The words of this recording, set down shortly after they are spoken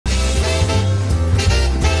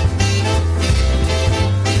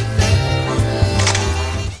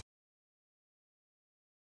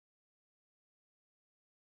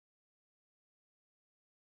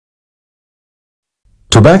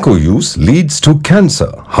Tobacco use leads to cancer,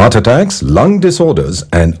 heart attacks, lung disorders,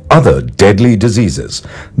 and other deadly diseases.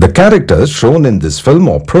 The characters shown in this film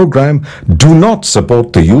or program do not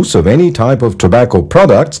support the use of any type of tobacco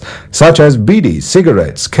products such as bidi,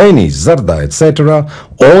 cigarettes, keni, zarda, etc.,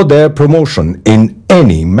 or their promotion in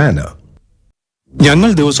any manner. ഞങ്ങൾ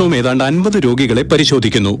ദിവസവും ഏതാണ്ട് 50 രോഗികളെ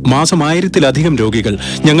പരിശോധിക്കുന്നു. മാസം 1000-ലധികം രോഗികൾ.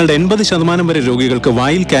 ഞങ്ങളുടെ 80% വരെ രോഗികൾക്ക്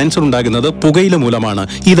വായിൽ ക്യാൻസർ ഉണ്ടാകുന്നത് പുകയില മൂലമാണ്.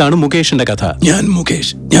 ഇതാണ് മുകേഷിന്റെ കഥ. ഞാൻ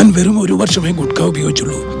മുകേഷ്. ഞാൻ വെറും 1 വർഷമേ ഗുഡ്ക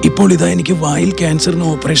ഉപയോഗിച്ചുള്ളൂ. ഇപ്പോൾ ഇതാ എനിക്ക് വായിൽ ക്യാൻസറിന്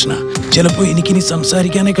ഓപ്പറേഷനാ. ചിലപ്പോൾ എനിക്കിനി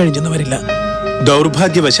സംസാരിക്കാനേ കഴിഞ്ഞെന്ന് വരില്ല.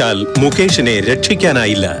 ദൗർഭാഗ്യവശാൽ മുകേഷിനെ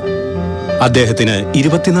രക്ഷിക്കാനായില്ല. അദ്ദേഹത്തിന്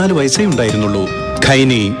 24 വയസ്സേ ഉണ്ടായിരുന്നുള്ളൂ.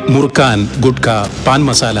 ഖൈനി, മുർക്കാൻ, ഗുഡ്ക, പാൻ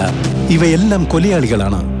മസാല ഇവയെല്ലാം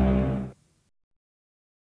കൊലയാളികളാണ്.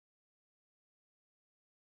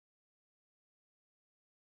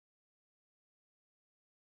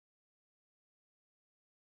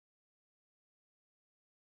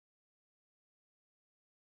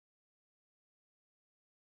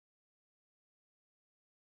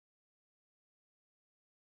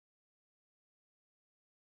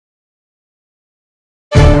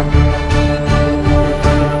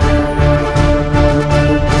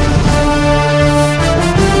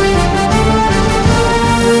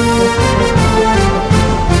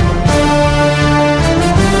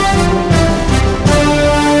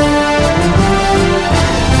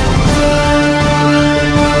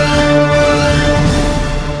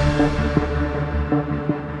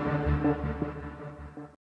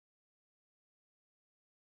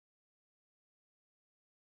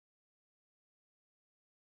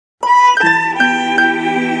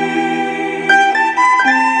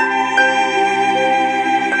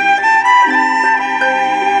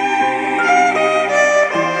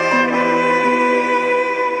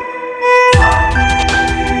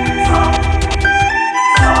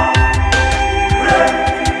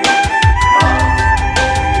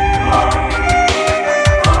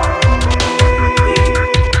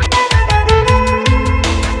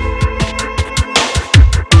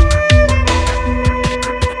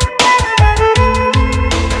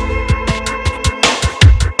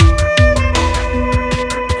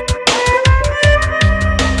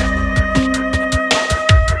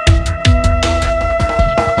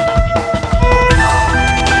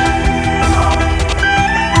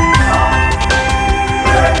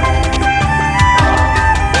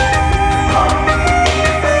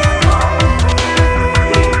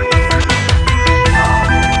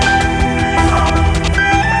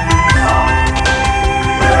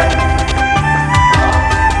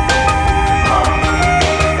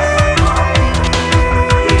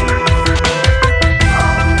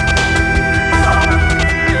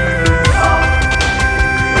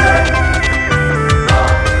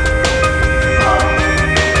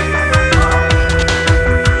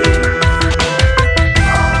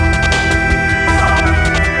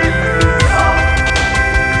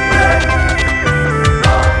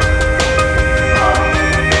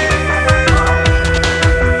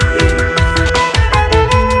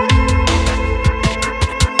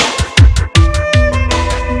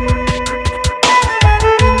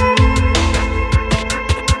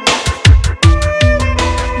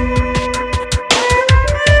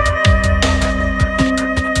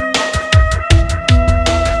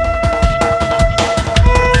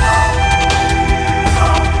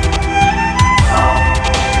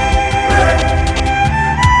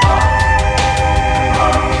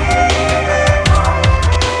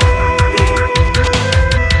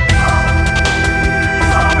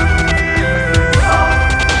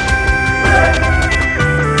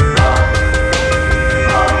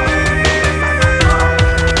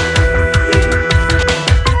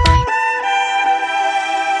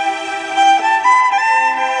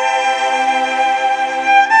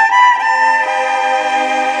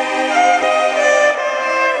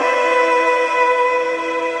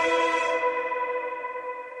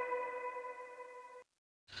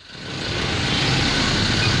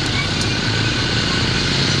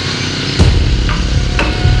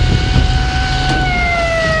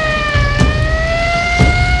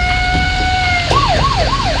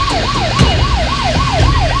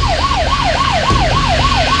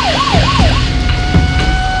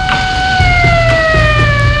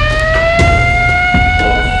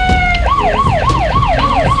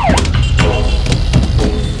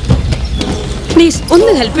 പ്ലീസ്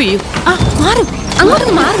ഒന്ന് ഹെൽപ്പ് ചെയ്യൂ. മാറും,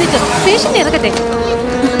 അങ്ങോട്ടൊന്ന് മാറി നിൽക്ക്. Patient ഇറക്കട്ടെ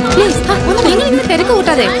please. ഒന്ന് നിങ്ങൾ തിരക്ക്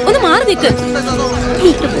കൂട്ടാതെ ഒന്ന് മാറി നിൽക്ക്.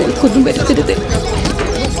 ഒന്നും വരുത്തരുത്.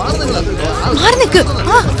 മാറി നിൽക്ക്.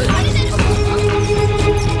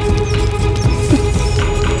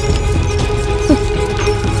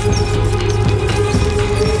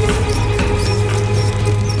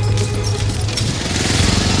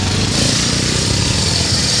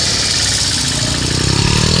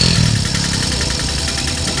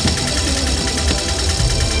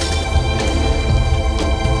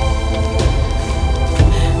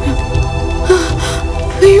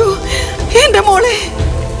 മോളെ,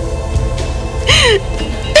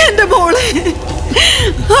 എന്റെ മോളെ.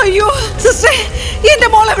 അയ്യോ സിസ്റ്റർ, എന്റെ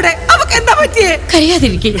മോളെവിടെ? അവക്ക് എന്താ പറ്റിയേ?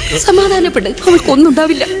 കരയാതിരിക്കേ, സമാധാനപ്പെട്.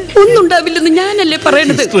 അവൾക്കൊന്നുണ്ടാവില്ല, ഒന്നുണ്ടാവില്ലെന്ന് ഞാനല്ലേ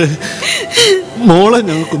പറയണത്. മോളെ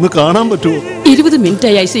ഞങ്ങൾക്കൊന്ന് കാണാൻ പറ്റുമോ? 20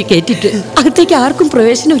 മിനിറ്റായി ഐസി കേട്ടിട്ട്. അകത്തേക്ക് ആർക്കും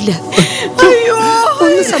പ്രവേശനമില്ല. അയ്യോ,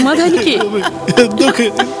 ഒന്ന് സമാധാനിക്കേ. എന്തൊക്കെ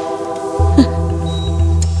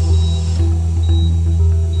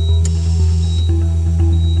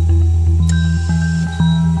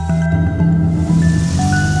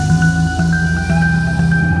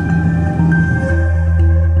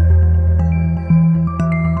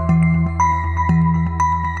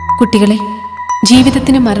കുട്ടികളെ,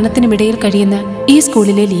 ജീവിതത്തിനും മരണത്തിനുമിടയിൽ കഴിയുന്ന ഈ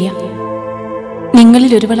സ്കൂളിലെ ലിയ,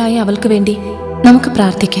 നിങ്ങളിൽ ഒരുവളായ അവൾക്ക് വേണ്ടി നമുക്ക്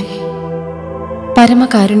പ്രാർത്ഥിക്കാം.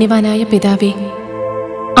 പരമകാരുണ്യവാനായ പിതാവേ,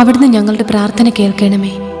 അവിടുന്ന് ഞങ്ങളുടെ പ്രാർത്ഥന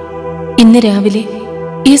കേൾക്കണമേ. ഇന്ന് രാവിലെ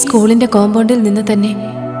ഈ സ്കൂളിന്റെ കോമ്പൗണ്ടിൽ നിന്ന് തന്നെ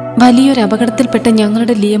വലിയൊരു അപകടത്തിൽപ്പെട്ട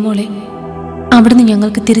ഞങ്ങളുടെ ലിയമോളെ അവിടുന്ന്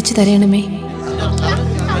ഞങ്ങൾക്ക് തിരിച്ചു തരണമേ.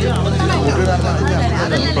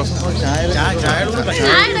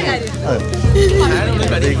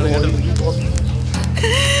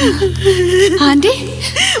 ആന്റി,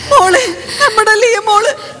 മോളെ, നമ്മുടെ ലിയ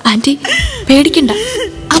മോള്. ആന്റി പേടിക്കണ്ട,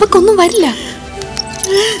 അവക്കൊന്നും വരില്ല.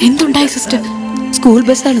 എന്തുണ്ടായി സിസ്റ്റർ? സ്കൂൾ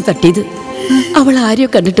ബസ്സാണ് തട്ടിയത്. അവൾ ആരെയോ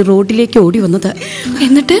കണ്ടിട്ട് റോഡിലേക്ക് ഓടി വന്നത്.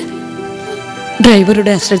 എന്നിട്ട്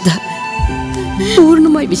ഡ്രൈവറുടെ അശ്രദ്ധ.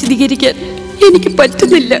 പൂർണ്ണമായി വിശദീകരിക്കാൻ എനിക്ക്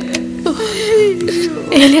പറ്റുന്നില്ല.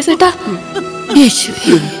 ഏലിയാസേട്ടാ,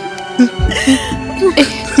 യേശുവേ.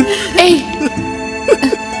 ഏയ്,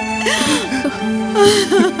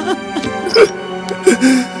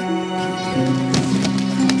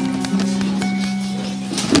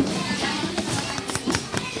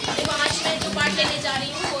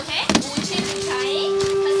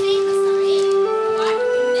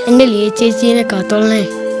 എന്റെ ലിയ ചേച്ചീനെ കാത്തോളണേ.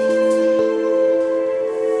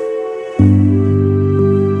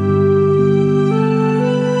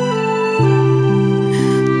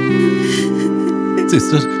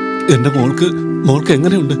 സിസ്റ്റർ, എന്റെ മോൾക്ക്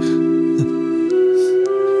എങ്ങനെയുണ്ട്?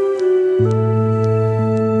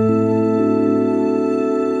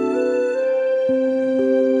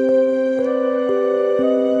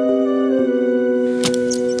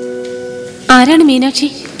 ആരാണ് മീനാക്ഷി?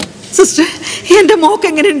 സിസ്റ്റർ, എന്റെ മോക്ക്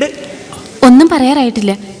എങ്ങനെയുണ്ട്? ഒന്നും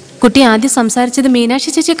പറയാറായിട്ടില്ല. കുട്ടി ആദ്യം സംസാരിച്ചത് മീനാക്ഷി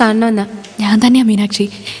ചേച്ചിയെ കാണണമെന്നാ. ഞാൻ തന്നെയാ മീനാക്ഷി.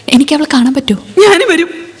 എനിക്ക് അവളെ കാണാൻ പറ്റുമോ? ഞാൻ വരും.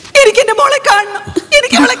 എനിക്ക് എന്റെ മോളെ കാണണം.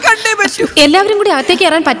 എനിക്ക് അവളെ കണ്ടേ പറ്റൂ. എല്ലാവരും കൂടി അകത്തേക്ക്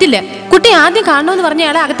കയറാൻ പറ്റില്ല. കുട്ടി ആദ്യം കാണണമെന്ന് പറഞ്ഞ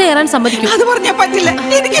ആളെ അകത്ത് കയറാൻ സമ്മതിക്കും. അത് പറഞ്ഞാ പറ്റില്ല.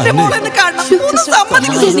 എനിക്ക് എന്റെ മോളെ കാണണം. ഒന്ന്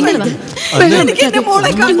സമ്മതിക്ക് സിസ്റ്റർ. എനിക്ക് എന്റെ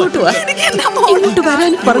മോളെ കാണണം. എനിക്ക് എന്റെ മോളെ ഇങ്ങോട്ട്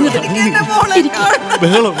വരാൻ പറഞ്ഞത്. എനിക്ക് എന്റെ മോളെ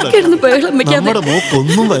കാണണം. കിടന്ന് ബഹളം വെക്കാതെ. നമ്മുടെ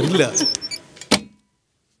മോക്കൊന്നും വരില്ല.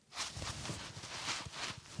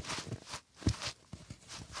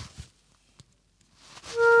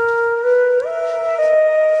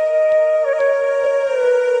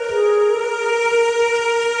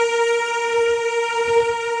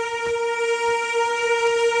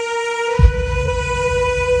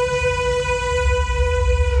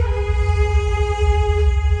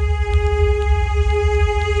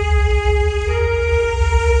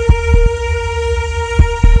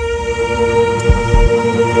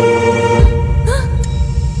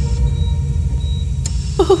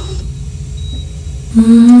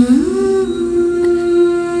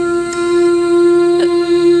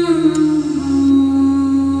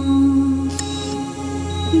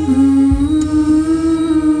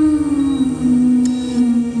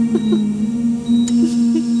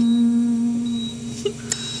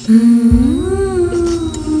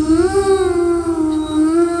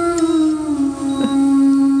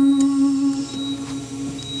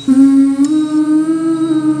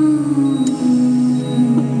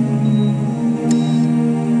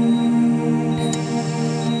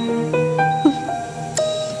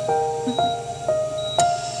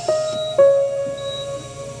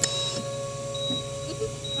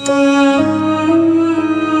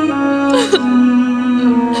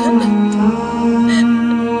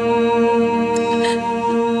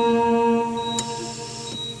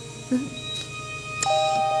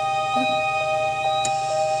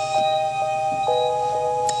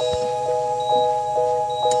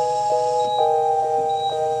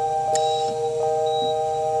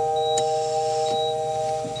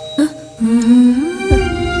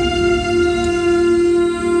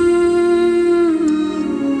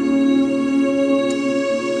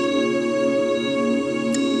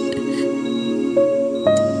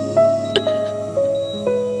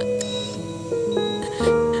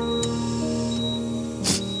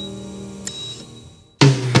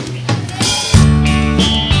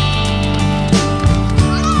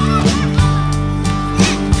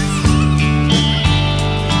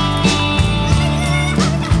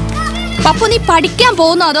 പഠിക്കാൻ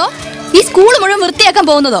പോകുന്നോ അതോ ഈ സ്കൂൾ മുഴുവൻ വൃത്തിയാക്കാൻ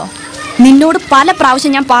പോകുന്നതോ? നിന്നോട് പല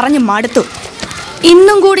പ്രാവശ്യം ഞാൻ പറഞ്ഞു മടുത്തു.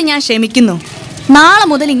 ഇന്നും കൂടി ഞാൻ ക്ഷമിക്കുന്നു. നാളെ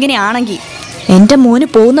മുതൽ ഇങ്ങനെയാണെങ്കിൽ എന്റെ മോന്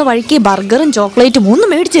പോകുന്ന വഴിക്ക് ബർഗറും ചോക്ലേറ്റും ഒന്നും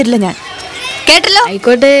മേടിച്ചു തരില്ല ഞാൻ. കേട്ടല്ലോ?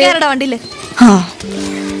 ആയിക്കോട്ടെ. കേരട വണ്ടിയില്.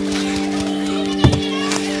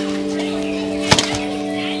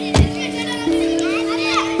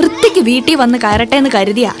 വൃത്തിക്ക് വീട്ടിൽ വന്ന് കയറട്ടെ എന്ന്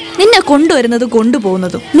കരുതിയാ നിന്നെ കൊണ്ടുവരുന്നതും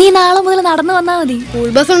കൊണ്ടുപോകുന്നതും. നീ നാളെ മുതൽ നടന്നു വന്നാ മതി. സ്കൂൾ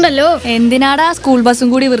ബസ് ഉണ്ടല്ലോ. എന്തിനാടാ സ്കൂൾ ബസ്സും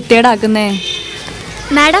കൂടി വൃത്തിയേടാക്കുന്നേ?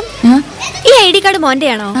 മാഡം, ഈ ഐ ഡി കാർഡ്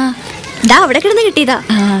മോന്റെയാണോ? ദാ അവിടെ കിടന്ന് കിട്ടിയതാ.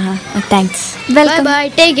 Thanks. Welcome. By,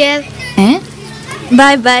 take care.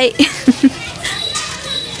 Bye bye.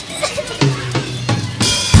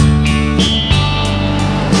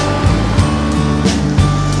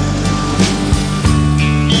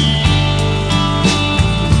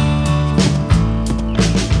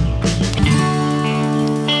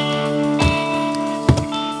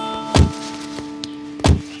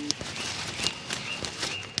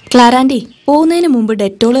 ക്ലാരാൻഡി, പോകുന്നതിന് മുമ്പ്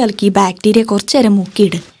ഡെറ്റോൾ കലക്കി ബാക്ടീരിയ കുറച്ചു നേരം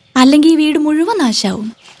മുക്കിയിട്, അല്ലെങ്കിൽ ഈ വീട് മുഴുവൻ നാശാവും.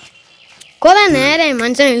 കുറെ നേരം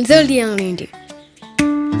മനുഷ്യനെ ഇൻസൾട്ട് ചെയ്യാൻ വേണ്ടി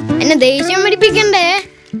എന്നെ ദേഷ്യം പഠിപ്പിക്കണ്ടേ.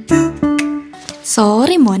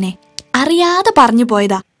 സോറി മോനെ, അറിയാതെ പറഞ്ഞു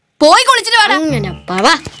പോയതാ. പോയി കുളിച്ചിട്ട് വേണം. അങ്ങനെ പറ.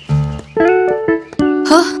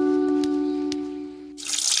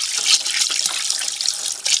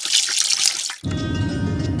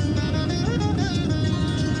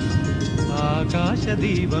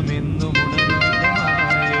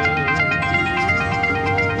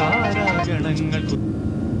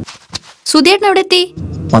 സുധേട്ടൻ എവിടെ എത്തി?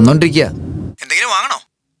 വന്നോണ്ടിരിക്കുക. എന്തെങ്കിലും വാങ്ങണോ?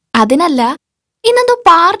 അതിനല്ല, ഇന്നെന്തോ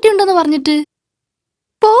പാർട്ടി ഉണ്ടെന്ന് പറഞ്ഞിട്ട്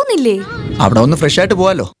പോകുന്നില്ലേ? അവിടെ ഒന്ന് ഫ്രഷ് ആയിട്ട്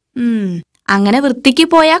പോവാലോ. അങ്ങനെ വൃത്തിക്ക്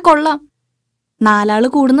പോയാ കൊള്ളാം. 4 ആള്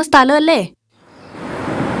കൂടുന്ന സ്ഥലമല്ലേ?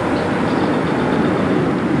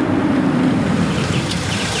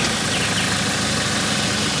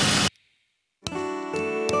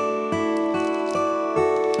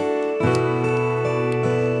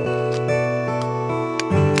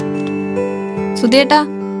 സുധേട്ടാ,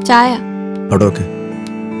 ചായ.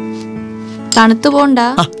 തണുത്തു പോണ്ട.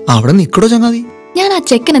 അവിടെ നിക്കടോ ചങ്ങാതി. ഞാൻ ആ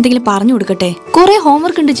ചെക്കൻ എന്തെങ്കിലും പറഞ്ഞു കൊടുക്കട്ടെ? കുറെ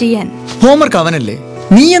ഹോംവർക്ക് ഉണ്ട് ചെയ്യാൻ. ഹോംവർക്ക് അവനല്ലേ,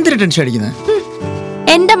 നീ എന്തിനാ ടെൻഷൻ അടിക്കുന്നത്?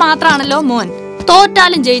 എന്റെ മാത്രാണല്ലോ മോൻ.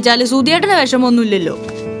 തോറ്റാലും ജയിച്ചാലും സുധേട്ടന് വിഷമൊന്നുമില്ലല്ലോ.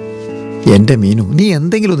 എന്റെ മീനു, നീ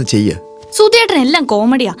എന്തെങ്കിലും ഒന്ന് ചെയ്യ. സുധേട്ടൻ എല്ലാം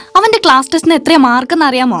കോമഡിയാ. അവന്റെ ക്ലാസ് ടെസ്റ്റിന് എത്രയാ മാർക്കെന്ന്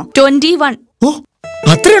അറിയാമോ? 21. ഓ,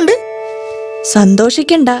 അത്രയുണ്ട്.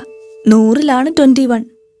 സന്തോഷിക്കണ്ട, 100-ലാണ് 21.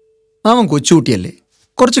 അവൻ കൊച്ചുകുട്ടിയല്ലേ,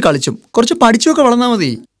 കുറച്ച് കളിച്ചും കുറച്ച് പഠിച്ചുമൊക്കെ വളർന്നാ മതി.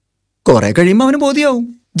 കുറെ കഴിയുമ്പോ അവന് ബോധ്യാവും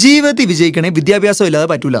ജീവിതത്തിൽ വിജയിക്കണേ വിദ്യാഭ്യാസം ഇല്ലാതെ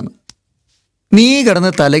പറ്റൂലെന്ന്. നീ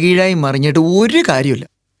കിടന്ന് തലകീഴായി മറിഞ്ഞിട്ട് ഒരു കാര്യമില്ല.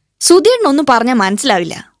 സുധീറിനൊന്നും പറഞ്ഞാൽ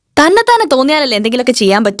മനസ്സിലാവില്ല. തന്നെ തോന്നിയാലല്ലേ എന്തെങ്കിലുമൊക്കെ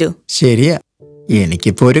ചെയ്യാൻ പറ്റൂ. ശരിയാ,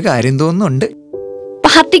 എനിക്കിപ്പോ ഒരു കാര്യം തോന്നുന്നുണ്ട്.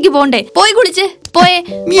 പാർട്ടിക്ക് പോണ്ടേ? പോയി കുളിച്ച് പോയേ.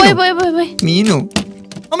 മീനു,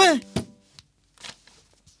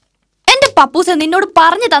 എന്റെ പപ്പൂസ നിന്നോട്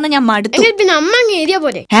പറഞ്ഞു തന്ന ഞാൻ മടുത്തു. പിന്നെ അമ്മ ഏരിയ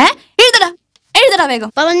പോലെ എഴുതടാ വേഗം.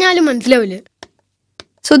 പറഞ്ഞാലും മനസ്സിലാവില്ല.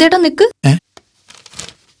 സുധേട്ടൻ നിക്ക്.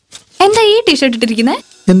 എന്താ ഈ ടീഷർട്ട് ഇട്ടിരിക്കുന്നേ?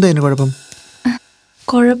 എന്താ കുഴപ്പം?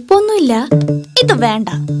 കൊഴപ്പൊന്നുമില്ല. ഇത് വേണ്ട.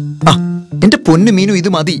 എന്റെ പൊന്നു മീനു, ഇത്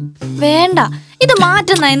മതി. വേണ്ട, ഇത്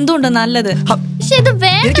മാറ്റുന്ന എന്തുകൊണ്ട് നല്ലത്. പക്ഷെ ഇത്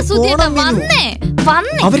വേണ്ട സുധേട്ട. വന്നേ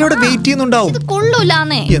അവരവിടെ വെയിറ്റ് ചെയ്യുന്നുണ്ടാവും. ഇത്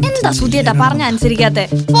കൊള്ളൂലാന്നേ. എന്താ സുധേട്ട പറഞ്ഞ അനുസരിക്കാത്തെ?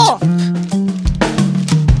 പോ.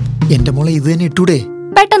 എന്റെ മോളെ ഇത് തന്നെ ഇട്ടൂടെ?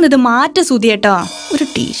 പെട്ടെന്ന് ഇത് മാറ്റ സുധേട്ടാ. ഒരു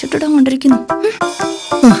ടീഷർട്ട് ഇടാൻ കൊണ്ടിരിക്കുന്നു.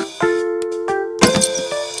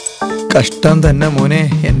 കഷ്ടം തന്നെ മോനെ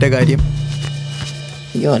എന്റെ കാര്യം.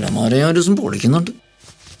 അലമാര ഞാൻ ഒരു ദിവസം പൊളിക്കുന്നുണ്ട്.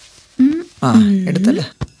 എടുത്തല്ലേ.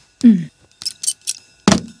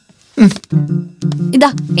 ഇതാ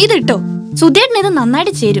ഇതിട്ടോ. സുധേട്ടന് ഇത്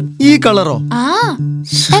നന്നായിട്ട് ചേരും. ഈ കളറോ?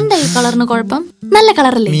 എന്താ ഈ കളറിന് കുഴപ്പം? നല്ല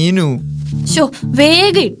കളറല്ലേ മീനു? ഷോ,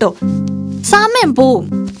 വേഗം ഇട്ടോ, സമയം പോവും.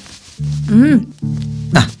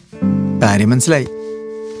 കാര്യം മനസ്സിലായി.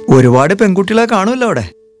 ഒരുപാട് പെൺകുട്ടികളെ കാണുമല്ലോ അവിടെ.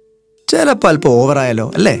 ചിലപ്പോ അല്പം ഓവറായാലോ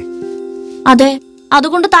അല്ലേ? അതെ,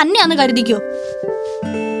 അതുകൊണ്ട് തന്നെയാന്ന് കരുതിക്കോ.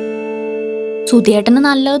 സുധേട്ടന്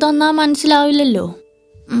നല്ലത് തന്നാ മനസ്സിലാവില്ലല്ലോ.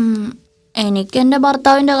 എനിക്ക് എന്റെ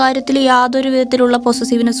ഭർത്താവിന്റെ കാര്യത്തിൽ യാതൊരു വിധത്തിലുള്ള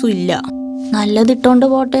പൊസസീവ്നെസ്സും ഇല്ല. നല്ലതിട്ടോണ്ട്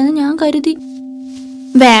പോട്ടെ എന്ന് ഞാൻ കരുതി.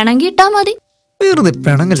 വേണമെങ്കിൽ ഇട്ടാ മതി. വെറുതെ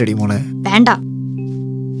പെണങ്ങലടി മോളെ. വേണ്ട,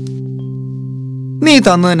 നീ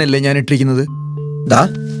തന്നതന്നെയല്ലേ ഞാൻ ഇട്ടിരിക്കുന്നത്.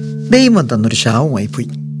 ദൈവം തന്നൊരു ശാവുമായി പോയി.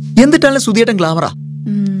 എന്നിട്ടാണ് സുധിയേട്ടൻ ഗ്ലാമറാ.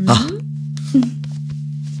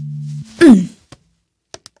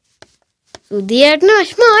 സുധിയേട്ടന്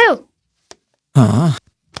വിഷമമായോ?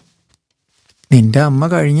 നിന്റെ അമ്മ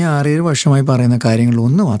കഴിഞ്ഞ 6-7 വർഷമായി പറയുന്ന കാര്യങ്ങൾ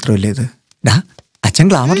ഒന്ന് മാത്രമല്ലേ ഇത്? അച്ഛൻ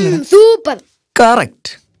ഗ്ലാമറില്ല. സൂപ്പർ.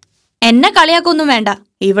 കറക്റ്റ്. എന്നെ കളിയാക്കൊന്നും വേണ്ട.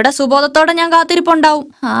 ഇവിടെ സുബോധത്തോടെ ഞാൻ കാത്തിരിപ്പുണ്ടാവും.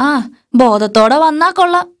 ആ ബോധത്തോടെ വന്നാ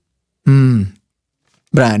കൊള്ളാം.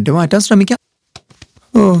 ബ്രാൻഡ് മാറ്റാൻ ശ്രമിക്കാം.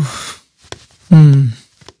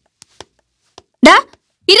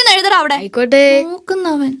 ഇരുന്നെഴുതറ അവിടെ. ആയിക്കോട്ടെ.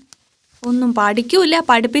 നോക്കുന്നവൻ ഒന്നും പഠിക്കൂല,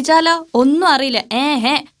 പഠിപ്പിച്ചാലോ ഒന്നും അറിയില്ല.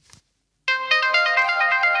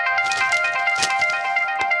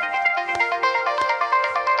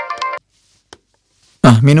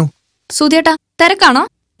 മീനു, സുധിയേട്ടാ തിരക്കാണോ?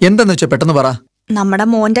 എന്താന്ന് വെച്ചാ പെട്ടെന്ന് പറ. നമ്മുടെ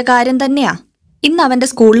മോന്റെ കാര്യം തന്നെയാ. ഇന്ന് അവന്റെ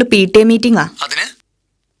സ്കൂളിൽ PTA മീറ്റിംഗാ.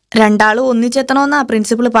 രണ്ടാളും ഒന്നിച്ചെത്തണമെന്നാ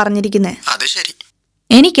പ്രിൻസിപ്പൾ പറഞ്ഞിരിക്കുന്നേ.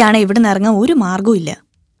 എനിക്കാണ് ഇവിടുന്ന് ഇറങ്ങാൻ ഒരു മാർഗവും ഇല്ല.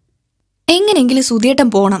 എങ്ങനെങ്കിലും സുധിയേട്ടൻ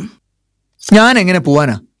പോണം. ഞാൻ എങ്ങനെ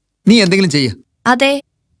പോവാനാ? നീ എന്തെങ്കിലും ചെയ്യ. അതെ,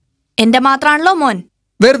 എന്റെ മാത്രാണല്ലോ മോൻ.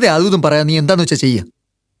 വെറുതെ അതും പറയാ. നീ എന്താന്ന് വെച്ചാ ചെയ്യ.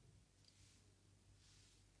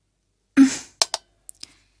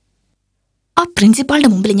 ആ പ്രിൻസിപ്പാളിന്റെ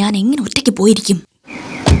മുമ്പിൽ ഞാൻ എങ്ങനെ ഒറ്റയ്ക്ക് പോയിരിക്കും?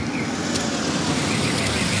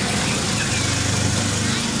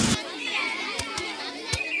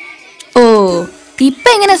 ഓ, ഇപ്പൊ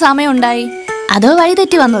എങ്ങനെ സമയം ഉണ്ടായി? അതോ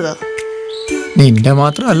വഴിതെറ്റി വന്നതോ? നിന്റെ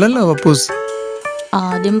മാത്രം അല്ലല്ലോ പപ്പൂസ്.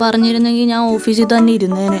 ആദ്യം പറഞ്ഞിരുന്നെങ്കിൽ ഞാൻ ഓഫീസിൽ തന്നെ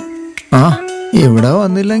ഇരുന്നേനെ. ഇവിടെ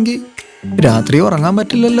വന്നില്ലെങ്കിൽ രാത്രി ഉറങ്ങാൻ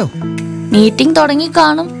പറ്റില്ലല്ലോ. മീറ്റിംഗ് തുടങ്ങി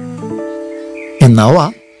കാണും. എന്നാവാ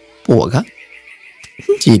പോകാം.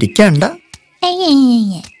 ചിരിക്കണ്ട.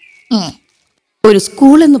 ഒരു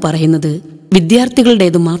സ്കൂൾ എന്ന് പറയുന്നത്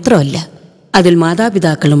വിദ്യാർത്ഥികളുടേത് മാത്രമല്ല, അതിൽ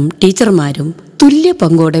മാതാപിതാക്കളും ടീച്ചർമാരും തുല്യ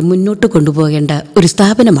പങ്കോടെ മുന്നോട്ട് കൊണ്ടുപോകേണ്ട ഒരു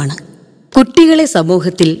സ്ഥാപനമാണ്. കുട്ടികളെ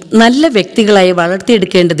സമൂഹത്തിൽ നല്ല വ്യക്തികളായി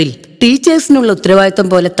വളർത്തിയെടുക്കേണ്ടതിൽ ടീച്ചേഴ്സിനുള്ള ഉത്തരവാദിത്വം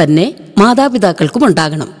പോലെ തന്നെ മാതാപിതാക്കൾക്കും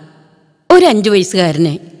ഉണ്ടാകണം. ഒരു 5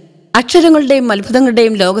 വയസ്സുകാരനെ അക്ഷരങ്ങളുടെയും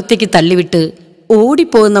അത്ഭുതങ്ങളുടെയും ലോകത്തേക്ക് തള്ളിവിട്ട്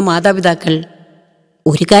ഓടിപ്പോകുന്ന മാതാപിതാക്കൾ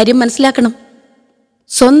ഒരു കാര്യം മനസ്സിലാക്കണം.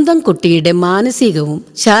 സ്വന്തം കുട്ടിയുടെ മാനസികവും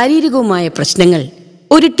ശാരീരികവുമായ പ്രശ്നങ്ങൾ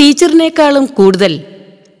ഒരു ടീച്ചറിനേക്കാളും കൂടുതൽ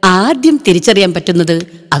ആദ്യം തിരിച്ചറിയാൻ പറ്റുന്നത്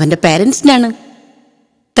അവന്റെ പാരന്റ്സിനാണ്.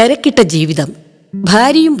 തിരക്കിട്ട ജീവിതം,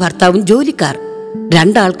 ഭാര്യയും ഭർത്താവും ജോലിക്കാർ,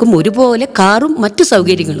 രണ്ടാൾക്കും ഒരുപോലെ കാറും മറ്റു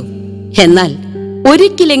സൗകര്യങ്ങളും. എന്നാൽ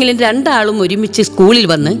ഒരിക്കലെങ്കിലും രണ്ടാളും ഒരുമിച്ച് സ്കൂളിൽ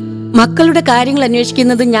വന്ന് മക്കളുടെ കാര്യങ്ങൾ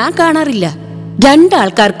അന്വേഷിക്കുന്നത് ഞാൻ കാണാറില്ല.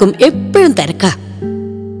 രണ്ടാൾക്കാർക്കും എപ്പോഴും തിരക്കാ.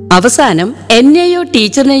 അവസാനം എന്നെയോ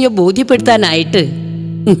ടീച്ചറിനെയോ ബോധ്യപ്പെടുത്താനായിട്ട്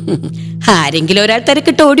ആരെങ്കിലും ഒരാൾ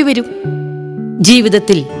തിരക്കിട്ട് ഓടി വരും.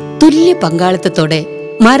 ജീവിതത്തിൽ തുല്യ പങ്കാളിത്തത്തോടെ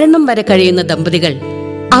മരണം വരെ കഴിയുന്ന ദമ്പതികൾ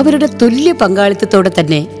അവരുടെ തുല്യ പങ്കാളിത്തത്തോടെ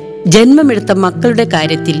തന്നെ ജന്മമെടുത്ത മക്കളുടെ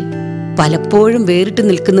കാര്യത്തിൽ പലപ്പോഴും വേറിട്ട്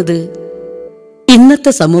നിൽക്കുന്നത്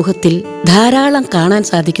ഇന്നത്തെ സമൂഹത്തിൽ ധാരാളം കാണാൻ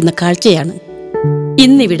സാധിക്കുന്ന കാഴ്ചയാണ്.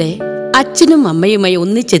 ഇന്നിവിടെ അച്ഛനും അമ്മയുമായി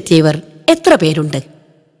ഒന്നിച്ചെത്തിയവർ എത്ര പേരുണ്ട്?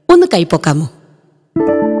 ഒന്ന് കൈപ്പൊക്കാമോ?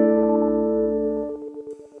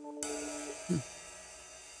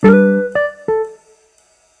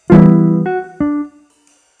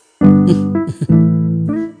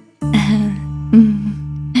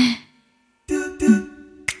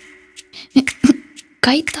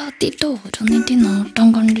 കൈ താത്തിട്ടോ ഓരോന്നിന്റെ നോട്ടം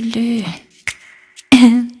കണ്ടില്ലേ?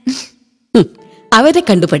 അവരെ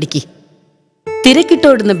കണ്ടു പഠിക്ക്.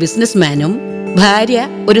 തിരക്കിട്ടോടുന്ന ബിസിനസ്മാനും ഭാര്യ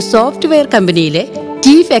ഒരു സോഫ്റ്റ്വെയർ കമ്പനിയിലെ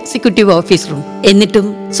ചീഫ് എക്സിക്യൂട്ടീവ് ഓഫീസറും. എന്നിട്ടും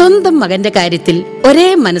സ്വന്തം മകന്റെ കാര്യത്തിൽ ഒരേ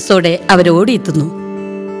മനസ്സോടെ അവരോടിയെത്തുന്നു.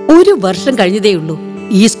 1 വർഷം കഴിഞ്ഞതേയുള്ളൂ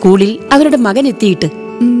ഈ സ്കൂളിൽ അവരുടെ മകൻ എത്തിയിട്ട്.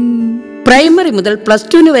 പ്രൈമറി മുതൽ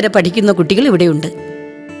 +2 വരെ പഠിക്കുന്ന കുട്ടികൾ ഇവിടെയുണ്ട്.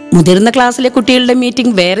 മുതിർന്ന ക്ലാസ്സിലെ കുട്ടികളുടെ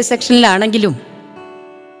മീറ്റിംഗ് വേറെ സെക്ഷനിലാണെങ്കിലും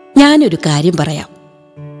ഞാനൊരു കാര്യം പറയാം.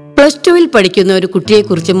 +2 പഠിക്കുന്ന ഒരു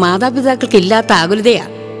കുട്ടിയെക്കുറിച്ച് മാതാപിതാക്കൾക്ക് ഇല്ലാത്ത ആകുലതയാ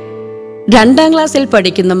 2ാം ക്ലാസ്സിൽ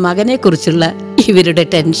പഠിക്കുന്ന മകനെ കുറിച്ചുള്ള ഇവരുടെ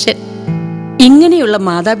ടെൻഷൻ. ഇങ്ങനെയുള്ള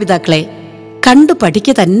മാതാപിതാക്കളെ കണ്ടു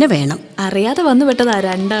പഠിക്കുക തന്നെ വേണം. അറിയാതെ വന്നു പെട്ടതാ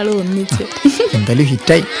രണ്ടാളും ഒന്നിച്ച്. എന്തായാലും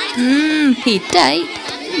ഹിറ്റായി. ഹിറ്റായി.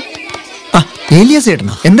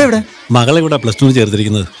 എന്താ ഇവിടെ? മകളെ ഇവിടെ +2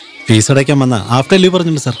 ചേർത്തിരിക്കുന്നത്. ഫീസ് അടയ്ക്കാൻ വന്ന ആഫ്റ്റർ ലീവ്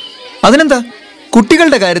പറഞ്ഞിട്ടുണ്ട് സാർ. അതിനെന്താ?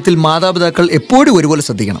 കുട്ടികളുടെ കാര്യത്തിൽ മാതാപിതാക്കൾ എപ്പോഴും ഒരുപോലെ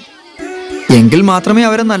ശ്രദ്ധിക്കണം. എങ്കിൽ മാത്രമേ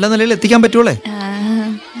അവരെ നല്ല നിലയിൽ എത്തിക്കാൻ പറ്റുള്ളേ.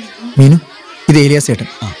 മീനു, ഇത് ഏലിയാസ് ചേട്ടൻ.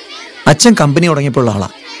 അച്ഛൻ കമ്പനി തുടങ്ങിയപ്പോൾ ഉള്ള ആളാ.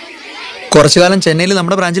 കുറച്ചു കാലം ചെന്നൈയിൽ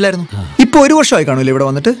നമ്മുടെ ബ്രാഞ്ചിലായിരുന്നു. ഇപ്പൊ 1 വർഷമായി കാണൂല്ലേ ഇവിടെ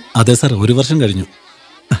വന്നിട്ട്? അതെ സാർ, 1 വർഷം കഴിഞ്ഞു.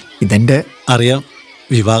 ഇതെന്റെ അറിയാം,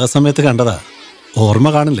 വിവാഹ സമയത്ത് കണ്ടതാ, ഓർമ്മ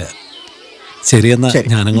കാണില്ല. ശരിയെന്നാ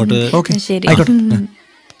ഞാനങ്ങോട്ട്. ആയിക്കോട്ടെ.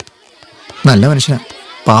 നല്ല മനുഷ്യനാ,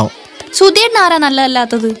 പാവം. സുധീരൻ ആരാ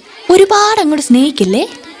നല്ലതല്ലാത്തത്? ഒരുപാട് അങ്ങോട്ട് സ്നേഹിക്കില്ലേ?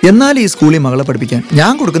 എന്നാൽ ഈ സ്കൂളിൽ മകളെ പഠിപ്പിക്കാൻ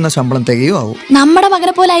ഞാൻ കൊടുക്കുന്ന ശമ്പളം തികയോ ആവും. നമ്മുടെ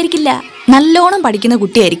മകനെ പോലെ ആയിരിക്കില്ല, നല്ലോണം പഠിക്കുന്ന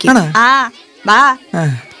കുട്ടിയായിരിക്കും.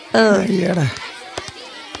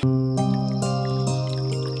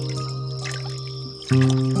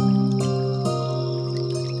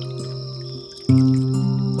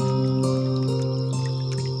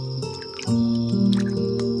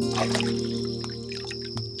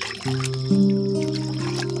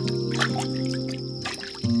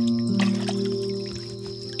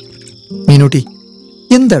 മീനൂട്ടി,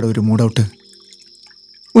 എന്താടോ ഒരു മൂഡൗട്ട്?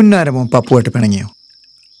 ഉന്നാരമോ പപ്പുമായിട്ട് പിണങ്ങിയോ?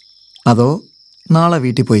 അതോ നാളെ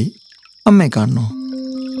വീട്ടിൽ പോയി അമ്മയെ കാണണോ?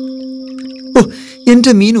 ഓ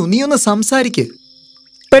എന്റെ മീനു, നീ ഒന്ന് സംസാരിക്ക്.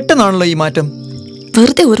 പെട്ടെന്നാണല്ലോ ഈ മാറ്റം.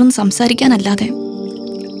 വെറുതെ ഓരോന്ന് സംസാരിക്കാനല്ലാതെ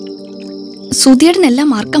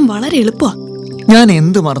സുധിയേടനെല്ലാം മറക്കാൻ വളരെ എളുപ്പമാ. ഞാൻ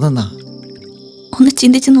എന്ത് മറന്നെന്നാ? ഒന്ന്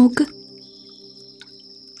ചിന്തിച്ചു നോക്ക്.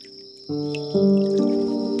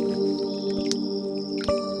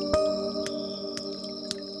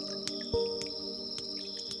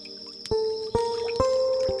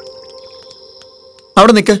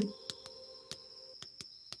 അവിടെ നിൽക്ക്.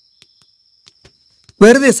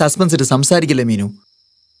 വെറുതെ സസ്പെൻസ് ഇട്ട് സംസാരിക്കില്ലേ മീനു?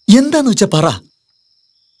 എന്താന്ന് വെച്ചാ പറ.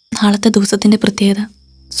 നാളത്തെ ദിവസത്തിന്റെ പ്രത്യേകത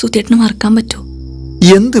സുധിയേട്ടന് മറക്കാൻ പറ്റുമോ?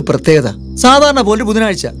 എന്ത് പ്രത്യേകത? സാധാരണ പോലെ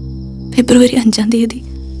ബുധനാഴ്ച, ഫെബ്രുവരി 5-ാം തീയതി,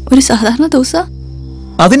 ഒരു സാധാരണ ദിവസം.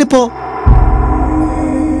 അതിനിപ്പോ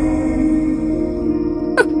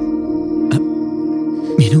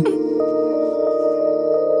മീനു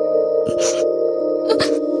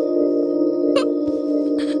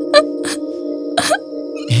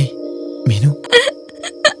മീനു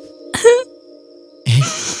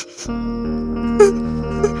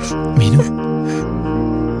മീനു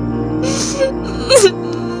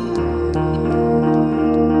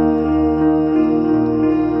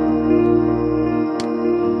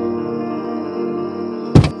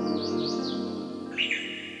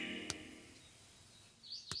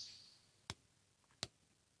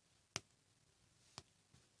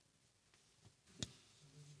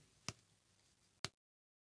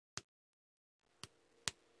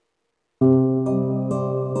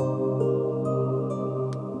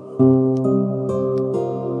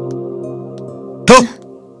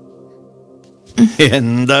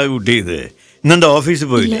എന്താ കുട്ടി ഇത്? ഇന്നെന്താ ഓഫീസിൽ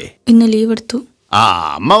പോയില്ലേ? ഇന്ന് ലീവ് എടുത്തു. ആ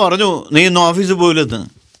അമ്മ പറഞ്ഞു നീ ഇന്ന് ഓഫീസിൽ പോയില്ലെന്ന്.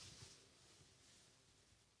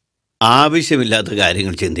 ആവശ്യമില്ലാത്ത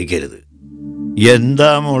കാര്യങ്ങൾ ചിന്തിക്കരുത്.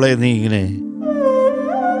 എന്താ മോളെ നീ ഇങ്ങനെ?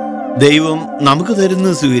 ദൈവം നമുക്ക്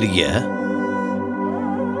തരുന്നത് സ്വീകരിക്കുക.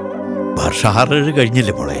 വർഷം 6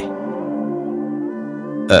 കഴിഞ്ഞില്ലേ മോളെ?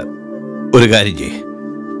 ഒരു കാര്യം ചെയ്യ്,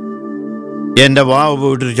 എന്റെ വാവ്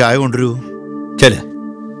പോയിട്ടൊരു ചായ കൊണ്ടുവരൂ. ചെല.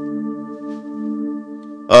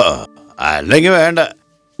 അല്ലെങ്കിൽ വേണ്ട,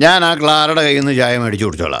 ഞാൻ ആ ക്ലാരയുടെ കയ്യിൽ നിന്ന് ചായ മേടിച്ചു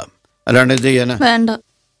കൊടുത്തോളാം. അല്ലാണ്ട് എന്ത് ചെയ്യാനാ? വേണ്ട,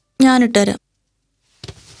 ഞാനിട്ടുതരാം.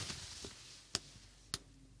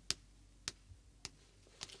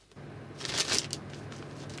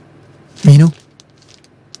 മീനു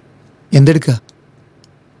എന്തെടുക്ക?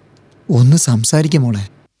 ഒന്ന് സംസാരിക്കും മോളെ.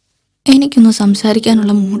 എനിക്കൊന്നും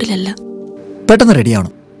സംസാരിക്കാനുള്ള മൂഡിലല്ല. പെട്ടെന്ന്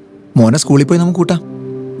റെഡിയാവണം. മോനെ സ്കൂളിൽ പോയി നമുക്ക് കൂട്ടാം,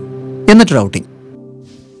 എന്നിട്ടൊരു ഔട്ടിങ്.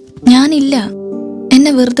 ഞാനില്ല,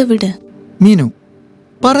 എന്നെ വെറുതെ വിട്. മീനു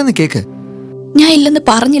പറയുന്ന കേക്ക്. ഞാൻ ഇല്ലെന്ന്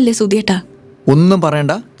പറഞ്ഞില്ലേ സുധിയേട്ടാ? ഒന്നും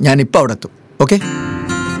പറയണ്ട, ഞാൻ ഇപ്പൊ അവിടെ എത്തും. ഓക്കെ?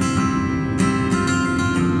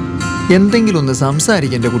 എന്തെങ്കിലും ഒന്ന്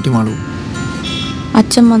സംസാരിക്കും എന്റെ കുട്ടിമാളു.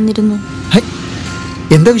 അച്ഛൻ വന്നിരുന്നു.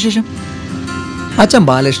 എന്താ വിശേഷം? അച്ഛൻ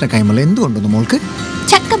ബാലകൃഷ്ണ കൈമൾ എന്തുകൊണ്ടൊന്നു മോൾക്ക്?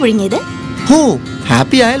 ചക്ക പുഴുങ്ങിയത്. ഹോ,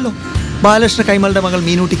 ഹാപ്പി ആയല്ലോ ബാലകൃഷ്ണ കൈമളുടെ മകൾ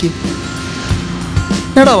മീനൂട്ടിക്ക്.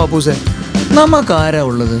 എടാ ബാപ്പൂസേ, നമുക്ക് ആരാ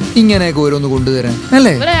ഉള്ളത് ഇങ്ങനെയൊക്കെ ഓരോന്ന് കൊണ്ടുതരാൻ,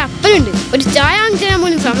 അല്ലേ? അപ്പനുണ്ട്, ഒരു ചായ വാങ്ങിച്ചാൽ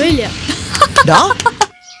പോലും സമയമില്ല.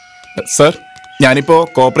 സർ, ഞാനിപ്പോ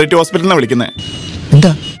കോപ്പറേറ്റീവ് ഹോസ്പിറ്റലിനാണ് വിളിക്കുന്നത്.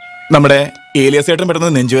 എന്താ? നമ്മുടെ ഏലിയാസ് ചേട്ടൻ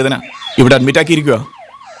പെടുന്നത് നെഞ്ചുവേദന, ഇവിടെ അഡ്മിറ്റ് ആക്കിയിരിക്കുക.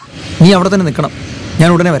 നീ അവിടെ തന്നെ നിൽക്കണം, ഞാൻ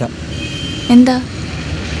ഉടനെ വരാം. എന്താ?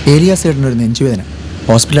 ഏലിയാസ് ചേട്ടൻ്റെ ഒരു നെഞ്ചുവേദന,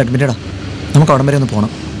 ഹോസ്പിറ്റലിൽ അഡ്മിറ്റഡാ. നമുക്ക് അവിടം വരെ ഒന്ന്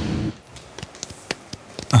പോകണം.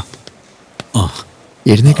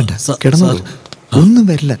 എഴുന്നേക്കണ്ട, കിടന്നു. ഒന്നും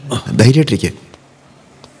വരില്ല, ധൈര്യമായിട്ടിരിക്കെ.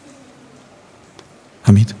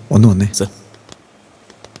 ഹമീദ് ഒന്ന് വന്നേ.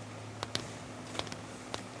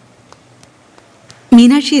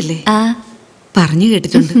 മീനാക്ഷിയല്ലേ? പറഞ്ഞു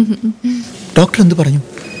കേട്ടിട്ടുണ്ട്. ഡോക്ടർ എന്ത് പറഞ്ഞു?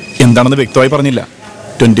 എന്താണെന്ന് വ്യക്തമായി പറഞ്ഞില്ല.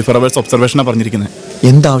 24 hours ഒബ്സർവേഷനാണ് പറഞ്ഞിരിക്കുന്നത്.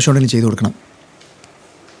 എന്താവശ്യമുണ്ടെങ്കിലും ചെയ്തു കൊടുക്കണം.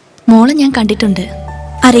 മോളെ ഞാൻ കണ്ടിട്ടുണ്ട്.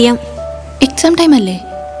 അറിയാം, എക്സാം ടൈം അല്ലേ?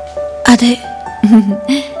 അതെ.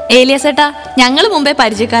 ഏലിയാസ് ഏട്ടാ, ഞങ്ങൾ മുമ്പേ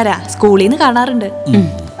പരിചയക്കാരാ, സ്കൂളിൽ നിന്ന് കാണാറുണ്ട്.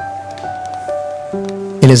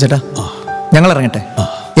 ഏലിയാസ് ഏട്ടാ, ഞങ്ങൾ ഇറങ്ങട്ടെ.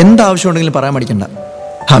 എന്താവശ്യമുണ്ടെങ്കിലും പറയാൻ മടിക്കണ്ട.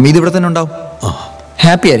 ഹമീദ് ഇവിടെ തന്നെ ഉണ്ടാവും.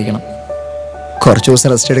 ഹാപ്പി ആയിരിക്കണം. കുറച്ച് ദിവസം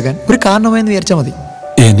റെസ്റ്റ് എടുക്കാൻ ഒരു കാരണമായെന്ന് വിചാരിച്ചാൽ മതി.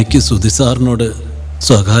 എനിക്ക് സുധി സാറിനോട്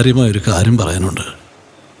സ്വകാര്യമായൊരു കാര്യം പറയാനുണ്ട്.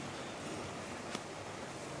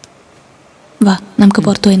 വാ, നമുക്ക്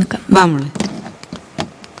പുറത്തു പോയി നിൽക്കാം. വാ മോളെ,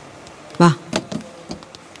 വാ,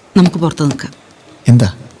 നമുക്ക് പുറത്ത് നിൽക്കാം. എന്താ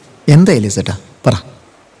എന്താ ഏലിയാസേട്ടാ, പറ.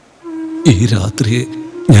 ഈ രാത്രിയെ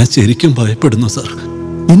ഞാൻ ശരിക്കും ഭയപ്പെടുന്നു സാർ.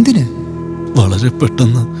 എന്തിന്? വളരെ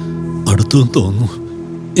പെട്ടെന്ന് അടുത്തും തോന്നുന്നു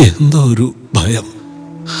എന്തോ ഒരു ഭയം.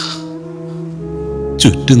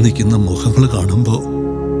 ചുറ്റും നിൽക്കുന്ന മുഖങ്ങൾ കാണുമ്പോൾ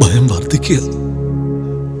ഭയം വർദ്ധിക്കുക.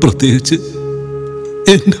 പ്രത്യേകിച്ച്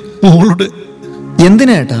എന്റെ മോളുടെ.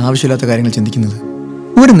 എന്തിനായിട്ടാ ആവശ്യമില്ലാത്ത കാര്യങ്ങൾ ചിന്തിക്കുന്നത്?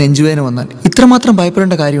 ഒരു നെഞ്ചുവേദന വന്നാൽ ഇത്രമാത്രം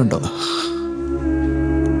ഭയപ്പെടേണ്ട കാര്യമുണ്ടോ?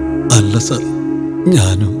 അല്ല സാർ,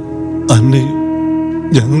 ഞാനും അന്നയും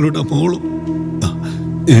ഞങ്ങളുടെ മോളും,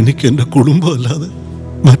 എനിക്ക് എന്റെ കുടുംബം അല്ലാതെ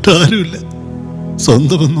മറ്റാരുമില്ല.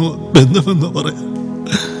 സ്വന്തമെന്നോ ബന്ധമെന്നോ പറയാം.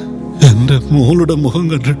 എന്റെ മോളുടെ മുഖം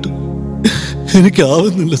കണ്ടിട്ട്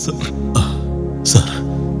എനിക്കാവുന്നില്ല സാർ. സാർ,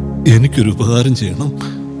 എനിക്കൊരു ഉപകാരം ചെയ്യണം.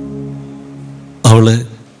 അവളെ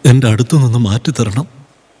എൻ്റെ അടുത്തു നിന്ന് മാറ്റിത്തരണം.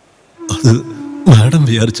 അത് മാഡം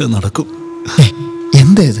വിചാരിച്ചാൽ നടക്കും.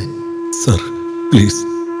 എന്താ ഇത്? സാർ പ്ലീസ്,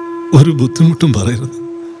 ഒരു ബുദ്ധിമുട്ടും പറയരുത്.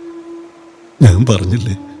 ഞാൻ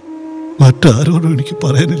പറഞ്ഞില്ലേ, മറ്റാരോടും എനിക്ക്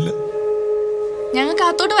പറയാനില്ല. ഞങ്ങൾക്ക്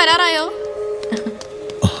അകത്തോട്ട് വരാറായോ?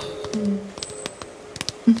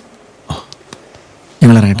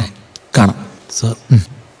 ഞങ്ങൾ ഇറങ്ങട്ടെ, കാണാം സാർ.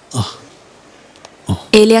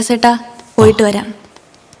 ഏലിയാസേട്ടാ, പോയിട്ട് വരാം.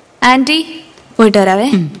 ആന്റി, പോയിട്ട് വരാവേ.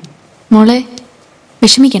 മോളെ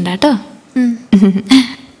വിഷമിക്കണ്ട കേട്ടോ.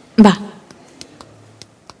 ബാ.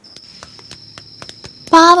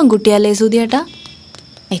 പാവം കുട്ടിയല്ലേ സുധിയേട്ടാ,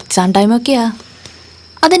 എക്സാം ടൈമൊക്കെയാ.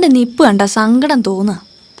 അതിന്റെ നിപ്പ് കണ്ട സങ്കടം തോന്നുക.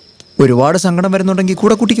 ഒരുപാട് സങ്കടം വരുന്നുണ്ടെങ്കിൽ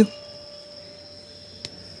കൂടെ കൂട്ടിക്കോ.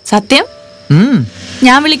 സത്യം?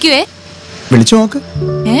 ഞാൻ വിളിക്കുവേ. വിളിച്ചു നോക്ക്,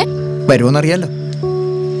 ഏ വരുമോന്നറിയാലോ.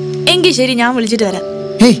 എങ്കിൽ ശരി, ഞാൻ വിളിച്ചിട്ട് വരാം.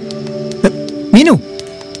 ഹേയ് മീനു.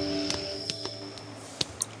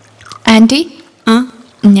 ആന്റി,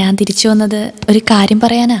 ഞാൻ തിരിച്ചു വന്നത് ഒരു കാര്യം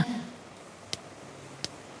പറയാനാ.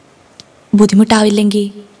 ബുദ്ധിമുട്ടാവില്ലെങ്കിൽ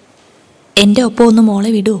എൻ്റെ ഒപ്പം ഒന്ന്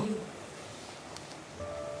മോളെ വിടുവോ?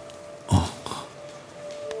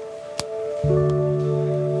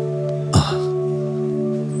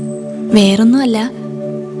 വേറൊന്നുമല്ല,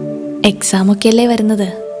 എക്സാമൊക്കെ അല്ലേ വരുന്നത്.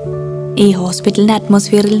 ഈ ഹോസ്പിറ്റലിന്റെ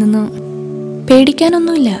അറ്റ്മോസ്ഫിയറിൽ നിന്നും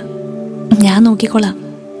പേടിക്കാനൊന്നുമില്ല. ഞാൻ നോക്കിക്കോളാം.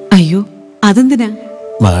 അയ്യോ, അതെന്തിനാ?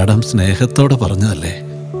 മാഡം സ്നേഹത്തോടെ പറഞ്ഞതല്ലേ.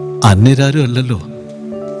 അന്യരാരും അല്ലല്ലോ.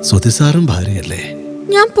 സുധിസാറും ഭാര്യയല്ലേ.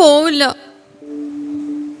 ഞാൻ പോവില്ല.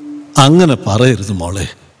 അങ്ങനെ പറയരുത് മോളെ.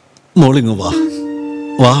 മോളിങ് വാ,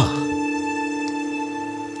 വാ.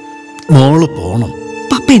 മോള് പോണം.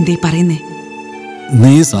 പപ്പ എന്തേ പറയുന്നേ?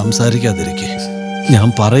 നീ സംസാരിക്കാതിരിക്കെ, ഞാൻ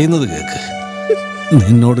പറയുന്നത് കേക്ക്.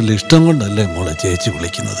 നിന്നോടുള്ള ഇഷ്ടം കൊണ്ടല്ലേ മോളെ ചേച്ചി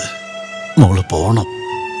വിളിക്കുന്നത്. മോള് പോണം.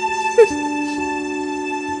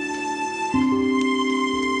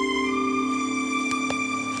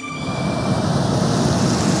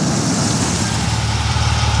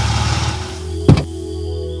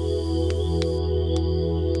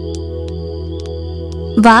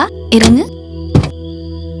 വാ, ഇറങ്ങ്.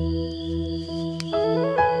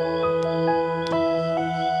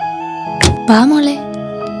 വാ മോളെ.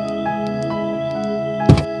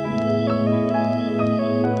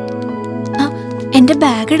 എന്റെ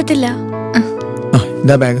ബാഗ് എടുത്തില്ല.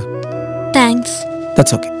 ബാഗ്. താങ്ക്സ്.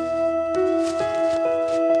 That's okay.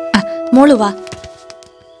 മോള് വാ.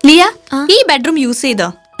 ലിയ, ഈ ബെഡ്റൂം യൂസ് ചെയ്തോ?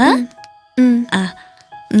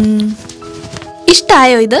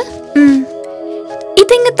 ഇഷ്ടായോ ഇത്?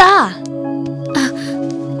 ഇതിങ്ങ് താ.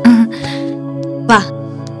 വാ,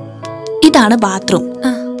 ഇതാണ് ബാത്റൂം.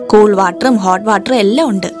 കൂൾ വാട്ടറും ഹോട്ട് വാട്ടറും എല്ലാം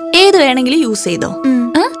ഉണ്ട്. ഏത് വേണമെങ്കിലും യൂസ് ചെയ്തോ.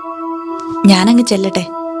 ഞാനങ്ങ് ചെല്ലട്ടെ.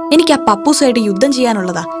 എനിക്ക് ആ പപ്പൂസായിട്ട് യുദ്ധം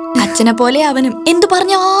ചെയ്യാനുള്ളതാ. അച്ഛനെ പോലെ അവനും എന്തു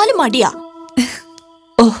പറഞ്ഞാലും മടിയാ.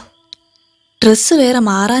 ഓ, ഡ്രസ്സ് വേറെ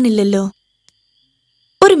മാറാനില്ലല്ലോ.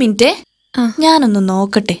 ഒരു മിനിറ്റ്, ഞാനൊന്ന്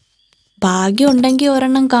നോക്കട്ടെ. ഭാഗ്യം ഉണ്ടെങ്കിൽ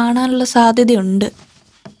ഒരെണ്ണം കാണാനുള്ള സാധ്യതയുണ്ട്.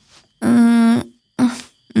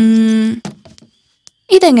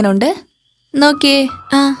 ഇതെങ്ങനുണ്ട് നോക്കിയേ.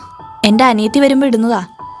 എന്റെ അനിയത്തി വരുമ്പോ ഇടുന്നതാ.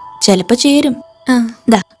 ചെലപ്പോ ചേരും.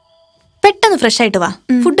 ദാ, പെട്ടെന്ന് ഫ്രഷ് ആയിട്ട് വാ.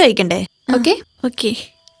 ഫുഡ് കഴിക്കണ്ടേ? Okay okay.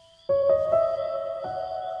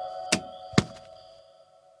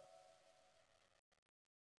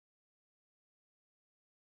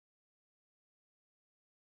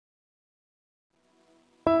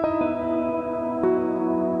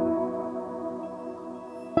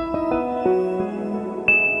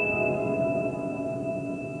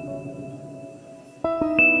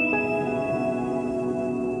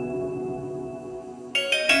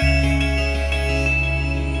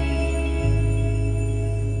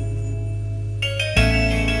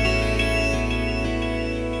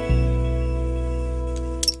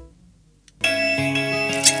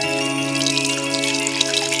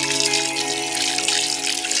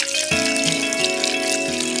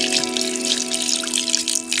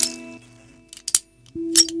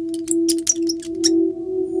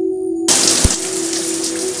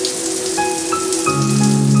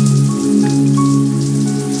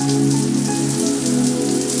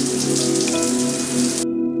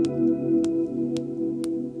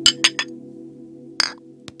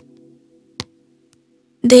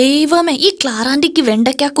 ദൈവമേ, ഈ ക്ലാറാൻഡിക്ക്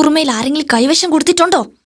വെണ്ടയ്ക്കാക്കുറുമയിൽ ആരെങ്കിലും കൈവശം കൊടുത്തിട്ടുണ്ടോ?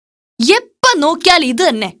 എപ്പ നോക്കിയാൽ ഇത്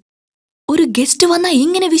തന്നെ. ഒരു ഗസ്റ്റ് വന്നാ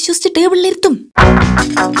ഇങ്ങനെ വിശ്വസിച്ച് ടേബിളിലിരുത്തും.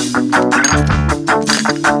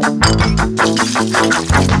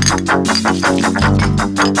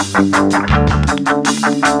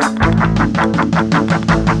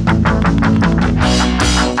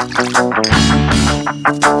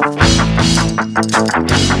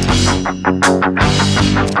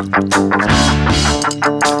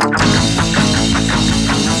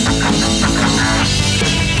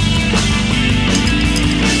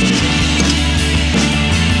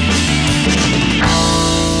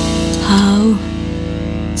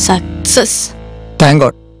 സക്സസ്. Thank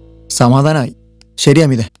God. സമാധാനമായി. ശരി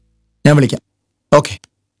അമിതേ, ഞാൻ വിളിക്കാം. ഓക്കെ.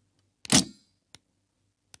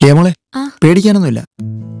 മോളെ, പേടിക്കാനൊന്നുമില്ല.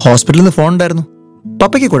 ഹോസ്പിറ്റലിൽ നിന്ന് ഫോൺ ഉണ്ടായിരുന്നു.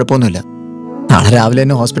 പപ്പയ്ക്ക് കുഴപ്പമൊന്നുമില്ല. നാളെ രാവിലെ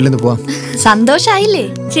തന്നെ ഹോസ്പിറ്റലിൽ നിന്ന് പോവാം. സന്തോഷായില്ലേ?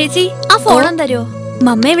 ചേച്ചി, ആ ഫോൺ തരുമോ?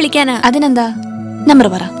 മമ്മയെ വിളിക്കാനാ. അതിനെന്താ? നമ്പർ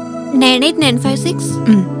പറ.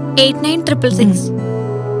 9895689666.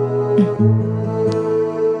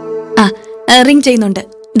 റിംഗ് ചെയ്യുന്നുണ്ട്.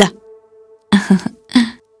 ഇതാ.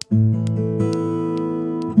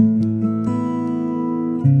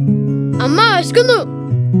 അമ്മ വിശക്കുന്നു.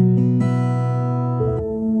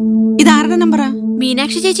 ഇതാരുടെ നമ്പറാ?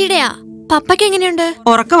 മീനാക്ഷി ചേച്ചിയുടെയാ. പപ്പയ്ക്ക് എങ്ങനെയുണ്ട്?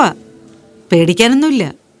 ഉറക്കവാ, പേടിക്കാനൊന്നുമില്ല.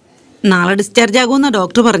 നാളെ ഡിസ്ചാർജ് ആകുമെന്നാ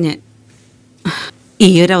ഡോക്ടർ പറഞ്ഞ്. ഈ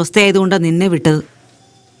ഒരു അവസ്ഥയായതുകൊണ്ടാ നിന്നെ വിട്ടത്.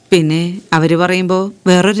 പിന്നെ അവര് പറയുമ്പോ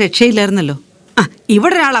വേറൊരു രക്ഷയില്ലായിരുന്നല്ലോ.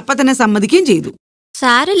 ഇവിടെ ഒരാൾ അപ്പൊ തന്നെ സമ്മതിക്കുകയും ചെയ്തു.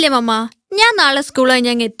 സാരല്ലേ മമ്മ, ഞാൻ നാളെ സ്കൂൾ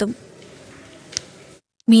കഴിഞ്ഞ് എത്തും.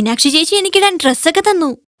 മീനാക്ഷി ചേച്ചി എനിക്കിടാൻ ഡ്രസ്സൊക്കെ തന്നു.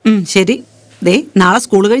 ശരി, ദേ നാളെ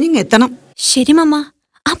സ്കൂൾ കഴിഞ്ഞ് എത്തണം. ശരി മമ്മ.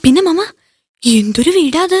 പിന്നെ മമ്മ, എന്തൊരു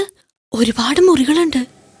വീടാത്, ഒരുപാട് മുറികളുണ്ട്.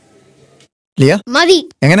 മതി.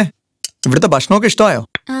 എങ്ങനെ ഇവിടുത്തെ ഭക്ഷണമൊക്കെ ഇഷ്ടമായോ?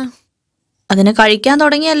 അതിന് കഴിക്കാൻ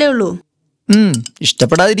തുടങ്ങിയല്ലേ ഉള്ളൂ.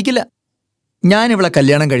 ഇഷ്ടപ്പെടാതിരിക്കില്ല. ഞാൻ ഇവളെ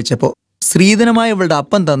കല്യാണം കഴിച്ചപ്പോ ശ്രീധനമായ ഇവളുടെ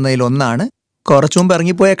അപ്പം തന്നതിൽ ഒന്നാണ് കുറച്ചു മുമ്പ്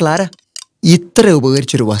ഇറങ്ങിപ്പോയ ക്ലാര. ഇത്ര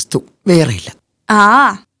ഉപകരിച്ചൊരു വസ്തു വേറെയില്ല.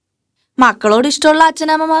 മക്കളോട് ഇഷ്ടമുള്ള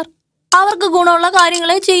അച്ഛനമ്മമാർ അവർക്ക് ഗുണമുള്ള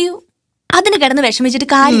കാര്യങ്ങളെ ചെയ്യൂ. അതിന് കിടന്ന് വിഷമിച്ചിട്ട്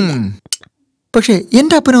കാര്യം. പക്ഷെ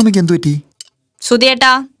എന്റെ അപ്പനും അമ്മയ്ക്ക് എന്തു പറ്റി?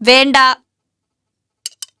 സുധിയേട്ടാ, വേണ്ട.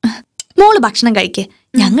 മോള് ഭക്ഷണം കഴിക്കേ.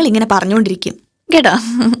 ഞങ്ങൾ ഇങ്ങനെ പറഞ്ഞുകൊണ്ടിരിക്കും കേട്ടോ.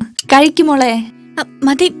 കഴിക്കുമോളെ.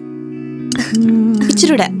 മതി.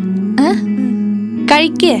 ഇച്ചിരൂടെ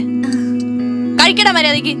കഴിക്കേ. കഴിക്കടാ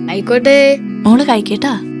മര്യാദക്ക്. ആയിക്കോട്ടെ. മോള്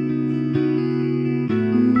കഴിക്കേട്ടാ.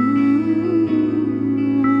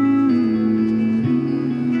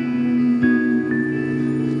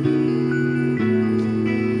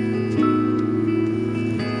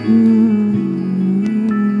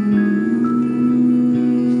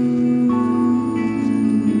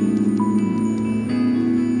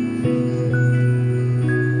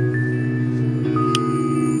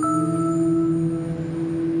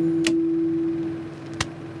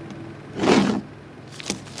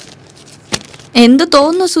 എന്ത്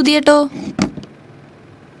തോന്നുന്നു സുധിയേട്ടോ?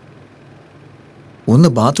 ഒന്ന്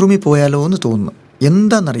ബാത്റൂമിൽ പോയാലോ എന്ന് തോന്നുന്നു.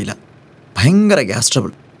 എന്താന്നറിയില്ല, ഭയങ്കര ഗ്യാസ്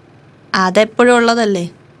ട്രബിൾ. അതെപ്പോഴും ഉള്ളതല്ലേ.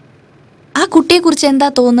 ആ കുട്ടിയെ കുറിച്ച് എന്താ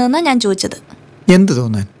തോന്നുന്നതെന്നാ ഞാൻ ചോദിച്ചത്. എന്ത്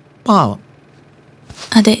തോന്നാൻ? പാവം.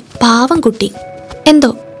 അതെ, പാവം കുട്ടി.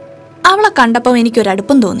 എന്തോ അവളെ കണ്ടപ്പോ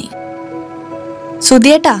എനിക്കൊരടുപ്പം തോന്നി.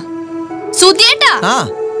 സുധിയേട്ടാ, സുധിയേട്ടാ,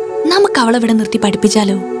 നമുക്ക് അവളെ ഇവിടെ നിർത്തി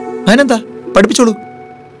പഠിപ്പിച്ചാലോ? അതിനെന്താ, പഠിപ്പിച്ചോളൂ.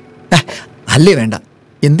 അല്ലേ വേണ്ട.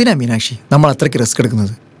 എന്തിനാ മീനാക്ഷി നമ്മൾ അത്രയ്ക്ക് റിസ്ക്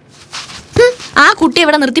എടുക്കുന്നത്? ആ കുട്ടി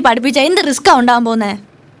ഇവിടെ നിർത്തി പഠിപ്പിച്ച എന്ത് റിസ്കാ ഉണ്ടാവാൻ പോന്നേ?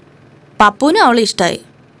 പപ്പുവിനും അവളെ ഇഷ്ടായി.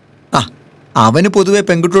 അവന് പൊതുവെ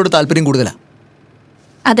പെൺകുട്ടിയോട് താല്പര്യം കൂടുതലാ.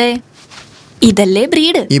 അതെ, ഇതല്ലേ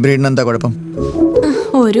ബ്രീഡ്. ഈ ബ്രീഡിന് എന്താ കുഴപ്പം?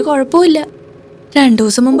 ഒരു കുഴപ്പമില്ല. 2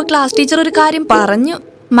 ദിവസം മുമ്പ് ക്ലാസ് ടീച്ചർ ഒരു കാര്യം പറഞ്ഞു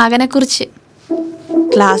മകനെ കുറിച്ച്.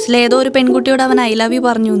 ക്ലാസ്സിലേതോ ഒരു പെൺകുട്ടിയോട് അവൻ ഐ ലവ് യു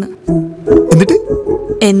പറഞ്ഞു.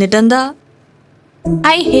 എന്നിട്ടെന്താ,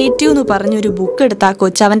 ഐ ഹേറ്റ് യു എന്ന് പറഞ്ഞൊരു ബുക്ക് എടുത്താ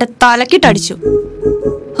കൊച്ച് അവന്റെ തലക്കിട്ടടിച്ചു.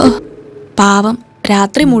 പാവം,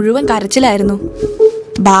 രാത്രി മുഴുവൻ കരച്ചിലായിരുന്നു.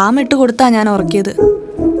 ബാം ഇട്ട് കൊടുത്താ ഞാൻ ഉറക്കിയത്.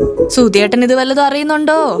 സുധിയേട്ടൻ ഇത് വല്ലതും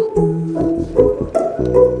അറിയുന്നുണ്ടോ?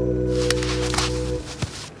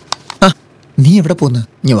 നീ എവിടെ പോന്ന്?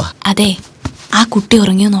 അതെ, ആ കുട്ടി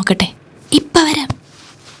ഉറങ്ങിയോ നോക്കട്ടെ. ഇപ്പൊ വരാം.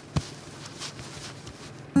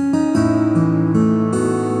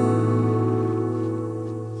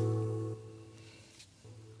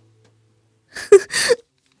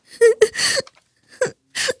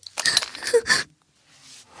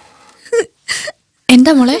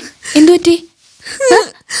 എന്താ മോളെ, എന്തു പറ്റി?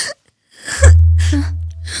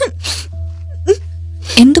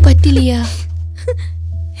 എന്തു പറ്റില്ല?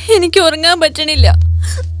 എനിക്ക് ഉറങ്ങാൻ പറ്റണില്ല.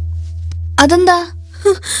 അതെന്താ?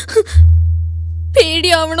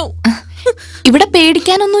 പേടിയാവണു. ഇവിടെ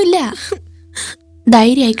പേടിക്കാനൊന്നുമില്ല.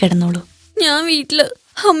 ധൈര്യമായി കിടന്നോളൂ. ഞാൻ വീട്ടില്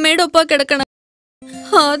അമ്മയുടെ ഒപ്പം കിടക്കണം.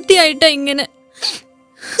 ആദ്യമായിട്ടാ ഇങ്ങനെ.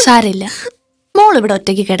 സാരില്ല, മോൾ ഇവിടെ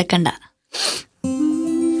ഒറ്റയ്ക്ക് കിടക്കണ്ട.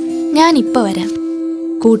 ഞാൻ ഇപ്പൊ വരാം.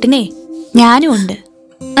 കൂട്ടിനെ ഞാനും ഉണ്ട്.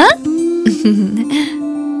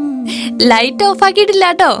 ലൈറ്റ് ഓഫ് ആക്കിയിട്ടില്ല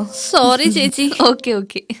കേട്ടോ. സോറി ചേച്ചി. Okay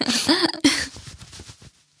okay.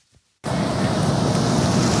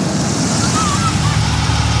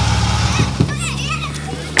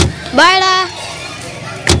 ബൈഡാ.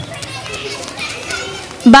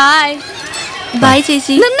 ബൈ. ബൈ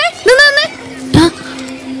ചേച്ചി. നിന്നെ നിന്നെ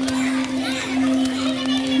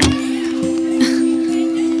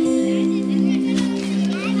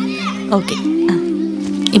ഓക്കെ,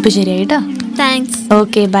 ഇപ്പൊ ശരിയായി കേട്ടോ. താങ്ക്സ്.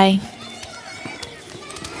 Okay bye.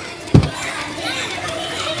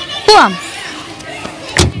 പോവാം.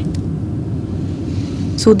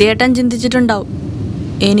 സുധിയേട്ടൻ ചിന്തിച്ചിട്ടുണ്ടാവും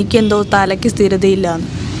എനിക്കെന്തോ തലയ്ക്ക് സ്ഥിരതയില്ലാന്ന്.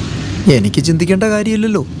 എനിക്ക് ചിന്തിക്കേണ്ട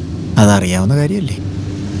കാര്യമില്ലല്ലോ, അതറിയാവുന്ന കാര്യമല്ലേ.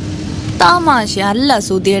 തമാശ അല്ല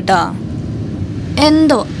സുധിയേട്ടാ.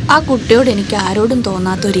 എന്തോ ആ കുട്ടിയോട് എനിക്ക് ആരോടും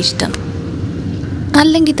തോന്നാത്തൊരിഷ്ടം.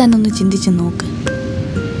 അല്ലെങ്കിൽ തന്നെ ഒന്ന് ചിന്തിച്ച് നോക്ക്.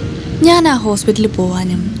 ഞാൻ ആ ഹോസ്പിറ്റലിൽ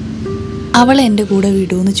പോവാനും അവളെ എൻ്റെ കൂടെ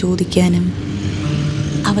വിടുമെന്ന് ചോദിക്കാനും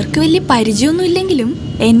അവർക്ക് വലിയ പരിചയമൊന്നും ഇല്ലെങ്കിലും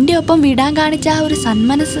എൻ്റെ ഒപ്പം വിടാൻ കാണിച്ച ആ ഒരു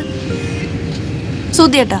സന്മനസ്.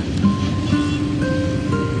 സുധിയേട്ടാ,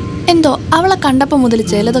 എന്തോ അവളെ കണ്ടപ്പോൾ മുതൽ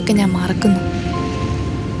ചിലതൊക്കെ ഞാൻ മറക്കുന്നു.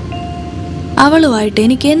 അവളുമായിട്ട്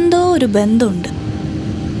എനിക്ക് എന്തോ ഒരു ബന്ധമുണ്ട്.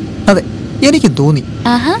 അതെ, എനിക്ക് തോന്നി.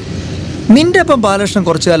 ആഹാ. നിന്റെ ഒപ്പം ബാലകൃഷ്ണൻ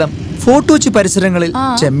കുറച്ചു കാലം ഫോർട്ട് കൊച്ചി പരിസരങ്ങളിൽ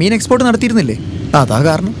ചെമ്മീൻ എക്സ്പോർട്ട് നടത്തിയിരുന്നില്ലേ? അതാ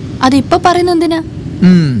കാരണം. അതിപ്പോ പറയുന്ന എന്തിനാ?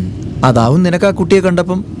 അതാവും നിനക്ക് ആ കുട്ടിയെ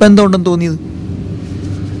കണ്ടപ്പം ബന്ധമുണ്ടെന്ന് തോന്നിയത്.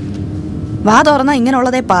 വാ തുറന്നാ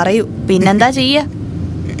ഇങ്ങനെയുള്ളതേ പറയൂ. പിന്നെന്താ ചെയ്യ?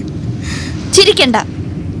 ചിരിക്കണ്ട.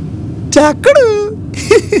 ചക്കടു.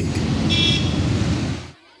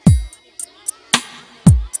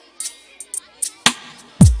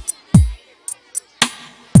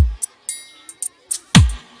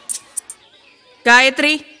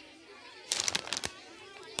 ഗായത്രി,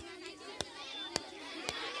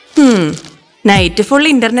 നൈറ്റ് ഫുൾ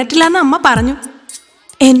ഇന്റർനെറ്റിലാന്ന് അമ്മ പറഞ്ഞു.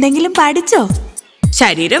 എന്തെങ്കിലും പഠിച്ചോ?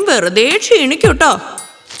 ശരീരം വെറുതെ ക്ഷീണിക്കൂട്ടോ.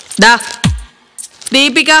 ദാ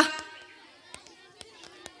ദീപിക,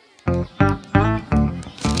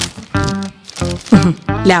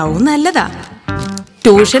 ലവ് നല്ലതാ.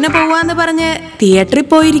 ട്യൂഷന് പോവാന്ന് പറഞ്ഞ് തിയേറ്ററിൽ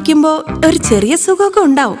പോയിരിക്കുമ്പോ ഒരു ചെറിയ സുഖമൊക്കെ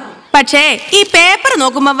ഉണ്ടാവും. പക്ഷേ ഈ പേപ്പർ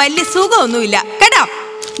നോക്കുമ്പോ വലിയ സുഖമൊന്നുമില്ല കേട്ടോ.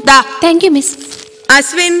 ദാ. Thank you miss.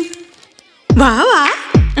 അശ്വിൻ, വാ വാ.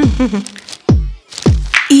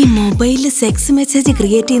 ഈ മൊബൈലിൽ സെക്സ് മെസ്സേജ്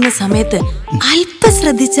ക്രിയേറ്റ് ചെയ്യുന്ന സമയത്ത് അല്പം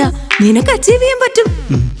ശ്രദ്ധിച്ച നിനക്ക് അച്ചീവ് ചെയ്യാൻ പറ്റും.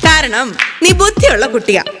 കാരണം നീ ബുദ്ധിയുള്ള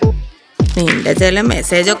കുട്ടിയാ. നിന്റെ ചില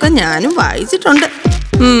മെസ്സേജൊക്കെ ഞാനും വായിച്ചിട്ടുണ്ട്.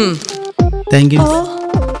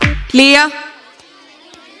 ലിയ,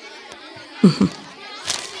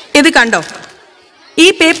 ഇത് കണ്ടോ? ഈ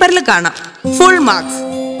പേപ്പറിൽ കാണാം ഫുൾ മാർക്സ്.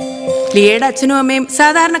 ലിയയുടെ അച്ഛനും അമ്മയും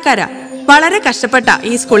സാധാരണക്കാരാ. വളരെ കഷ്ടപ്പെട്ട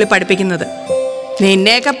ഈ സ്കൂളിൽ പഠിപ്പിക്കുന്നത്.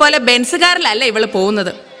 നിന്നെയൊക്കെ പോലെ ബെൻസുകാരിലല്ല ഇവള്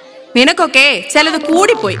പോകുന്നത്. നിനക്കൊക്കെ ചിലത്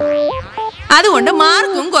കൂടിപ്പോയി, അതുകൊണ്ട്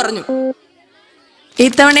മാർക്കും കുറഞ്ഞു.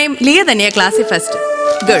 ഇത്തവണയും ലിയ തന്നെയാ ക്ലാസ്സിൽ first.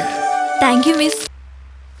 Good. Thank you miss.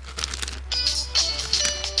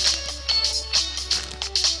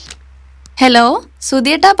 Hello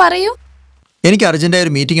സുധിയേട്ടാ, പറയൂ. എനിക്ക് അർജന്റായ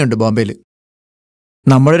ഒരു മീറ്റിംഗ് ഉണ്ട് ബോംബെയിൽ.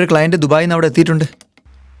 നമ്മളൊരു ക്ലയന്റ് ദുബായിൽ നിന്ന് അവിടെ എത്തിയിട്ടുണ്ട്.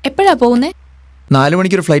 എപ്പോഴാ പോകുന്നേ? 4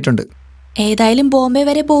 മണിക്കൊരു ഫ്ലൈറ്റ് ഉണ്ട്. ഏതായാലും ബോംബെ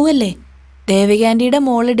വരെ പോവല്ലേ? ദേവികാന്റിയുടെ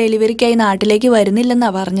മോള് ഡെലിവറിക്കായി നാട്ടിലേക്ക് വരുന്നില്ലെന്നാ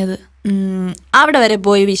പറഞ്ഞത്. അവിടെ വരെ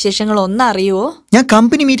പോയി വിശേഷങ്ങൾ ഒന്ന് അറിയുവോ? ഞാൻ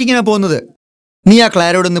കമ്പനി മീറ്റിങ്ങിനാ പോകുന്നത്. നീ ആ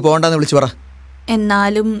ക്ലാരോടൊന്ന് പോകണ്ടെന്ന് വിളിച്ചു പറ.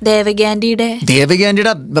 എന്നാലും ദേവികാന്റിയുടെ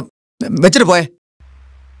വെച്ചിട്ട് പോയേ.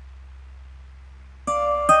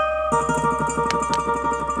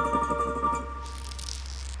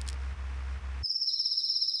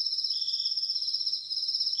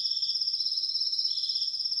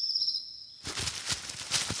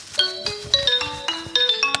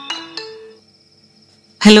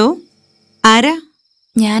 ഹലോ, ആരാ?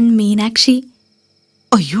 ഞാൻ മീനാക്ഷി.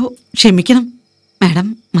 അയ്യോ ക്ഷമിക്കണം മാഡം,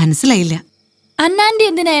 മനസ്സിലായില്ല. അന്നാൻറ്റി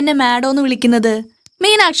എന്തിനാ എന്നെ മാഡോന്ന് വിളിക്കുന്നത്?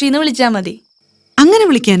 മീനാക്ഷി എന്ന് വിളിച്ചാ മതി. അങ്ങനെ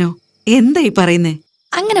വിളിക്കാനോ? എന്താ ഈ പറയുന്നേ?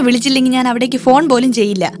 അങ്ങനെ വിളിച്ചില്ലെങ്കിൽ ഞാൻ അവിടേക്ക് ഫോൺ പോലും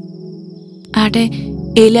ചെയ്യില്ല. ആട്ടെ,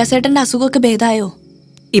 ഏലിയാസേട്ടന്റെ അസുഖമൊക്കെ ഭേദായോ?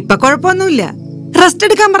 ഇപ്പൊ കുഴപ്പമൊന്നുമില്ല. റെസ്റ്റ്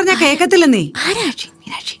എടുക്കാൻ പറഞ്ഞാ കേക്കത്തില്ല. നീ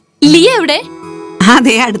ലിയ എവിടെ?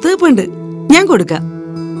 അതെ, അടുത്ത് നിൽപ്പുണ്ട്. ഞാൻ കൊടുക്കാം.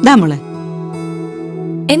 ദാ മോളെ.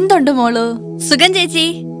 എന്തുണ്ട് മോള്? സുഖം ചേച്ചി.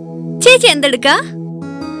 ചേച്ചി എന്തെടുക്കാ?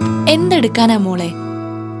 എന്തെടുക്കാനാ മോളെ?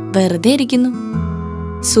 വെറുതെ ഇരിക്കുന്നു.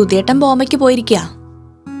 സുധിയേട്ടൻ ബോംബയ്ക്ക് പോയിരിക്കാ.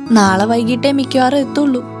 നാളെ വൈകിട്ടേ മിക്കവാറും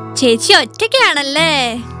എത്തുള്ളൂ. ചേച്ചി ഒറ്റയ്ക്കാണല്ലേ?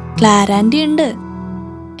 ക്ലാരാൻഡി ഉണ്ട്,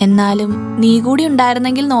 എന്നാലും നീ കൂടി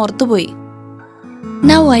ഉണ്ടായിരുന്നെങ്കിൽ നോർത്തുപോയി.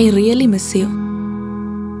 Now I really miss you.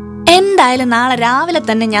 എന്തായാലും നാളെ രാവിലെ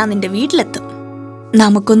തന്നെ ഞാൻ നിന്റെ വീട്ടിലെത്തും.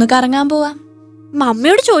 നമുക്കൊന്ന് കറങ്ങാൻ പോവാം.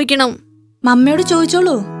 മമ്മിയോട് ചോദിക്കണം. മമ്മിയോട്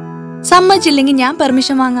ചോദിച്ചോളൂ. സമ്മതിച്ചില്ലെങ്കിൽ ഞാൻ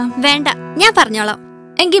പെർമിഷൻ വാങ്ങാം. വേണ്ട, ഞാൻ പറഞ്ഞോളാം.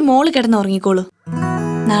 എങ്കിൽ മോള് കിടന്ന് ഉറങ്ങിക്കോളൂ.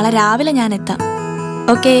 നാളെ രാവിലെ ഞാൻ എത്താം.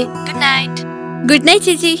 Okay, good night. Good night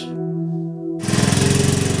ചേച്ചി.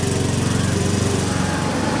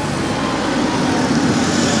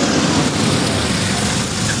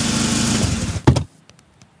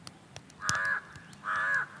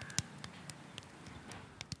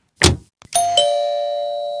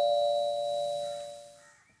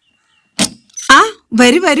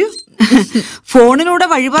 വരൂ വരൂ. ഫോണിലൂടെ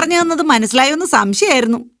വഴി പറഞ്ഞു തന്നത് മനസ്സിലായോന്ന്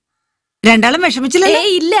സംശയമായിരുന്നു. രണ്ടാളും വിഷമിച്ചില്ലേ?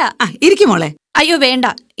 ഇല്ല. ഇരിക്കും മോളെ. അയ്യോ വേണ്ട,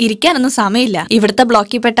 ഇരിക്കാനൊന്നും സമയമില്ല. ഇവിടുത്തെ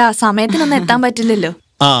ബ്ലോക്കിൽ പെട്ട സമയത്തിനൊന്നും എത്താൻ പറ്റില്ലല്ലോ.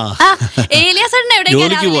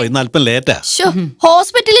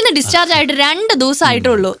 ഹോസ്പിറ്റലിൽ നിന്ന് ഡിസ്ചാർജ് ആയിട്ട് 2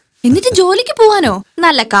 ദിവസമായിട്ടുള്ളൂ. എന്നിട്ട് ജോലിക്ക് പോവാനോ?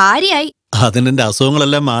 നല്ല കാര്യായി. അതിനെന്റെ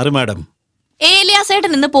അസുഖങ്ങളെല്ലാം മാറി മാഡം.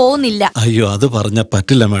 ഏലിയാസേട്ടൻ ഇന്ന് പോകുന്നില്ല. അയ്യോ, അത് പറഞ്ഞ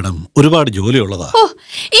പറ്റില്ല മാഡം, ഒരുപാട് ജോലിയുള്ളതാ. ഓ,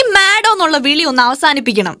 ഈ മാഡോ എന്നുള്ള വിളി ഒന്ന്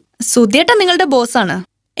അവസാനിപ്പിക്കണം. സുധിയേട്ടൻ നിങ്ങളുടെ ബോസാണ്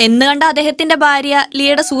എന്ന് കണ്ട അദ്ദേഹത്തിന്റെ ഭാര്യ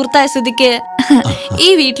ലിയയുടെ സുഹൃത്തായ സ്ഥിതിക്ക് ഈ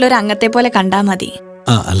വീട്ടിലൊരു അംഗത്തെ പോലെ കണ്ടാ മതി.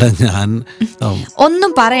 അല്ല, ഞാൻ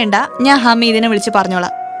ഒന്നും പറയണ്ട, ഞാൻ ഹമീദിനെ വിളിച്ച്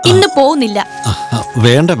പറഞ്ഞോളാം. ഇന്ന് പോകുന്നില്ല.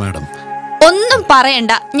 വേണ്ട മാഡം, ഒന്നും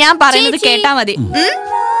പറയണ്ട, ഞാൻ പറയുന്നത് കേട്ടാ മതി.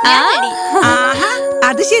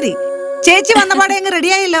 അത് ശരി, ചേച്ചി വന്ന പാടെ അങ്ങ്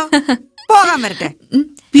റെഡിയായല്ലോ. പോകാൻ വരട്ടെ.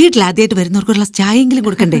 വീട്ടിൽ ആദ്യമായിട്ട് വരുന്നവർക്കുള്ള ചായയെങ്കിലും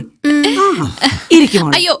കൊടുക്കണ്ടേ? ഇരിക്കും.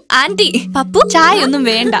 അയ്യോ ആന്റി, പപ്പു ചായ ഒന്നും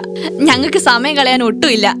വേണ്ട, ഞങ്ങൾക്ക് സമയം കളയാൻ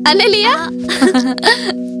ഒട്ടുമില്ല, അല്ലേ ലിയ?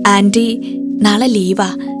 ആന്റി, നാളെ ലീവാ.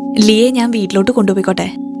 ലിയെ ഞാൻ വീട്ടിലോട്ട് കൊണ്ടുപോയിക്കോട്ടെ?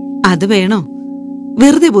 അത് വേണോ?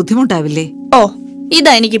 വെറുതെ ബുദ്ധിമുട്ടാവില്ലേ? ഓ,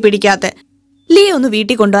 ഇതാ എനിക്ക് പിടിക്കാത്ത. ലിയെ ഒന്ന്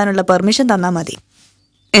വീട്ടിൽ കൊണ്ടുപോകാനുള്ള പെർമിഷൻ തന്നാ മതി.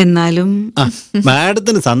 എന്നാലും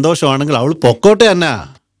മാഡത്തിന് സന്തോഷമാണെങ്കിൽ അവൾ പൊക്കോട്ടെ. എന്നാ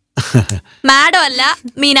മാഡം അല്ല,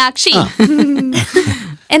 മീനാക്ഷി.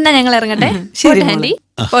 എന്നാ ഞങ്ങൾ ഇറങ്ങട്ടെ? ആന്റി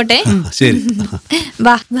പോട്ടെ. ശരി,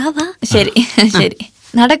 വാ വാ വാ. ശരി ശരി,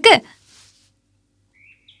 നടക്ക്.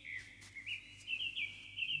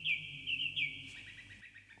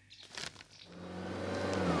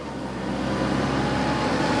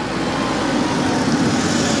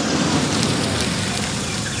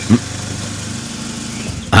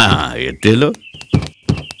 എത്തിയല്ലോ.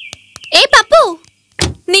 പപ്പു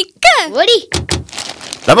നിക്ക്. ഓടി.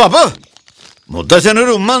 പപ്പു,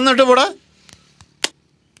 മുത്തശ്ശനൊരു ഉമ്മ എന്നിട്ട് പോടാ.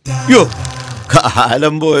 യോ,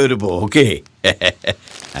 കാലം പോയൊരു പോക്കേ.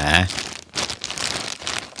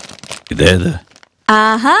 ഇതേത്?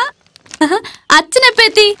 ആഹാ, അച്ഛനെപ്പ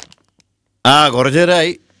എത്തി?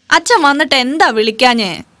 കുറച്ചേരായി. അച്ഛൻ വന്നിട്ട് എന്താ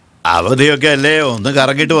വിളിക്കാഞ്ഞേ? അവധിയൊക്കെ അല്ലേ, ഒന്ന്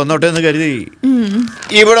കറങ്ങിട്ട് വന്നോട്ടെ എന്ന് കരുതി.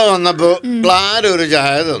 ഇവിടെ വന്നപ്പോ ക്ലാര ഒരു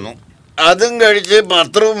ചായ തന്നു. അതും കഴിച്ച്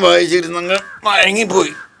പത്രവും വായിച്ചിരുന്നങ്ങ്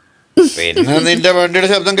മയങ്ങിപ്പോയി. പിന്നെ നിന്റെ വണ്ടിയുടെ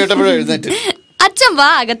ശബ്ദം കേട്ടപ്പോഴാണ് എഴുന്നേറ്റ്. അച്ഛൻ വാ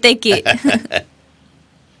അകത്തേക്ക്.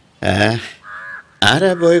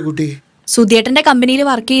 ആരാ പോയ കുട്ടി? സുധിയേട്ടന്റെ കമ്പനിയിൽ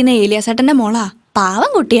വർക്ക് ചെയ്യുന്ന ഏലിയാസേട്ടന്റെ മോളാ.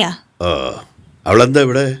 പാവം കുട്ടിയാ. അവളെന്താ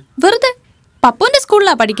ഇവിടെ? വെറുതെ പപ്പുവിന്റെ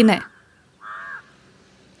സ്കൂളിലാ പഠിക്കുന്നേ.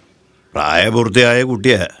 പ്രായപൂർത്തിയായ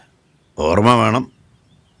കുട്ടിയാ, ഓർമ്മ വേണം.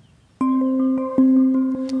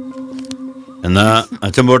 എന്നാ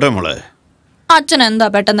അച്ഛൻ പോട്ടെ മോളെ. അച്ഛൻ എന്താ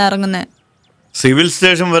പെട്ടെന്ന് ഇറങ്ങുന്നേ? സിവിൽ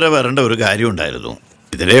സ്റ്റേഷൻ വരെ വരേണ്ട ഒരു കാര്യം ഉണ്ടായിരുന്നു.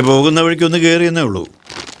 ഇതിലേ പോകുന്ന വഴിക്ക് ഒന്ന് കയറിയെന്നേ ഉള്ളൂ.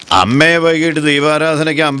 അമ്മയെ വൈകിട്ട്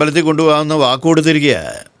ദീപാരാധനയ്ക്ക് അമ്പലത്തിൽ കൊണ്ടുപോകാമെന്ന് വാക്ക് കൊടുത്തിരിക്കുക.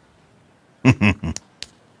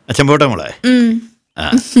 അച്ഛൻ പോട്ടെ മോളെ.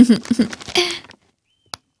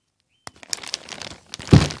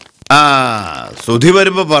 സുധി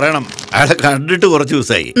വരുമ്പോ പറയണം, അയാളെ കണ്ടിട്ട് കുറച്ച്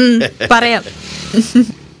ദിവസമായി. പറയാം.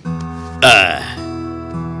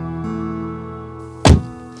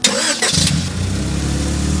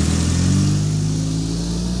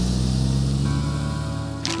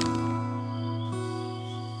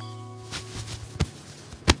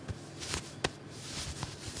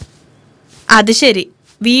 അത് ശരി,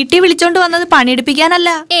 വീട്ടിൽ വിളിച്ചോണ്ട് വന്നത് പണിയെടുപ്പിക്കാനല്ല.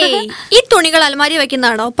 ഈ തുണികൾ അലമാരി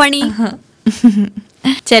വെക്കുന്നതാണോ പണി?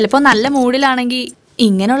 ചിലപ്പോ നല്ല മൂഡിലാണെങ്കിൽ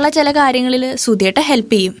ഇങ്ങനെയുള്ള ചില കാര്യങ്ങളിൽ സുധിയേട്ടൻ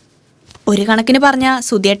ഹെൽപ്പ് ചെയ്യും. ഒരു കണക്കിന് പറഞ്ഞ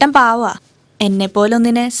സുധിയേട്ടൻ പാവാ. എന്നെ പോലെ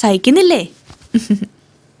ഒന്നിനെ സഹിക്കുന്നില്ലേ?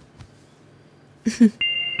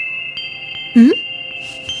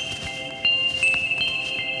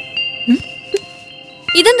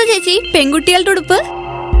 ഇതെന്താ ചേച്ചി, പെൺകുട്ടികളുടെ ഉടുപ്പ്?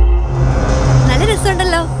 നല്ല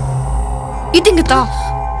രസമുണ്ടല്ലോ. ഇതിങ്ങത്താ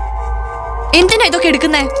എന്തിനാ ഇതൊക്കെ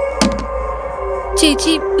എടുക്കുന്നേ?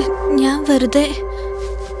 ചേച്ചി, ഞാൻ വെറുതെ.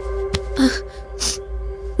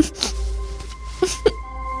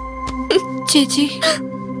 ചേച്ചി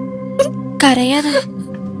കരയാതെ.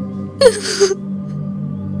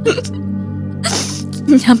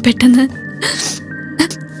 ഞാൻ പെട്ടെന്ന്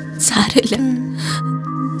സാരമില്ല.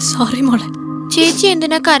 സോറി മോളെ. ചേച്ചി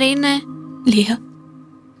എന്തിനാ കരയുന്നേ? ലിയ,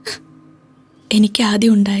 എനിക്ക്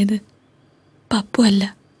ആദ്യം ഉണ്ടായത് പപ്പു അല്ല,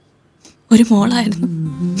 ഒരു മോളായിരുന്നു.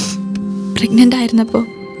 പ്രഗ്നന്റ് ആയിരുന്നപ്പോ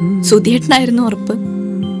സുധിയേട്ടനായിരുന്നു ഉറപ്പ്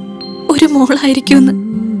ഒരു മോളായിരിക്കുമെന്ന്.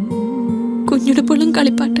 കുഞ്ഞുടുപ്പുകളും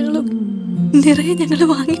കളിപ്പാട്ടുകളും നിറയെ ഞങ്ങൾ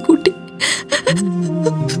വാങ്ങിക്കൂട്ടി.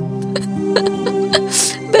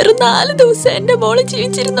 വെറും 4 ദിവസം എന്റെ മോള്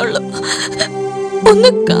ജീവിച്ചിരുന്നുള്ളൂ. ഒന്ന്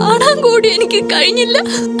കാണാൻ കൂടി എനിക്ക് കഴിഞ്ഞില്ല.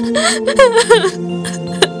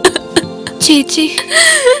 ചേച്ചി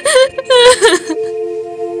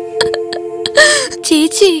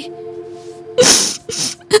ചേച്ചി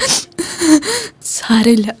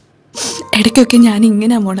സാരമില്ല, ഇടയ്ക്കൊക്കെ ഞാൻ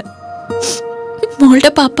ഇങ്ങനെ മോളെ.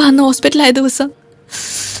 മോളുടെ പാപ്പ അന്ന് ഹോസ്പിറ്റലായ ദിവസം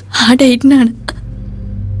ആ ഡേറ്റിനാണ്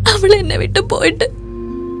അവൾ എന്നെ വിട്ട് പോയിട്ട്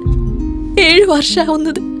 7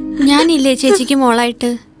 വർഷമാവുന്നത്. ഞാനില്ലേ ചേച്ചിക്ക് മോളായിട്ട്.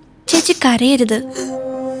 ചേച്ചി കരയരുത്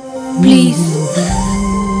പ്ലീസ്.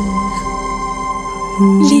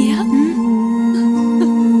 ലിയ,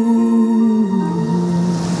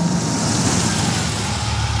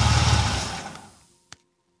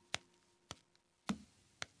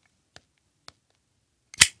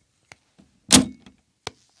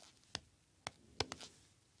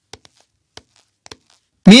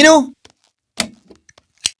 മീനു,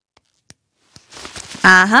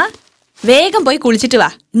 ആഹാ, വേഗം പോയി കുളിച്ചിട്ട് വാ.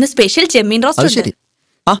 ഇന്ന് സ്പെഷ്യൽ ചെമ്മീൻ റോസ്റ്റ്. ശരി.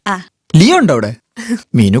 ലിയ ഉണ്ടോ അവിടെ?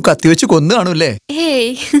 മീനു കത്തി വെച്ച് കൊന്നു കാണൂല്ലേ? ഏയ്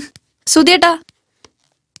സുധിയേട്ടാ,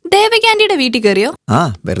 ദേവകി ആന്റിയുടെ വീട്ടിൽ കയറിയോ?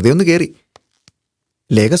 വെറുതെ ഒന്ന് കേറി.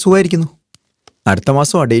 ലേഖ സുഖമായിരിക്കുന്നു. അടുത്ത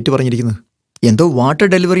മാസം ഡേറ്റ് പറഞ്ഞിരിക്കുന്നത്. എന്തോ വാട്ടർ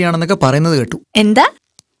ഡെലിവറി ആണെന്നൊക്കെ പറയുന്നത് കേട്ടു. എന്താ?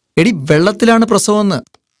 എടി, വെള്ളത്തിലാണ് പ്രസവം.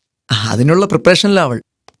 അതിനുള്ള പ്രിപ്പറേഷനിലാ അവൾ.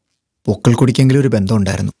 പൊക്കൾ കുടിക്കെങ്കിലും ഒരു ബന്ധം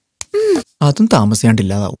ഉണ്ടായിരുന്നു. അതും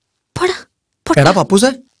താമസിയാണ്ടില്ലാതാവും. എടാ പപ്പൂസേ,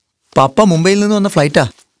 പപ്പ മുംബൈയിൽ നിന്ന് വന്ന ഫ്ലൈറ്റാ.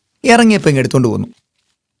 ഇറങ്ങിയപ്പോ ഇങ്ങ് എടുത്തോണ്ട് പോന്നു.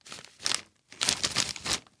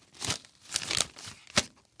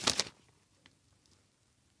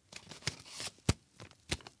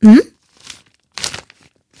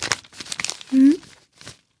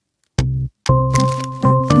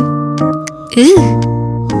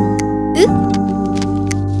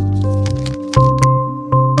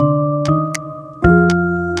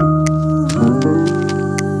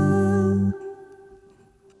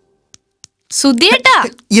 സുധിയേട്ടാ,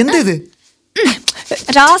 എന്തേത്?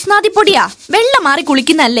 രാസ്നാദി പൊടിയാ. വെള്ളം മാറി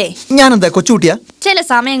കുളിക്കുന്നല്ലേ? ഞാനെന്താ കൊച്ചുകുട്ടിയാ? ചില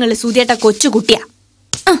സമയങ്ങളിൽ സുധിയേട്ട കൊച്ചുകുട്ടിയാ.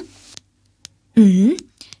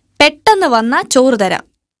 പെട്ടെന്ന് വന്നാ ചോറ് തരാം.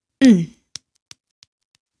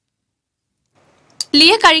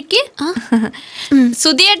 ലിയ കഴിക്ക്.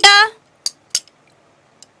 സുധിയേട്ടാ,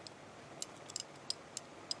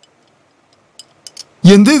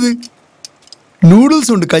 എന്തേത്?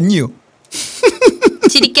 നൂഡിൽസ് ഉണ്ട്, കഞ്ഞിയോ?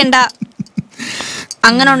 ചിരിക്കണ്ട.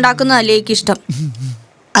 അങ്ങനെ ഉണ്ടാക്കുന്നതല്ലേ എനിക്കിഷ്ടം.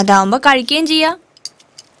 അതാവുമ്പോ കഴിക്കുകയും ചെയ്യാം,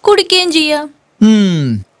 കുടിക്കുകയും ചെയ്യാം.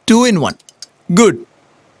 2 in 1. ഗുഡ്.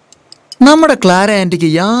 നമ്മുടെ ക്ലാര ആന്റിക്ക്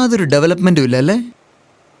യാതൊരു ഡെവലപ്മെന്റും ഇല്ല അല്ലേ?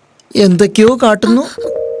 എന്തൊക്കെയോ കാട്ടുന്നു,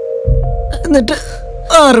 എന്നിട്ട്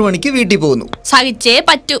 6 മണിക്ക് വീട്ടിൽ പോകുന്നു. സഹിച്ചേ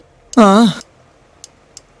പറ്റൂ.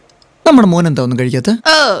 നമ്മുടെ മോൻ എന്താ ഒന്നും കഴിക്കാത്ത?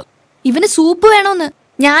 ഇവന് സൂപ്പ് വേണോന്ന്.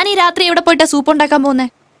 ഞാൻ ഈ രാത്രി എവിടെ പോയിട്ടാ സൂപ്പ് ഉണ്ടാക്കാൻ പോന്നെ?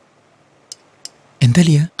 എന്താ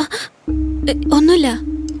ലിയ? ഒന്നുമില്ല.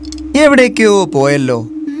 എവിടേക്കോ പോയല്ലോ.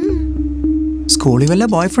 സ്കൂളിൽ വല്ല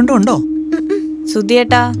ബോയ് ഫ്രണ്ടും ഉണ്ടോ?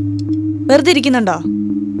 സുധിയേട്ടാ, വെറുതെ ഇരിക്കുന്നുണ്ടോ?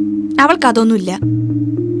 അവൾക്ക് അതൊന്നുമില്ല.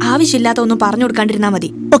 ആവശ്യമില്ലാത്ത ഒന്നും പറഞ്ഞു കൊടുക്കാണ്ടിരുന്നാ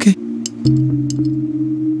മതി. ഓക്കെ.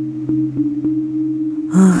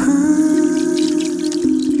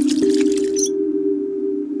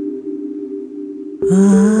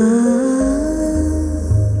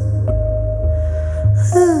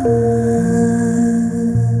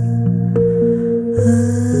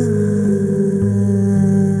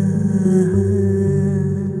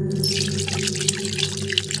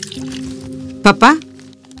 പപ്പ,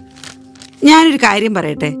 ഞാനൊരു കാര്യം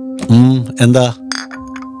പറയട്ടെ. എന്താ?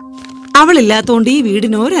 അവളില്ലാത്തോണ്ട് ഈ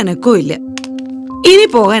വീടിന് ഒരനക്കവും ഇല്ല. ഇനി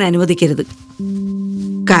പോകാൻ അനുവദിക്കരുത്.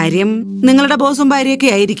 കാര്യം നിങ്ങളുടെ ബോസും ഭാര്യയൊക്കെ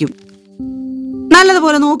ആയിരിക്കും.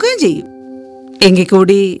 നല്ലതുപോലെ നോക്കുകയും ചെയ്യും. എങ്കിൽ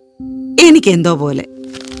കൂടി എനിക്കെന്തോ പോലെ.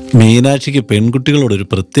 മീനാക്ഷിക്ക് പെൺകുട്ടികളോടൊരു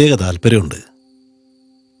പ്രത്യേക താല്പര്യമുണ്ട്.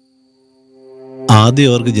 ആദ്യം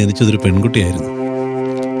അവർക്ക് ജനിച്ചതൊരു പെൺകുട്ടിയായിരുന്നു.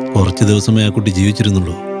 കുറച്ച് ദിവസമേ ആ കുട്ടി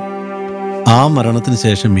ജീവിച്ചിരുന്നുള്ളൂ. ആ മരണത്തിന്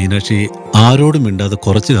ശേഷം മീനാക്ഷി ആരോടും മിണ്ടാതെ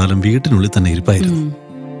കുറച്ചു കാലം വീട്ടിനുള്ളിൽ തന്നെ ഇരിപ്പായിരുന്നു.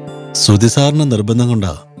 സുധിസാറിന്റെ നിർബന്ധം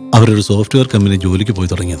കൊണ്ടാ അവരൊരു സോഫ്റ്റ്വെയർ കമ്പനി ജോലിക്ക് പോയി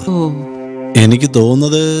തുടങ്ങിയത്. എനിക്ക്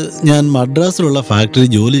തോന്നുന്നത് ഞാൻ മദ്രാസിലുള്ള ഫാക്ടറി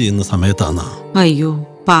ജോലി ചെയ്യുന്ന സമയത്താണ്. അയ്യോ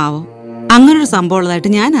പാവം, അങ്ങനൊരു സംഭവം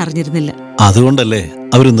ഉള്ളതായിട്ട് ഞാൻ അറിഞ്ഞിരുന്നില്ല. അതുകൊണ്ടല്ലേ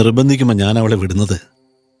അവർ നിർബന്ധിക്കുമ്പോൾ ഞാൻ അവളെ വിടുന്നത്.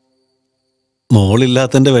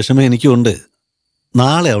 മോളില്ലാത്തന്റെ വിഷമം എനിക്കുണ്ട്.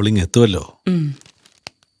 നാളെ അവളിങ് എത്തുമല്ലോ.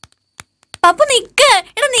 പപ്പു നിക്ക്,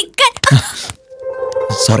 എടാ നിക്ക്.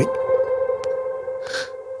 സോറി.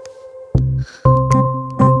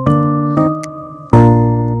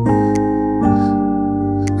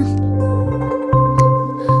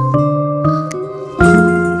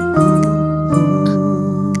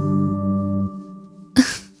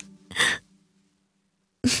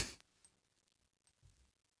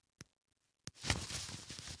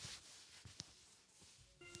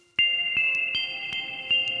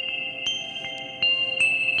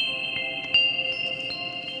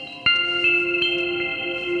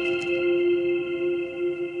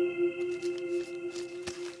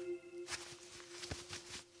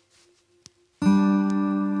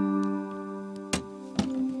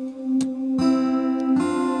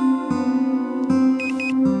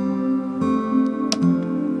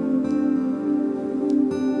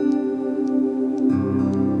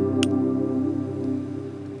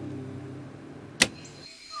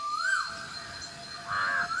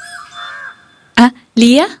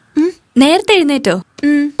 ലിയ, നേരത്തെ എഴുന്നേറ്റോ?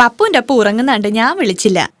 പപ്പുന്റെ അപ്പ ഉറങ്ങുന്നുണ്ട്, ഞാൻ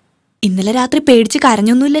വിളിച്ചില്ല. ഇന്നലെ രാത്രി പേടിച്ച്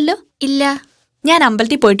കരഞ്ഞൊന്നുമില്ലല്ലോ? ഇല്ല. ഞാൻ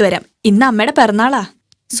അമ്പലത്തിൽ പോയിട്ട് വരാം. ഇന്ന് അമ്മയുടെ പിറന്നാളാ.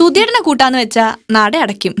 സുധീടനെ കൂട്ടാന്ന് വെച്ചാ നട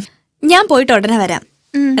അടയ്ക്കും. ഞാൻ പോയിട്ട് ഉടനെ വരാം.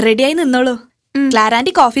 റെഡിയായി നിന്നോളൂ.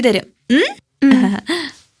 ക്ലാരാൻറ്റി കോഫി തരും.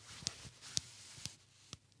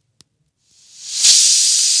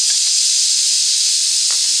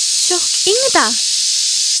 ഇങ്ങത്താ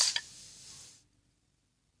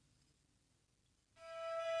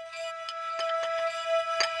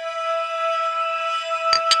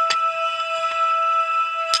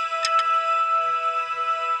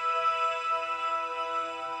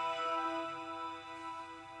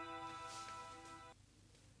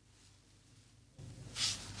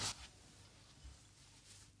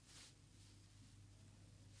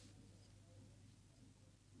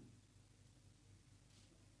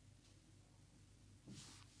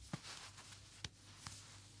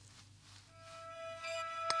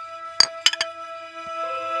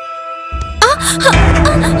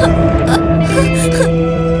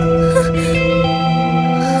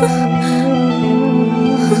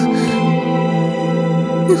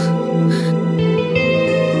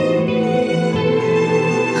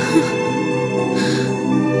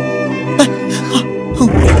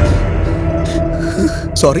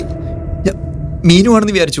സോറി,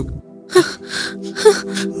 മീനുവാണെന്ന് വിചാരിച്ചു.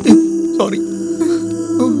 Sorry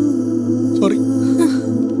sorry.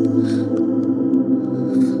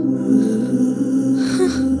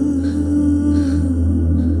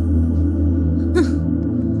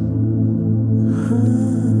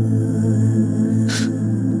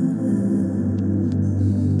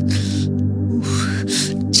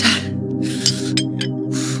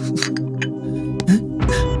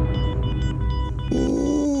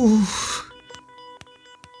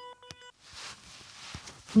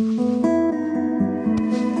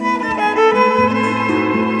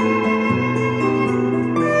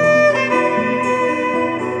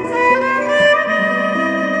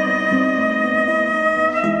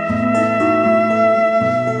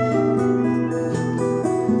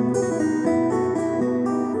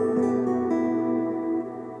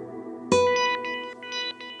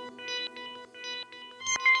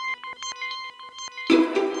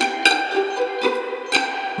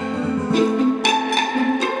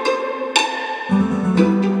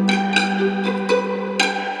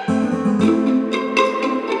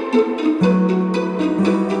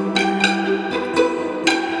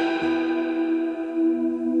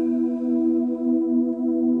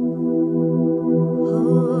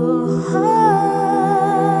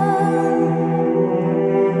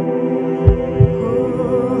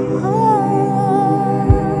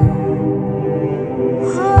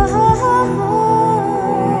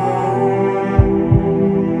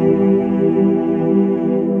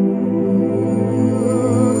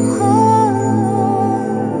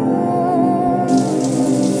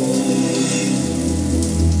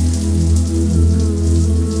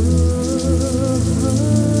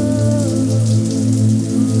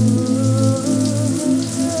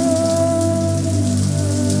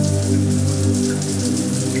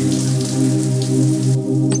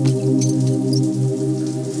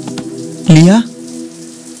 ലിയ,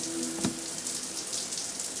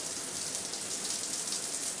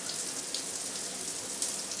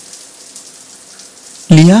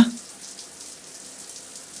 ലിയ,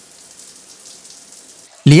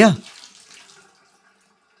 ലിയ,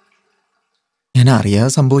 ഞാൻ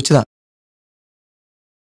അറിയാതെ സംഭവിച്ചതാ.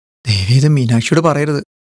 ദയവേത് മീനാക്ഷിയോട് പറയരുത്.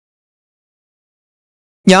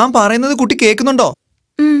 ഞാൻ പറയുന്നത് കുട്ടി കേൾക്കുന്നുണ്ടോ?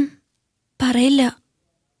 പറയില്ല.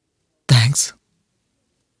 താങ്ക്സ്.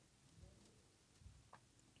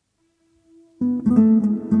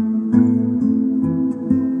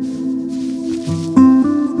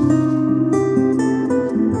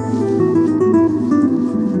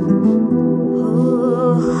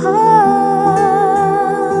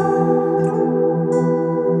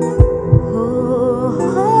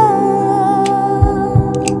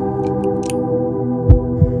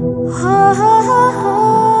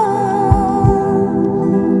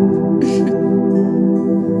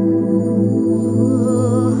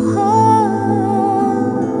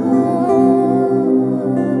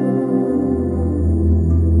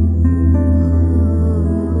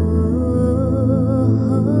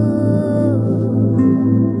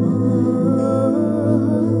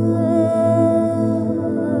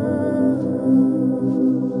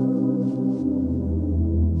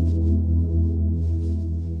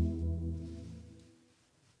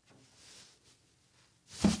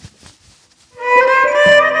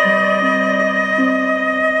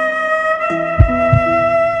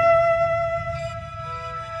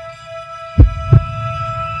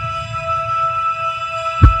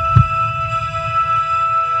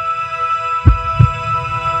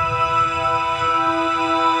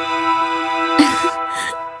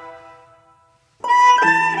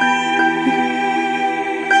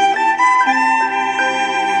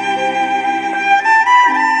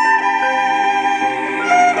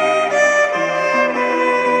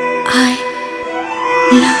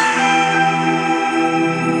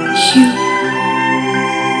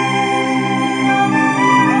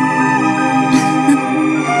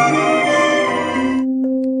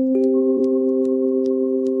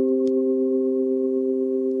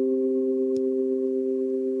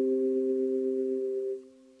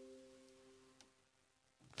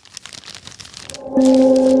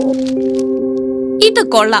 ഇത്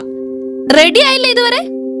കൊള്ളാം. റെഡി ആയില്ലേ ഇതുവരെ?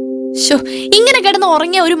 ഇങ്ങനെ കിടന്ന്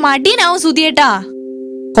ഉറങ്ങിയ ഒരു മടിയനാവും സുധിയേട്ടാ.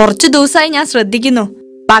 കുറച്ചു ദിവസമായി ഞാൻ ശ്രദ്ധിക്കുന്നു.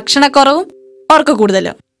 ഭക്ഷണക്കുറവും ഉറക്ക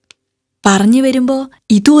കൂടുതലും. പറഞ്ഞു വരുമ്പോ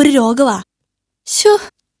ഇതും ഒരു രോഗവാ.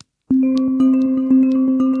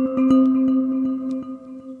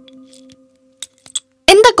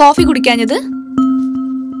 എന്താ കോഫി കുടിക്കാഞ്ഞത്?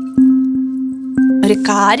 ഒരു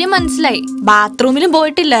കാര്യം മനസ്സിലായി, ബാത്റൂമിലും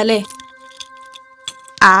പോയിട്ടില്ല അല്ലേ?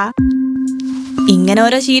 ഇങ്ങനെ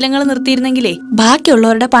ഓരോ ശീലങ്ങൾ നിർത്തിയിരുന്നെങ്കിലേ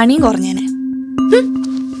ബാക്കിയുള്ളവരുടെ പണിയും കുറഞ്ഞേനെ.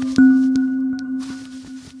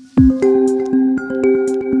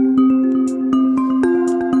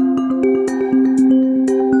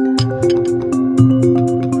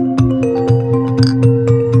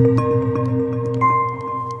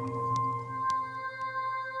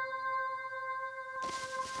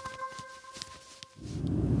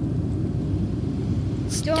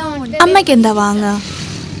 അമ്മയ്ക്ക് എന്താ വാങ്ങുക?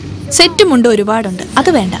 സെറ്റുമുണ്ട് ഒരുപാടുണ്ട്, അത്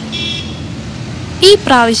വേണ്ട. ഈ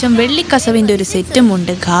പ്രാവശ്യം വെള്ളിക്കസവിന്റെ ഒരു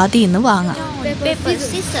സെറ്റുമുണ്ട് ഖാദി എന്ന് വാങ്ങാം.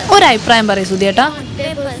 ഒരഭിപ്രായം പറയൂ സുധിയേട്ടാ.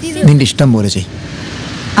 നിന്റെ ഇഷ്ടം പോലെ ചെയ്.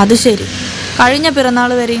 അത് ശരി, കഴിഞ്ഞ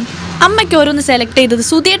പിറന്നാൾ വരെയും അമ്മയ്ക്ക് ഓരോന്ന് സെലക്ട് ചെയ്തത്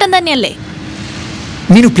സുധിയേട്ടൻ തന്നെയല്ലേ?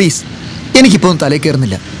 മീനു പ്ലീസ്, എനിക്കിപ്പോ തലയിൽ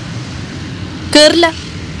കയറുന്നില്ല. കേറില്ല,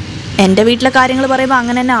 എന്റെ വീട്ടിലെ കാര്യങ്ങൾ പറയുമ്പോ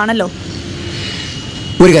അങ്ങനെ തന്നെ ആണല്ലോ.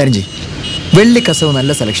 ഒരു കാര്യം ചെയ്, വെള്ളിക്കസവ്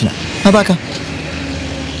നല്ല സെലക്ഷനാ, അതാക്കാം.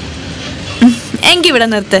 എങ്കി ഇവിടെ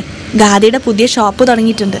നിർത്ത്. ഖാദിയുടെ പുതിയ ഷോപ്പ്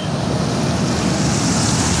തുടങ്ങിയിട്ടുണ്ട്.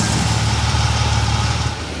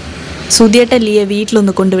 സുധിയേട്ട ലിയ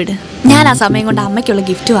വീട്ടിലൊന്ന് കൊണ്ടുവിട്. ഞാൻ ആ സമയം കൊണ്ട് അമ്മയ്ക്കുള്ള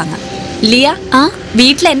ഗിഫ്റ്റ് വാങ്ങാം. ലിയ,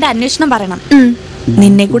 വീട്ടിൽ എന്റെ അന്വേഷണം പറയണം.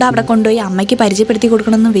 നിന്നെ കൂടെ അവിടെ കൊണ്ടുപോയി അമ്മയ്ക്ക് പരിചയപ്പെടുത്തി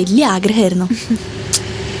കൊടുക്കണമെന്ന് വലിയ ആഗ്രഹമായിരുന്നു.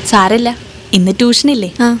 സാരല്ല, ഇന്ന് ട്യൂഷനില്ലേ,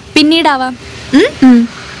 പിന്നീടാവാം.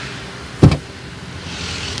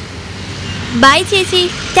 ബൈ ചേച്ചി,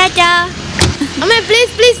 ടാറ്റാ. അമ്മ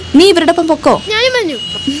പ്ലീസ് പ്ലീസ്, നീ ഇവരുടെ ഒപ്പം പൊക്കോ. ഞാനും പറഞ്ഞു.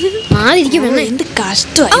 എന്ത്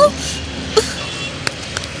കഷ്ടമായി.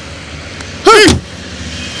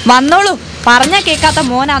 വന്നോളൂ, പറഞ്ഞാ കേക്കാത്ത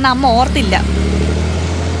മോനാന്ന് അമ്മ ഓർത്തില്ല.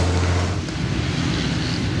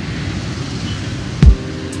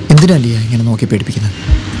 എന്തിനല്ലേ ഇങ്ങനെ നോക്കി പേടിപ്പിക്കുന്നത്?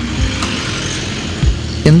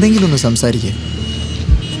 എന്തെങ്കിലും ഒന്ന് സംസാരിക്കേ.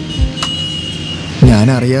 ഞാൻ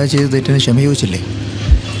അറിയാതെ ചെയ്ത് തെറ്റിന് ക്ഷമ ചോദിച്ചില്ലേ?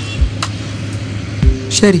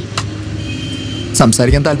 ശരി,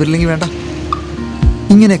 സംസാരിക്കാൻ താല്പര്യമില്ലെങ്കിൽ വേണ്ട.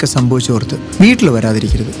 ഇങ്ങനെയൊക്കെ സംഭവിച്ചോർത്ത് വീട്ടിൽ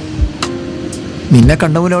വരാതിരിക്കരുത്. നിന്നെ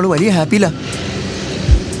കണ്ടപോലെ അവള് വലിയ ഹാപ്പിയില്ല.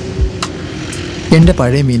 എൻ്റെ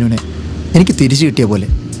പഴയ മീനുനെ എനിക്ക് തിരിച്ചു കിട്ടിയ പോലെ.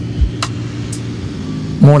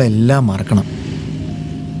 മോളെല്ലാം മറക്കണം.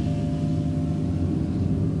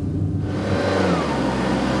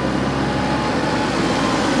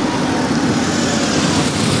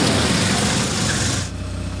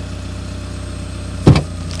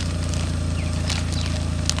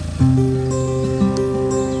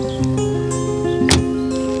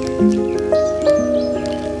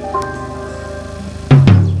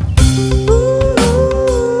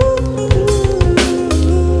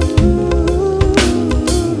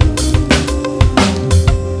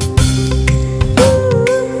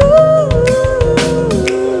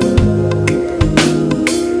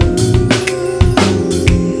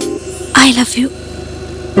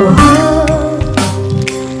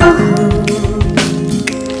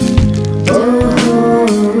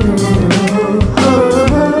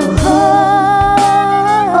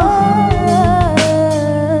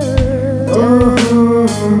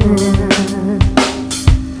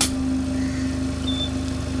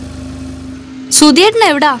 സുധിയേട്ടൻ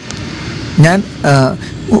എവിടാ? ഞാൻ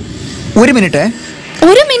ഒരു മിനിറ്റേ.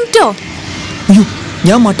 ഒരു മിനിറ്റോ? അയ്യോ,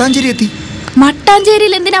 ഞാൻ മട്ടാഞ്ചേരി എത്തി.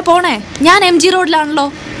 മട്ടാഞ്ചേരിയിൽ എന്തിനാ പോണേ? ഞാൻ MG റോഡിലാണല്ലോ.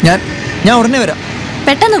 ഞാൻ ഉടനെ വരാം.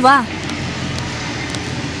 പെട്ടെന്ന് വാ.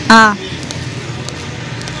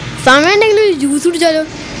 സമയമുണ്ടെങ്കിൽ ഒരു ജ്യൂസ് കുടിച്ചാലോ?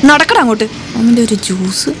 നടക്കട അങ്ങോട്ട്. അവന്റെ ഒരു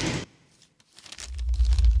ജ്യൂസ്.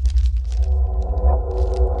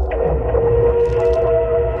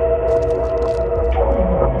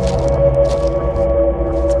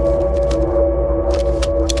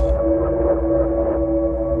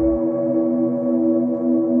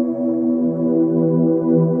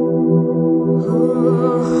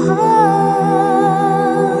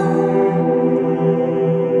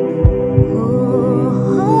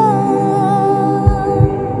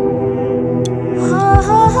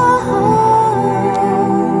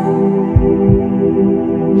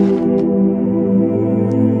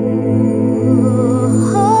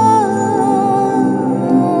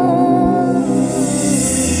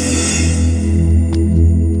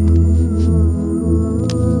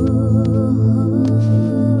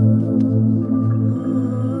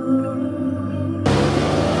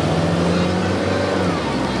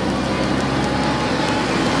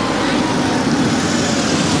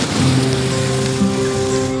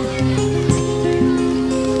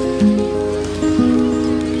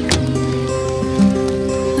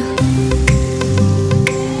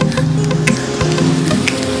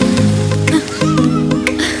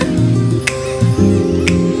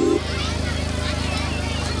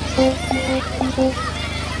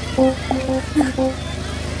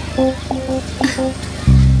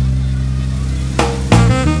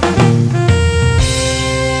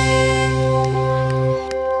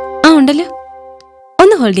 ഉണ്ടല്ലോ,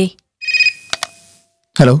 ഒന്ന് ഹോൾഡ്.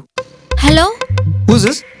 ഹലോ ഹലോ,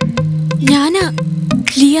 ഞാനാ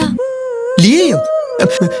ലിയ. ലിയയോ?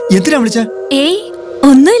 എന്തിനാ വിളിച്ച? ഏയ്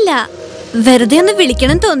ഒന്നുമില്ല, വെറുതെ ഒന്ന്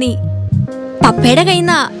വിളിക്കണം തോന്നി. പപ്പയുടെ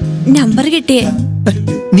കയ്യിന്നാ നമ്പർ കിട്ടിയേ.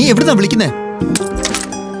 നീ എവിടുന്നാ വിളിക്കുന്നേ?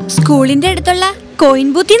 സ്കൂളിന്റെ അടുത്തുള്ള കോയിൻ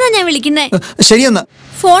ബൂത്തിന്നാ ഞാൻ വിളിക്കുന്നേ. ശരിയെന്നാ.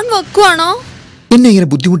 ഫോൺ വെക്കുവാണോ? എന്നെ ഇങ്ങനെ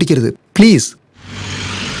ബുദ്ധിമുട്ടിക്കരുത് please.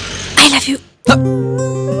 I love you.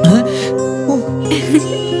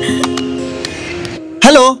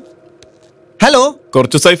 Hello hello.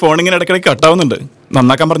 കുറച്ചു ദിവസമായി ഫോൺ ഇങ്ങനെ ഇടയ്ക്കിടയ്ക്ക് കട്ടാവുന്നുണ്ട്.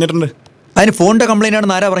 നന്നാക്കാൻ പറഞ്ഞിട്ടുണ്ട്. അതിന് ഫോണിന്റെ കംപ്ലൈന്റ്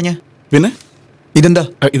ആണെന്ന് ആരാ പറഞ്ഞ? പിന്നെ ഇതെന്താ?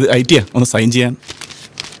 ഇത് IT യാ, ഒന്ന് സൈൻ ചെയ്യാൻ.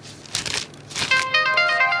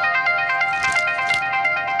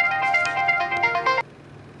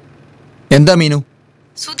 എന്താ മീനു?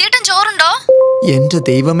 സുധിയേട്ടൻ ചോറുണ്ടോ? എന്റെ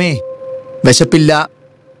ദൈവമേ, വിശപ്പില്ല.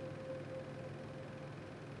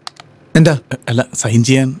 എന്താ? അല്ല, സൈൻ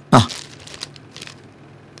ചെയ്യാൻ.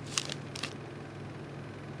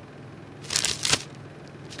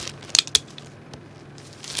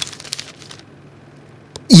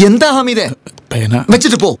 എന്താ ഹമീദേ? പേന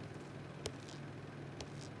വെച്ചിട്ട് പോ.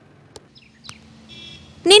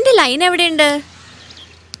 നിന്റെ ലൈൻ എവിടെയുണ്ട്?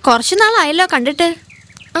 കുറച്ചു നാളായല്ലോ കണ്ടിട്ട്.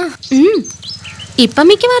 ഇപ്പം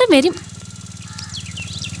മിക്കവാറും വരും.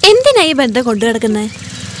 എന്തിനാ ഈ ബന്ധം കൊണ്ടു കിടക്കുന്നത്?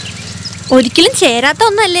 ഒരിക്കലും ചേരാത്ത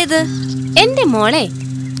ഒന്നല്ലേ ഇത്? എന്റെ മോളെ,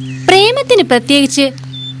 പ്രേമത്തിന് പ്രത്യേകിച്ച്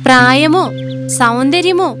പ്രായമോ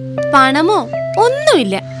സൗന്ദര്യമോ പണമോ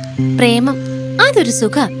ഒന്നുമില്ല. പ്രേമം അതൊരു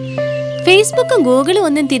സുഖ. ഫേസ്ബുക്കും ഗൂഗിളും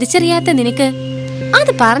ഒന്നും തിരിച്ചറിയാത്ത നിനക്ക്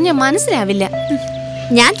അത് പറഞ്ഞ മനസ്സിലാവില്ല.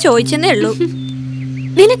 ഞാൻ ചോദിച്ചെന്നേ ഉള്ളൂ.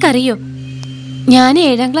 നിനക്കറിയോ, ഞാൻ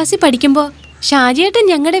 7ാം ക്ലാസ്സിൽ പഠിക്കുമ്പോ ഷാജിയേട്ടൻ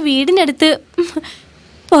ഞങ്ങളുടെ വീടിനടുത്ത്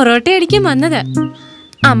പൊറോട്ട അടിക്കാൻ വന്നത്.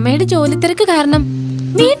 അമ്മയുടെ ജോലിത്തിരക്ക് കാരണം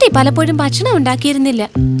വീട്ടിൽ പലപ്പോഴും ഭക്ഷണം ഉണ്ടാക്കിയിരുന്നില്ല.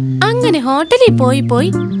 അങ്ങനെ ഹോട്ടലിൽ പോയി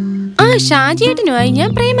പോയി ആ ഷാജിയേട്ടനുമായി ഞാൻ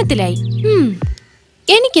പ്രേമത്തിലായി.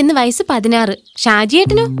 എനിക്കിന്ന് വയസ്സ് 16,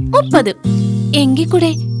 ഷാജിയേട്ടനോ 30. എങ്കിൽ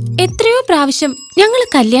കൂടെ എത്രയോ പ്രാവശ്യം ഞങ്ങൾ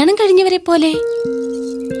കല്യാണം കഴിഞ്ഞവരെ പോലെ.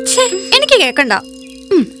 എനിക്ക് കേക്കണ്ട.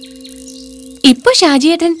 ഇപ്പൊ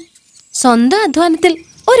ഷാജിയേട്ടൻ സ്വന്തം അധ്വാനത്തിൽ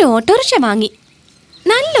ഒരു ഓട്ടോറിക്ഷ വാങ്ങി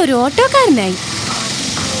നല്ലൊരു ഓട്ടോക്കാരനായി.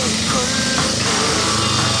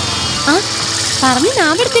 ആ പറഞ്ഞു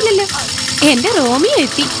നാവെടുത്തില്ലല്ലോ, എന്റെ റോമിയോ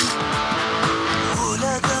എത്തി.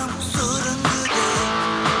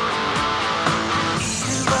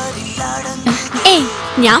 ഏയ്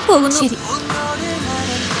ഞാൻ പോകുന്നു. ശരി.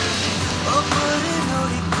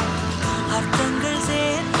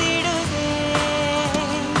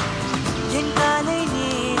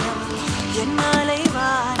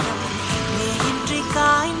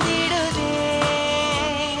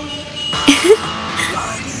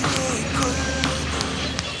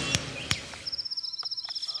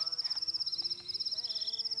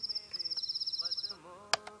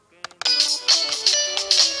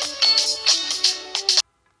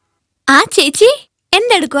 ആ ചേച്ചി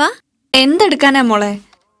എന്തെടുക്കുവാ? എന്തെടുക്കാനാ മോളെ?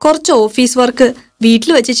 കുറച്ച് ഓഫീസ് വർക്ക്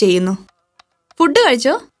വീട്ടിൽ വെച്ച് ചെയ്യുന്നു. ഫുഡ്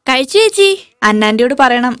കഴിച്ചോ? കഴിച്ചു ചേച്ചി. അന്നാന്റിയോട്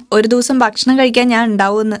പറയണം ഒരു ദിവസം ഭക്ഷണം കഴിക്കാൻ ഞാൻ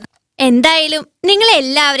ഉണ്ടാവുമെന്ന്. എന്തായാലും നിങ്ങളെ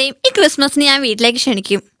എല്ലാവരെയും ഈ ക്രിസ്മസിന് ഞാൻ വീട്ടിലേക്ക്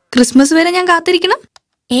ക്ഷണിക്കും. ക്രിസ്മസ് വരെ ഞാൻ കാത്തിരിക്കണം?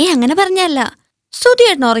 അങ്ങനെ പറഞ്ഞല്ല.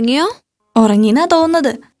 സുധിയേട്ടൻ ഉറങ്ങിയോ? ഉറങ്ങിന്നാ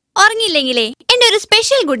തോന്നുന്നത്. ഉറങ്ങിയില്ലെങ്കിലേ എന്റെ ഒരു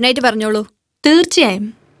സ്പെഷ്യൽ ഗുഡ് നൈറ്റ് പറഞ്ഞോളൂ. തീർച്ചയായും.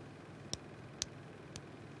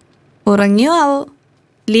 ഉറങ്ങിയോ ആവോ?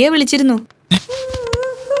 ലിയ വിളിച്ചിരുന്നു.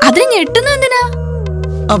 അതിന് ഞെട്ടുന്ന എന്തിനാ?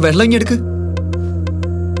 ആ വെള്ളം ഇങ്ങെടുക്ക്.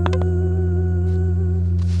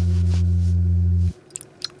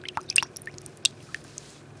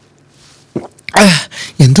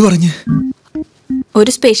 എന്തു പറഞ്ഞു?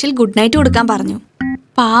 ഒരു സ്പെഷ്യൽ ഗുഡ് നൈറ്റ് കൊടുക്കാൻ പറഞ്ഞു.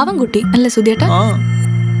 പാവം കുട്ടി അല്ല സുധിയേട്ടാ?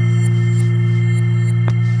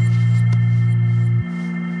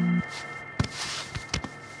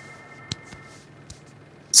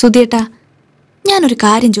 സുധിയേട്ടാ, ഞാനൊരു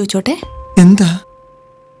കാര്യം ചോദിച്ചോട്ടെ? എന്താ?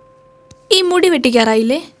 ഈ മുടി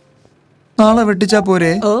വെട്ടിക്കാറായില്ലേ? നാളെ വെട്ടിച്ചാ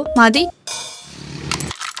പോരെ? ഓ മതി.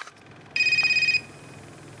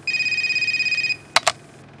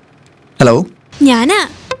 ഹലോ, ഞാനാ.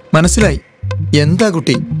 മനസ്സിലായി. എന്താ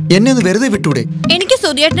കുട്ടി, എന്നെ ഒന്ന് വെറുതെ വിട്ടൂടെ? എനിക്ക്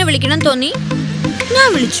സുധിയേട്ടനെ വിളിക്കണം തോന്നി, ഞാൻ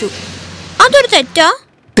വിളിച്ചു. അതൊരു തെറ്റാ?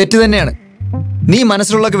 തെറ്റ് തന്നെയാണ്. നീ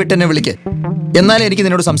മനസ്സിലുള്ളൊക്കെ വിട്ട് എന്നെ വിളിക്ക്. എന്നാലേ എനിക്ക്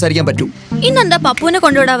നിന്നോട് സംസാരിക്കാൻ പറ്റൂ. ഇന്നെന്താ പപ്പുവിനെ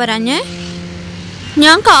കൊണ്ടുവിടാൻ വരാഞ്ഞേ?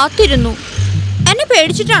 ഞാൻ കാത്തിരുന്നു. എന്നെ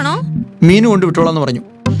പേടിച്ചിട്ടാണോ? മീനു കൊണ്ട് വിട്ടോളാന്ന് പറഞ്ഞു.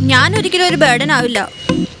 ഞാൻ ഒരിക്കലും ഒരു ബേർഡൻ ആവില്ല.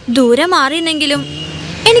 ദൂരെ മാറിയെന്നെങ്കിലും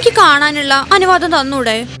എനിക്ക് കാണാനുള്ള അനുവാദം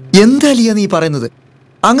തന്നൂടെ? എന്താ ലിയ നീ പറയുന്നത്?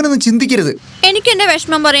 അങ്ങനൊന്നും ചിന്തിക്കരുത്. എനിക്ക് എന്റെ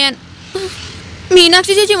വിഷമം പറയാൻ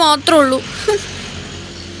മീനാക്ഷി ചേച്ചി മാത്രമേ ഉള്ളൂ.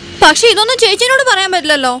 പക്ഷെ ഇതൊന്നും ചേച്ചിനോട് പറയാൻ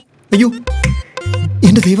പറ്റില്ലല്ലോ. അയ്യോ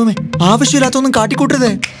എന്റെ ദൈവമേ, ആവശ്യമില്ലാത്തൊന്നും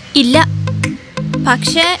കാട്ടിക്കൂട്ടരുതേ. ഇല്ല,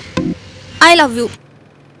 പക്ഷേ I love you.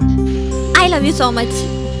 I love you so much.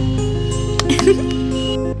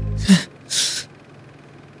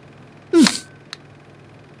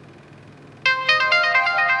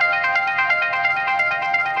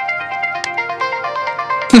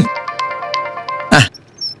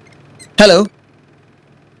 Hello,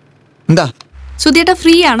 എന്താ? സുധിയേട്ടാ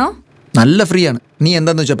ഫ്രീ ആണോ? നല്ല ഫ്രീ ആണ്. നീ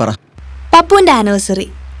എന്താന്ന് വെച്ചാ പറ. പപ്പുവിന്റെ ആനിവേഴ്സറി,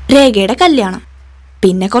 രേഖയുടെ കല്യാണം,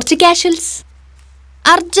 പിന്നെ കുറച്ച് കാഷ്വൽസ്.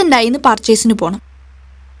 അർജന്റായി ഇന്ന് പർച്ചേസിന് പോണം.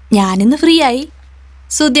 ഞാനിന്ന് ഫ്രീ ആയി.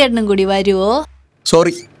 സുധിയേട്ടനും കൂടി വരുവോ?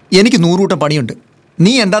 സോറി, എനിക്ക് 100 കൂട്ടം പണിയുണ്ട്.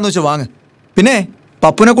 നീ എന്താന്ന് വെച്ചാ വാങ്ങ്. പിന്നെ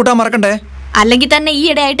പപ്പുനെ കൂട്ടാൻ മറക്കണ്ടേ? അല്ലെങ്കിൽ തന്നെ ഈ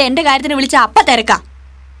ഇടയായിട്ട് എന്റെ കാര്യത്തിന് വിളിച്ച അപ്പ തിരക്കാം.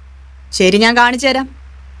 ശരി, ഞാൻ കാണിച്ചു തരാം.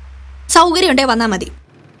 സൗകര്യം ഉണ്ടേ വന്നാ മതി.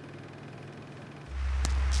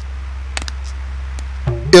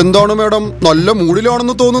 എന്താണ് മാഡം, നല്ല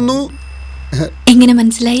മൂഡിലാണെന്ന് തോന്നുന്നു. എങ്ങനെ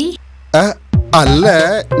മനസ്സിലായി? അല്ലേ,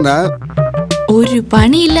 ഒരു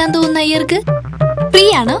പണിയില്ലാന്ന് തോന്നുന്ന അയ്യർക്ക്. ഫ്രീ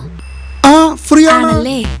ആണോ? ഫ്രീ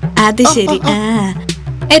ആണല്ലേ? അത് ശരി.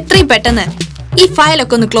 എത്രയും പെട്ടെന്ന് ഈ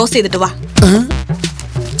ഫയലൊക്കെ ഒന്ന് ക്ലോസ് ചെയ്തിട്ട് വാ.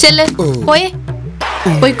 ചെല്ല്, പോയേ,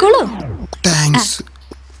 പോയിക്കോളൂ.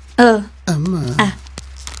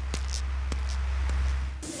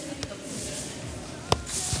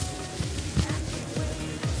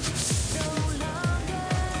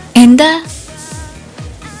 എന്താ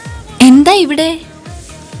എന്താ ഇവിടെ?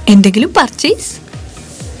 എന്തെങ്കിലും പർച്ചേസ്?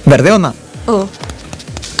 വെറുതെ വന്നാ. ഓ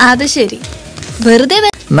അത് ശരി, വെറുതെ.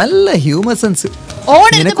 നല്ല ഹ്യൂമർ സെൻസ്.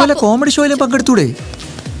 നിനക്കുള്ള കോമഡി ഷോയിലും പങ്കെടുത്തൂടെ?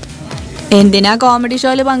 എന്തിനാ കോമഡി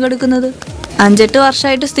ഷോയില് പങ്കെടുക്കുന്നത്? 5-8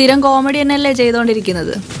 വർഷമായിട്ട് സ്ഥിരം കോമഡി തന്നെയല്ലേ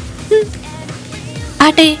ചെയ്തോണ്ടിരിക്കുന്നത്.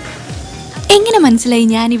 ആട്ടെ, എങ്ങനെ മനസ്സിലായി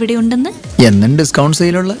ഞാൻ ഇവിടെ ഉണ്ടെന്ന്? എന്നും ഡിസ്കൗണ്ട്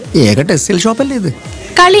സെയിലുള്ള ഏക ടെക്സ്റ്റൈൽ ഷോപ്പല്ലേ ഇത്?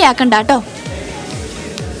 കളിയാക്കണ്ടാട്ടോ.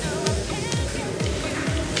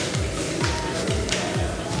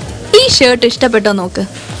 ഈ ഷർട്ട് ഇഷ്ടപ്പെട്ടോ നോക്ക്.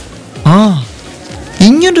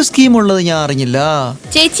 ഇങ്ങനൊരു സ്കീം ഉള്ളത് ഞാൻ അറിഞ്ഞില്ല.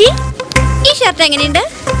 ചേച്ചി, ഈ ഷർട്ട് എങ്ങനെയുണ്ട്?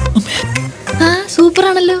 സൂപ്പർ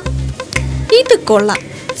ആണല്ലോ. ഇത് കൊള്ളാം.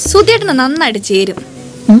 സുധിയേട്ടന് നന്നായിട്ട് ചേരും.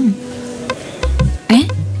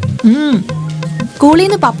 സ്കൂളിൽ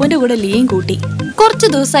നിന്ന് പപ്പുവിന്റെ കൂടെ ലീയും കൂട്ടി. കുറച്ച്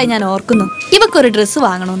ദിവസമായി ഞാൻ ഓർക്കുന്നു ഇവക്കൊരു ഡ്രസ്സ്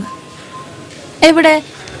വാങ്ങണമെന്ന്. എവിടെ?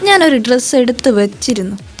 ഞാനൊരു ഡ്രസ്സ് എടുത്ത്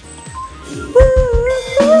വെച്ചിരുന്നു.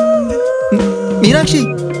 മീനാക്ഷി,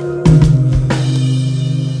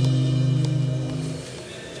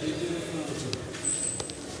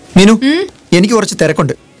 മീനു, എനിക്ക് കുറച്ച്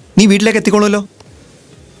തിരക്കുണ്ട്. നീ വീട്ടിലേക്ക് എത്തിക്കോളൂല്ലോ.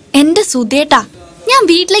 എന്റെ സുധിയേട്ടാ, ഞാൻ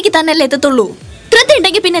വീട്ടിലേക്ക് തന്നെയല്ലേ എത്തത്തുള്ളൂ. ധൃതി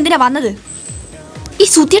ഉണ്ടെങ്കിൽ പിന്നെ എന്തിനാ വന്നത്? ഈ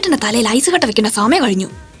സുധിയേട്ടന്റെ തലയിൽ ഐസ് കട്ട വെക്കേണ്ട സമയം കഴിഞ്ഞു.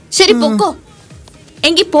 ശരി, പൊക്കോ.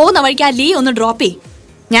 എങ്കിൽ പോകുന്ന വഴിക്ക് ആ ലീ ഒന്ന് ഡ്രോപ്പ് ചെയ്.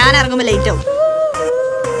 ഞാൻ ഇറങ്ങുമ്പോ ലേറ്റ് ആവും.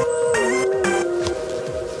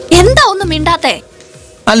 എന്താ ഒന്നും മിണ്ടാത്തേ?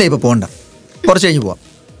 അല്ലേ, ഇപ്പൊ പോണ്ട, കുറച്ച് കഴിഞ്ഞ് പോവാം.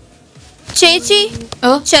 ചേച്ചി,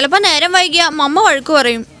 ചിലപ്പോ നേരം വൈകിയ മമ്മ വഴക്ക്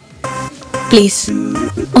പറയും. പ്ലീസ്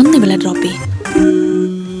ഒന്ന് ഇവിടെ ഡ്രോപ്പ് ചെയ്യ്.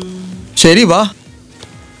 ശരി, വാ.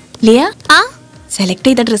 ലിയ സെലക്ട്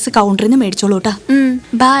ചെയ്ത ഡ്രസ്സ് കൗണ്ടറിൽ നിന്ന് മേടിച്ചോളൂ കേട്ടാ.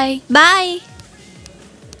 Bye bye.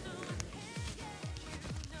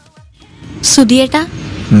 സുധിയേട്ടാ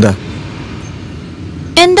എന്താ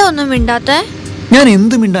എന്താ ഒന്നും മിണ്ടാത്തെ? ഞാൻ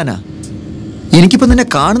എന്ത് മിണ്ടാനാ? എനിക്കിപ്പോ നിന്നെ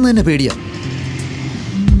കാണുന്നത് തന്നെ പേടിയാ.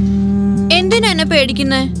 എന്തിനാ എന്നെ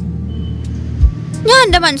പേടിക്കുന്നേ? ഞാൻ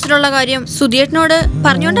എന്റെ മനസ്സിലുള്ള കാര്യം സുധിയേട്ടനോട്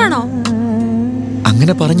പറഞ്ഞോണ്ടാണോ?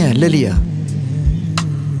 അങ്ങനെ പറഞ്ഞല്ല ലിയ.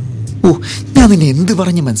 ഓ, ഞാൻ നിന്നെ എന്ത്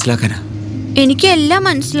പറഞ്ഞ് മനസ്സിലാക്കാനാ? എനിക്ക് എല്ലാം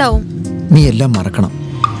മനസ്സിലാവും. നീ എല്ലാം മറക്കണം.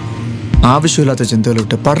 ആവശ്യമില്ലാത്ത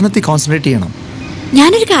ചിന്തകളിട്ട് പഠനത്തിൽ കോൺസെൻട്രേറ്റ് ചെയ്യണം.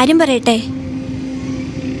 ഞാനൊരു കാര്യം പറയട്ടെ,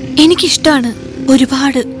 എനിക്കിഷ്ടമാണ്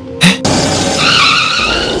ഒരുപാട്.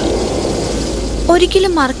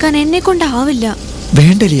 ഒരിക്കലും മറക്കാൻ എന്നെ കൊണ്ടാവില്ല.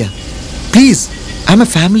 വേണ്ട Liya, please. I am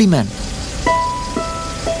a family മാൻ.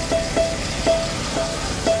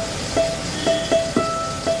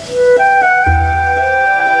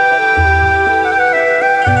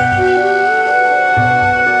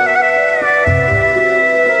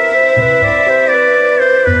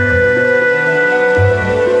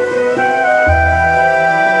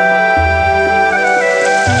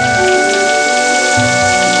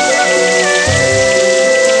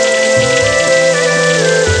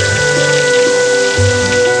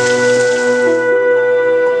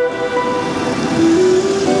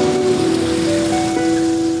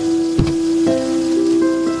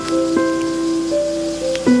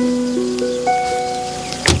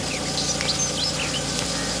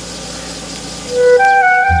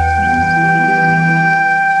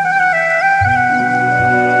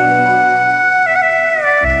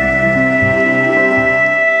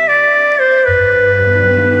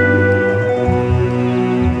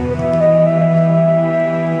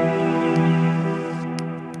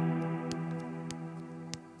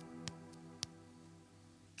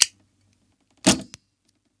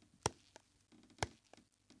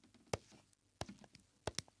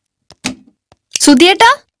 സുധിയേട്ടാ,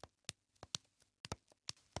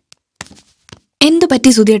 എന്തു പറ്റി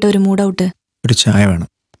സുധിയേട്ട ഒരു മൂഡ് ഔട്ട്? ഒരു ചായ വേണം.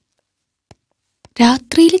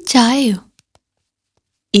 രാത്രിയിൽ ചായയോ?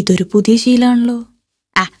 ഇതൊരു പുതിയ ശീലാണല്ലോ.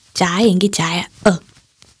 ചായ എങ്കിൽ ചായ.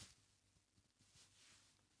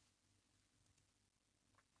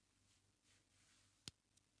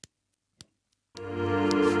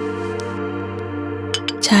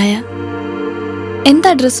 ചായ.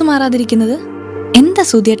 എന്താ ഡ്രസ്സ് മാറാതിരിക്കുന്നത്? എന്താ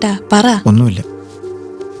സുധിയേട്ടാ പറ. ഒന്നുമില്ല,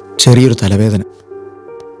 ചെറിയൊരു തലവേദന.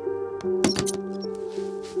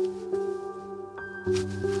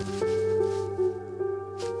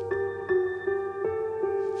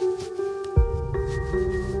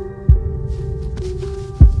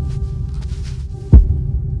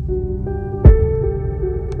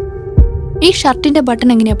 ഈ ഷർട്ടിന്റെ ബട്ടൺ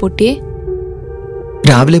എങ്ങനെയാ പൊട്ടിയേ?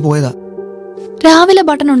 രാവിലെ പോയതാ. രാവിലെ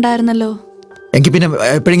ബട്ടൺ ഉണ്ടായിരുന്നല്ലോ. എങ്കിൽ പിന്നെ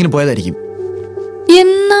എപ്പോഴെങ്കിലും പോയതായിരിക്കും.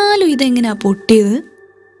 എന്നാലും ഇതെങ്ങനെയാ പൊട്ടിയത്?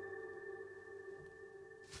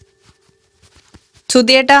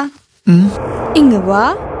 സുധിയേട്ടാ, ഇങ്ങ് വാ.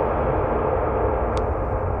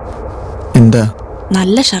 എന്താ?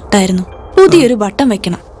 നല്ല ഷർട്ടായിരുന്നു, പുതിയൊരു ബട്ടൺ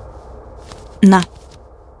വെക്കണം. എന്നാ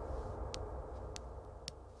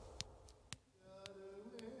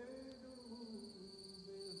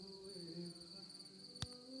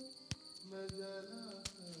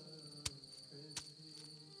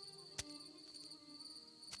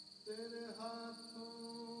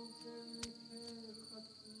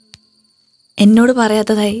എന്നോട്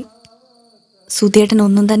പറയാത്തതായി സുധിയേട്ടൻ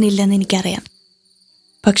ഒന്നും തന്നെ ഇല്ലെന്ന് എനിക്കറിയാം.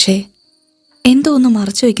 പക്ഷേ എന്തോ ഒന്ന്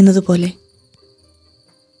മറച്ചു വയ്ക്കുന്നത് പോലെ.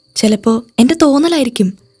 ചിലപ്പോ എന്റെ തോന്നലായിരിക്കും.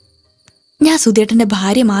 ഞാൻ സുധിയേട്ടന്റെ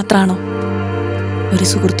ഭാര്യ മാത്രാണോ? ഒരു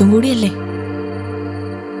സുഹൃത്തും കൂടിയല്ലേ.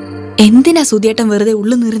 എന്തിനാ സുധിയേട്ടൻ വെറുതെ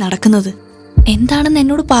ഉള്ളു നീറി നടക്കുന്നത്? എന്താണെന്ന്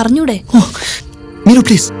എന്നോട് പറഞ്ഞൂടെ?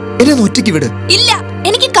 പ്ലീസ്, എന്നെ ഒറ്റയ്ക്ക് വിട്. ഇല്ല,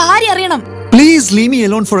 എനിക്ക് കാര്യം അറിയണം. Please leave me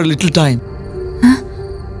alone four A little time.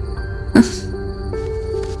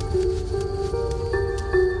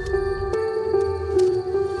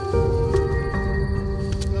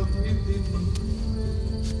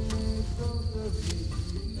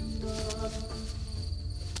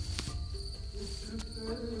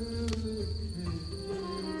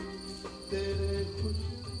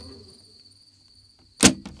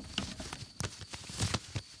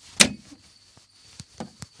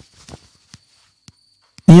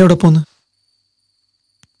 നീ എവിടെ പോന്ന്?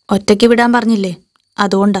 ഒറ്റയ്ക്ക് വിടാൻ പറഞ്ഞില്ലേ,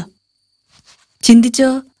 അതുകൊണ്ടാ. ചിന്തിച്ചോ,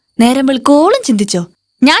 നേരം വെളുക്കോളം ചിന്തിച്ചോ.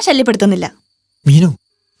 ഞാൻ ശല്യപ്പെടുത്തുന്നില്ല. മീനു,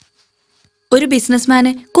 ഒരു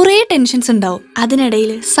ബിസിനസ്മാന് കുറേ ടെൻഷൻസ് ഉണ്ടാവും.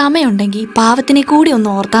 അതിനിടയിൽ സമയമുണ്ടെങ്കിൽ പാവത്തിനെ കൂടി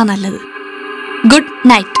ഒന്ന് ഓർത്താ നല്ലത്. Good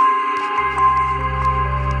night.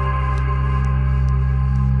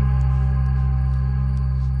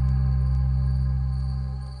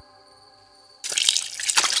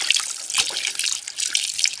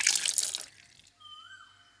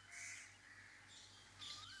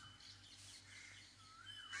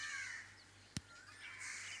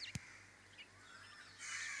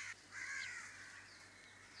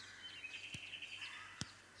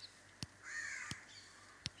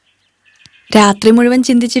 രാത്രി മുഴുവൻ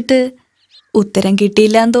ചിന്തിച്ചിട്ട് ഉത്തരം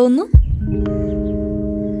കിട്ടിയില്ലാന്ന് തോന്നുന്നു.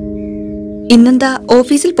 ഇന്നെന്താ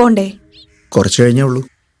ഓഫീസിൽ പോണ്ടേ? കുറച്ച് കഴിഞ്ഞേ ഉള്ളൂ.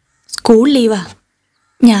 സ്കൂൾ ലീവാ.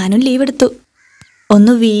 ഞാനും ലീവ് എടുത്തു.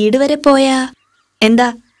 ഒന്ന് വീട് വരെ പോയാ എന്താ?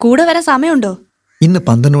 കൂടെ വരാൻ സമയമുണ്ടോ? ഇന്ന്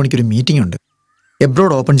 12 മണിക്കൊരു മീറ്റിംഗ് ഉണ്ട്.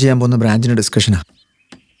 എബ്രോഡ് ഓപ്പൺ ചെയ്യാൻ പോകുന്ന ബ്രാഞ്ചിന്റെ ഡിസ്കഷനാ.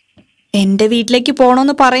 എന്റെ വീട്ടിലേക്ക്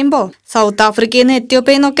പോണോന്ന് പറയുമ്പോ സൗത്ത് ആഫ്രിക്കയിൽ നിന്ന്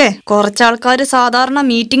എത്യോപ്യയിൽ നിന്നൊക്കെ കുറച്ചാൾക്കാര് സാധാരണ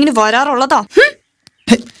മീറ്റിങ്ങിന് വരാറുള്ളതാ.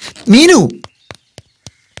 മീനു,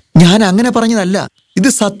 ഞാൻ അങ്ങനെ പറഞ്ഞതല്ല, ഇത്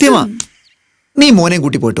സത്യമാ. നീ മോനെ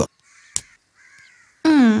കൂട്ടി പോയിട്ട് വാ.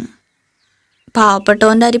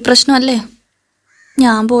 പാവപ്പെട്ടവന്റെ അരിപ്രശ്നമല്ലേ.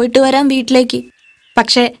 ഞാൻ പോയിട്ട് വരാം വീട്ടിലേക്ക്.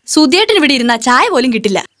 പക്ഷെ സുധിയേട്ടന് ഇവിടെ ഇരുന്ന ചായ പോലും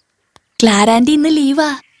കിട്ടില്ല. ക്ലാരാൻറ്റി ഇന്ന് ലീവാ.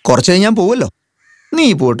 കുറച്ച് കഴിഞ്ഞ് ഞാൻ പോവല്ലോ. നീ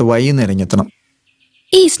പോയിട്ട് വൈകുന്നേരം എത്തണം.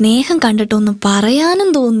 ഈ സ്നേഹം കണ്ടിട്ടൊന്നും പറയാനും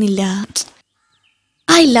തോന്നുന്നില്ല.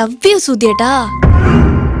 I love you സുധിയേട്ടാ.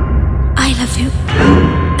 I love you.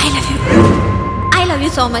 I love you. I love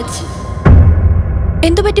you so much.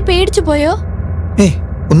 എന്തു പറ്റി, പേടിച്ചു പോയോ?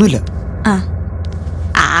 ഒന്നുമില്ല.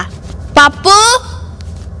 പപ്പു,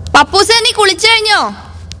 പപ്പൂസേ, നീ കുളിച്ചു കഴിഞ്ഞോ?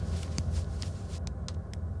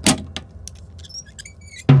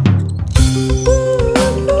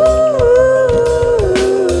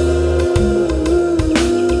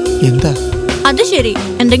 എന്താ? അത് ശരി,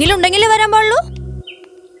 എന്തെങ്കിലും ഉണ്ടെങ്കിലേ വരാൻ പാടുള്ളൂ.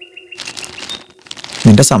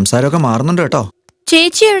 നിന്റെ സംസാരമൊക്കെ മാറുന്നുണ്ട് കേട്ടോ.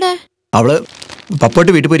 ചേച്ചി എവിടെ? അവള്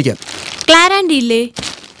പപ്പോട്ട് വീട്ടിൽ പോയിരിക്കാം. ക്ലാരാൻറ്റി ഇല്ലേ?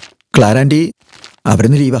 ക്ലാരാൻറ്റി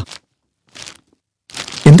അവരിന്ന് ലീവാ.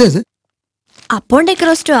 എന്താ ഇത്? അപ്പോൾ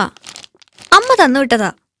ഡെക്കറോസ്റ്റുവാ. അമ്മ തന്നു വിട്ടതാ.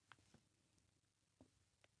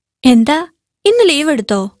 എന്താ ഇന്ന് ലീവ്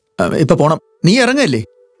എടുത്തോ? ഇപ്പൊ പോണം. നീ ഇറങ്ങല്ലേ?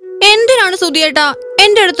 എന്തിനാണ് സുധിയേട്ടാ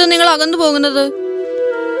എന്റെ അടുത്ത് നിങ്ങൾ അകന്നു പോകുന്നത്?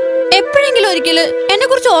 എപ്പോഴെങ്കിലും ഒരിക്കല് എന്നെ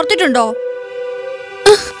കുറിച്ച് ഓർത്തിട്ടുണ്ടോ?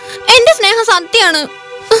 എന്റെ സ്നേഹം സത്യാണ്.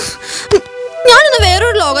 ഞാനിന്ന്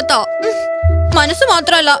വേറൊരു ലോകത്താ. മനസ്സ്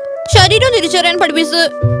മാത്രല്ല, ശരീരം തിരിച്ചറിയാൻ പഠിപ്പിച്ചത്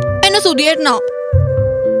എന്നെ സുധിയേട്ടനാ.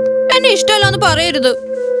 എന്നെ ഇഷ്ടമല്ലാന്ന് പറയരുത്.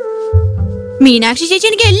 മീനാക്ഷി ചേച്ചി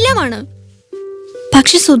എനിക്ക് എല്ലാമാണ്.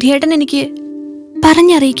 പക്ഷെ സുധിയേട്ടൻ എനിക്ക്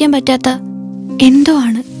പറഞ്ഞറിയിക്കാൻ പറ്റാത്ത എന്തോ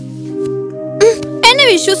ആണ്. എന്നെ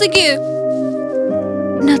വിശ്വസിക്ക്.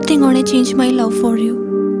 Nothing gonna change my love for you.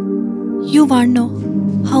 You won't know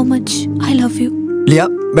how much I love you. Liya,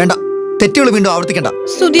 വേണ്ട. തെറ്റുകൾ വീണ്ടും ആവർത്തിക്കണ്ട.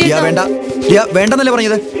 ലിയ, വേണ്ട. ലിയ, വേണ്ടെന്നല്ലേ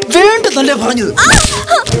പറഞ്ഞത്? വേണ്ടെന്നല്ലേ പറഞ്ഞത്?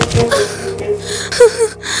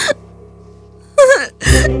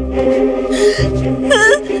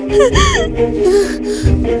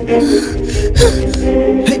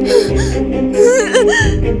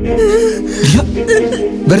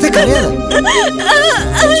 വെറുതെ കരയാതെ.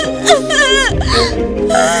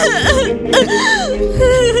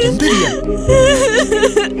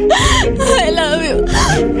 I love you.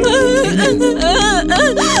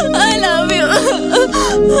 I love you.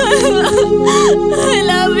 I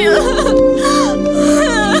love you.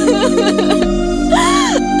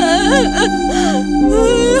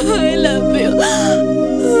 I love you.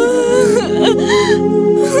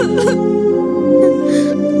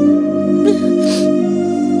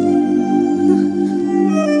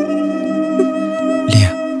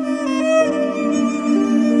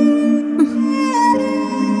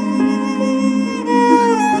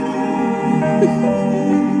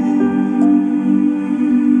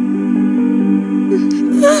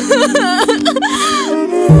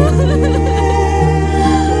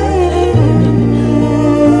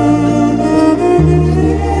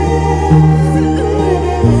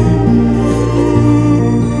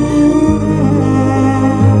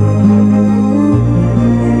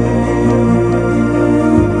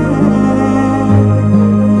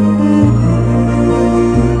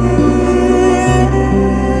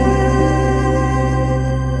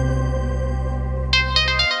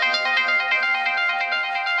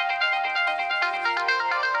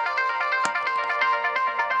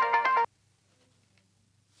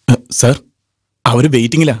 Sir, അവര്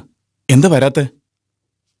വെയിറ്റിംഗിലാ. എന്താ വരാത്തെ?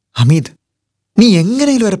 ഹമീദ്, നീ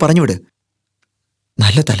എങ്ങനെയും വരെ പറഞ്ഞുവിട്.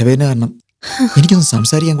 നല്ല തലവേദന കാരണം എനിക്കൊന്നും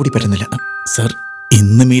സംസാരിക്കാൻ കൂടി പറ്റുന്നില്ല. സർ,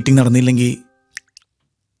 ഇന്ന് മീറ്റിംഗ് നടന്നില്ലെങ്കിൽ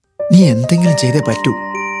നീ എന്തെങ്കിലും ചെയ്തേ പറ്റൂ.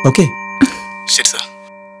 ഓക്കെ? ശരി സർ.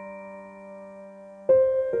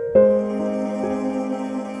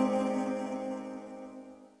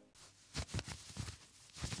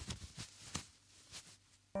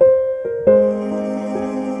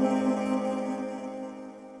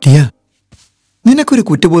 ലിയ, നിനക്കൊരു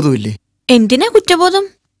കുറ്റബോധമില്ലേ? എന്തിനാ കുറ്റബോധം?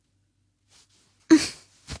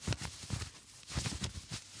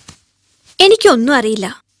 എനിക്കൊന്നും അറിയില്ല.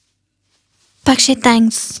 പക്ഷെ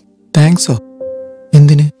താങ്ക്സ്. താങ്ക്സോ?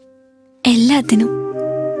 എന്തിന്? എല്ലാത്തിനും.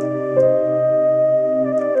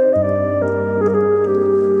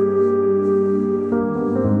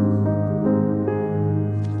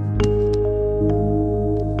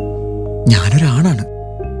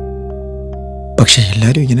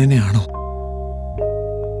 എല്ലാരും ഇങ്ങനെ തന്നെയാണോ?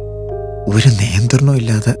 ഒരു നിയന്ത്രണവും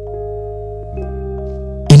ഇല്ലാതെ.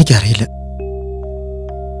 എനിക്കറിയില്ല.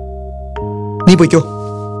 നീ പോയിക്കോ,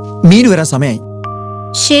 മീൻ വരാൻ സമയമായി.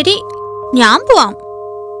 ശരി, ഞാൻ പോവാം.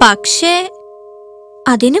 പക്ഷേ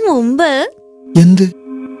അതിനു മുമ്പ് എന്ത്?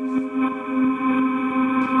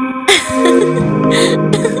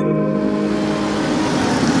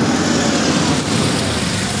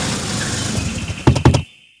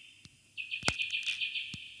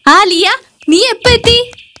 ആ ലിയ, നീ എപ്പ എത്തി?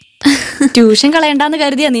 ട്യൂഷൻ കളയണ്ടെന്ന്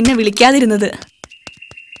കരുതിയാ നിന്നെ വിളിക്കാതിരുന്നത്.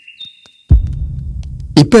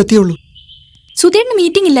 ഇപ്പൊ എത്തിയുള്ളൂ. സുധേട്ടന്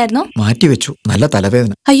മീറ്റിംഗ് ഇല്ലായിരുന്നോ? മാറ്റി വെച്ചു. നല്ല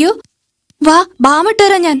തലവേദന. അയ്യോ, വാ ബാമിട്ട്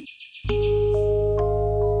തരാം ഞാൻ.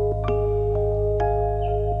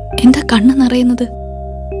 എന്താ കണ്ണ് നിറയുന്നത്?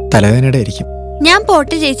 തലവേദനയുടെ ആയിരിക്കും. ഞാൻ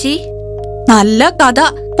പോട്ടെ ചേച്ചി. നല്ല കഥ.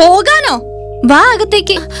 പോകാനോ? വാ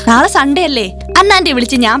അകത്തേക്ക്. നാളെ സൺഡേ അല്ലേ? അന്നാന്റെ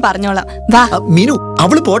വിളിച്ച് ഞാൻ പറഞ്ഞോളാം. വാ. മീനു,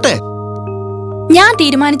 അവള് പോട്ടെ. ഞാൻ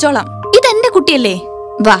തീരുമാനിച്ചോളാം. ഇതെന്റെ കുട്ടിയല്ലേ?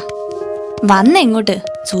 വാ. വന്ന എങ്ങോട്ട്?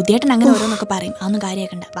 സുധിയേട്ടൻ അങ്ങനെ ഓരോന്നൊക്കെ പറയും. അതൊന്നും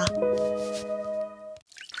കാര്യാക്കണ്ട. വാ.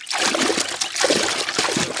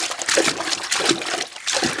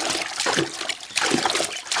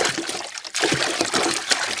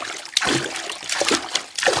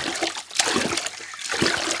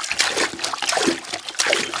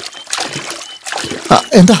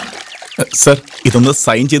 എന്താ സർ, ഇതൊന്ന്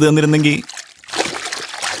സൈൻ ചെയ്ത് തന്നിരുന്നെങ്കിൽ.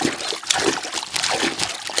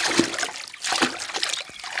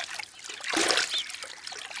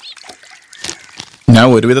 ഞാൻ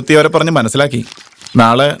ഒരു വിധത്തിൽ അവരെ പറഞ്ഞ് മനസ്സിലാക്കി.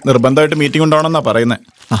 നാളെ നിർബന്ധമായിട്ട് മീറ്റിംഗ് ഉണ്ടാവണമെന്നാ പറയുന്നത്.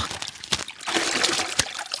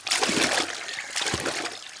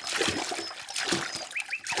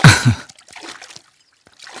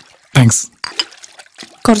 താങ്ക്സ്.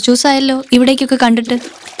 കുറച്ചു ദിവസമായല്ലോ ഇവിടേക്കൊക്കെ കണ്ടിട്ട്.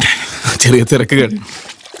 ചെറിയ തിരക്കുകൾ.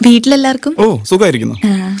 വീട്ടിലെല്ലാവർക്കും ഓ സുഖമായിരിക്കുന്നു.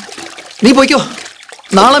 നീ പോയിക്കോ,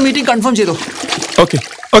 നാളെ മീറ്റിംഗ് കൺഫേം ചെയ്തോ. Okay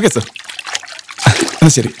okay sir.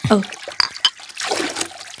 ശരി.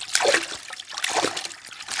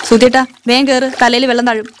 സുധിയേട്ടാ വേഗം കേറ്, തലയിൽ വെള്ളം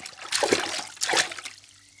താഴും.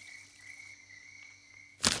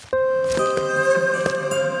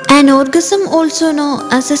 An orgasm, also known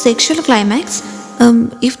as a sexual climax,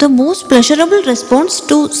 is the most pleasurable response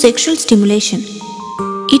to sexual stimulation.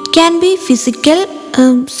 It can be physical,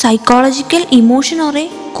 psychological, emotion, or a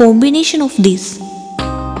combination of these.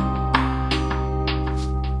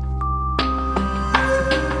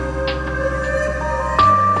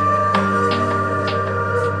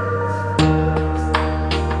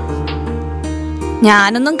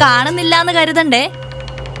 ഞാനൊന്നും കാണുന്നില്ല എന്ന് കരുതണ്ടേ.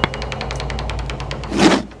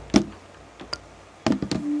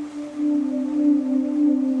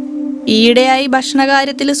 ഈയിടെയായി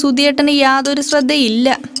ഭക്ഷണകാര്യത്തിൽ സുധിയേട്ടന് യാതൊരു ശ്രദ്ധയില്ല.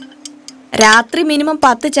 രാത്രി മിനിമം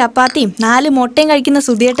 10 ചപ്പാത്തിയും 4 മുട്ടയും കഴിക്കുന്ന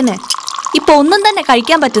സുധിയേട്ടന് ഇപ്പൊ ഒന്നും തന്നെ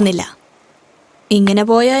കഴിക്കാൻ പറ്റുന്നില്ല. ഇങ്ങനെ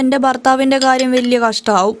പോയാൽ എൻ്റെ ഭർത്താവിൻ്റെ കാര്യം വലിയ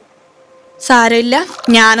കഷ്ടമാവും. സാരമില്ല,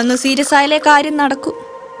 ഞാനൊന്ന് സീരിയസ് ആയാലേ കാര്യം നടക്കൂ.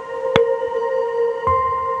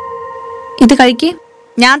 ഇത് കഴിക്ക്.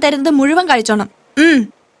 ഞാൻ തരുന്നത് മുഴുവൻ കഴിച്ചോണം.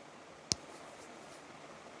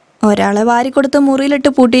 ഒരാളെ വാരിക്കൊടുത്ത് മുറിയിലിട്ട്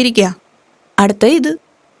പൂട്ടിയിരിക്കുക. അടുത്ത ഇത്.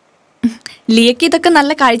 ലിയക്ക് ഇതൊക്കെ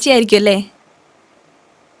നല്ല കാഴ്ചയായിരിക്കും അല്ലേ?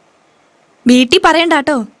 വീട്ടിൽ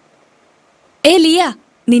പറയണ്ടാട്ടോ. ലിയ,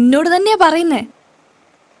 നിന്നോട് തന്നെയാ പറയുന്നേ.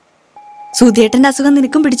 സുധിയേട്ടന്റെ അസുഖം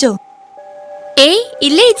നിനക്കും പിടിച്ചോ?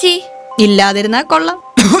 ഇല്ല ചേച്ചി. ഇല്ലാതിരുന്നാ കൊള്ളാം.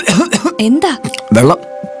 എന്താ? വെള്ളം.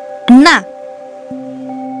 എന്നാ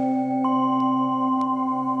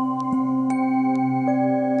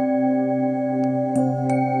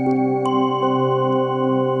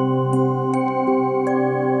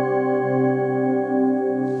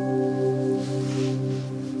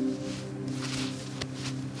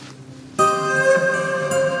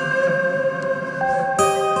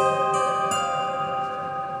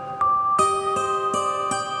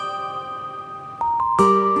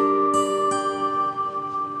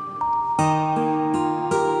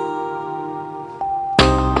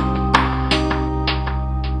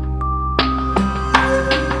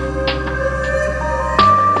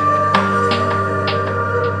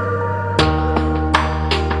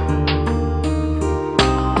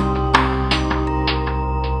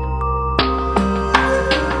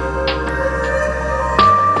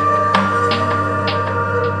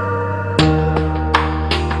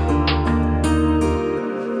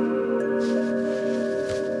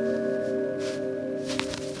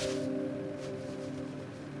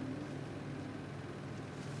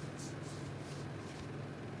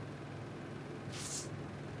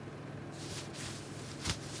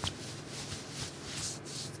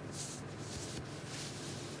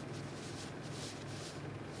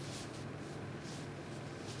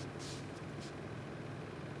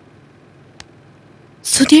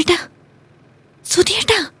സുധിയേട്ടാ,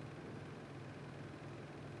 സുധിയേട്ടാ,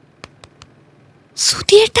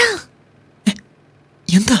 സുധിയേട്ടാ,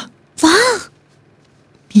 എന്താ? വാ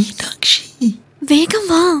മീനാക്ഷി, വേഗം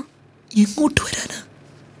വാ. എങ്ങോട്ട് വരാനാ?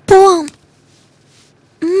 പോവാം.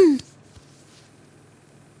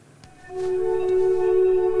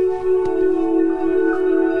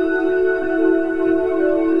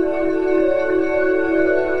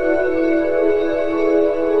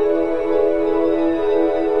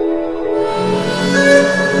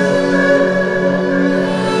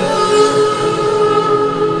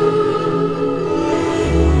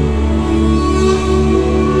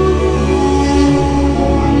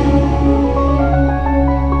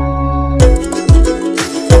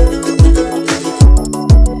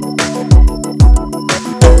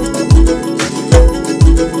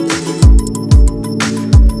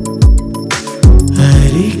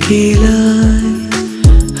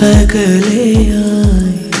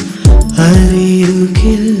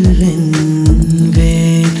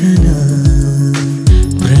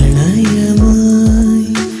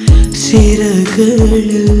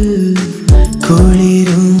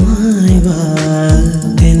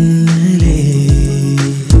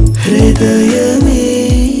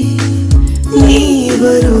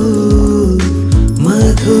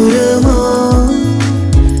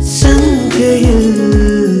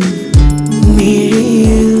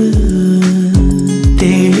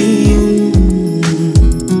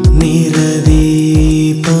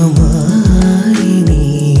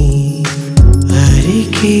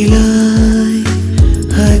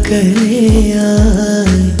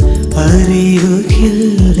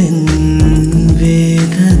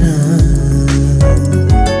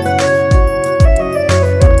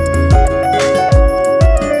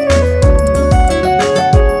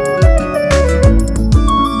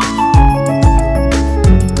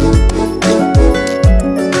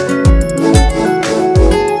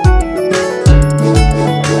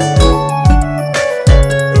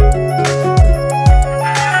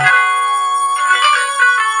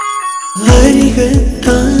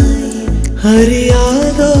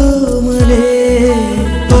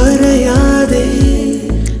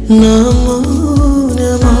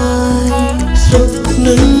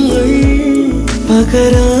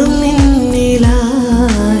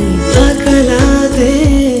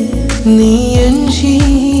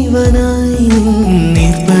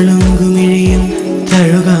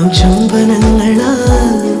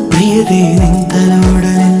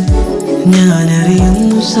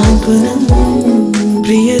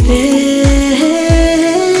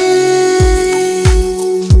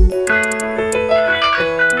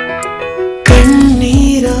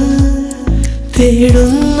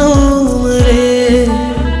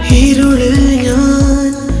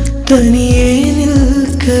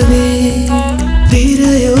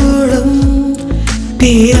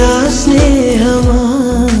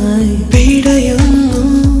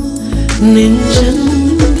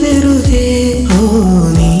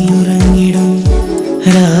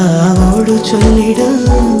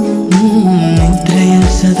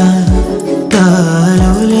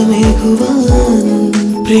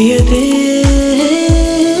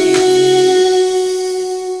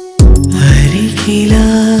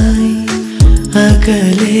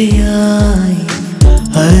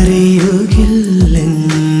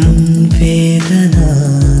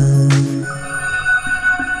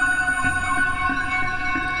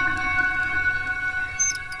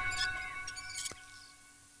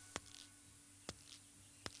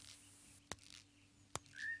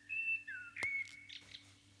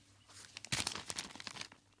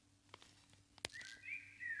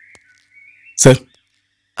 സർ,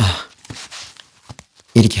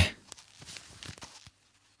 ഇരിക്കേ.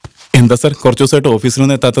 എന്താ സർ കുറച്ചു ദിവസമായിട്ട്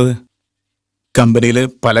ഓഫീസിലൊന്നും എത്താത്തത്? കമ്പനിയിൽ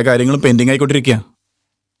പല കാര്യങ്ങളും പെൻഡിങ് ആയിക്കൊണ്ടിരിക്കുക.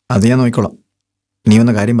 അത് ഞാൻ നോക്കിക്കോളാം. നീ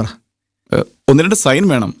ഒന്ന് കാര്യം പറ. 1-2 സൈൻ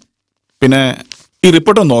വേണം. പിന്നെ ഈ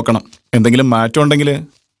റിപ്പോർട്ട് ഒന്ന് നോക്കണം. എന്തെങ്കിലും മാറ്റം ഉണ്ടെങ്കിൽ.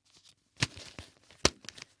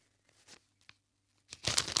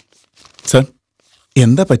 സർ,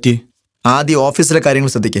 എന്താ പറ്റി? ആദ്യം ഓഫീസിലെ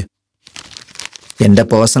കാര്യങ്ങൾ ശ്രദ്ധിക്കേ. എന്റെ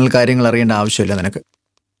പേഴ്സണൽ കാര്യങ്ങൾ അറിയേണ്ട ആവശ്യമില്ല നിനക്ക്.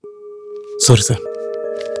 Sorry sir.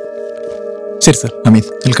 ശരി സർ. അമിത്,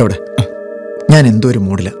 നിൽക്കവിടെ. ഞാൻ എന്തോ ഒരു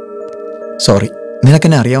മൂഡില്ല. സോറി.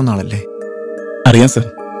 നിനക്കെന്നെ അറിയാവുന്ന ആളല്ലേ? അറിയാം സർ.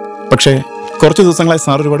 പക്ഷേ കുറച്ച് ദിവസങ്ങളായി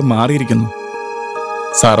സാർ ഒരുപാട് മാറിയിരിക്കുന്നു.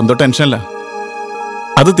 സാറെന്തോ ടെൻഷനല്ല.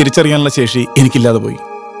 അത് തിരിച്ചറിയാനുള്ള ശേഷി എനിക്കില്ലാതെ പോയി.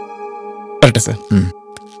 വരട്ടെ സർ.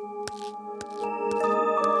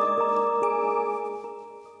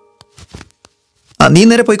 നീ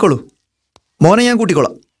നേരെ പോയിക്കോളൂ. മോനെ ഞാൻ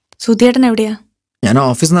കൂട്ടിക്കോളാം. സുധിയേട്ടൻ എവിടെയാ? ഞാൻ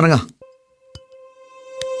ഓഫീസിൽ നിന്ന് ഇറങ്ങാം.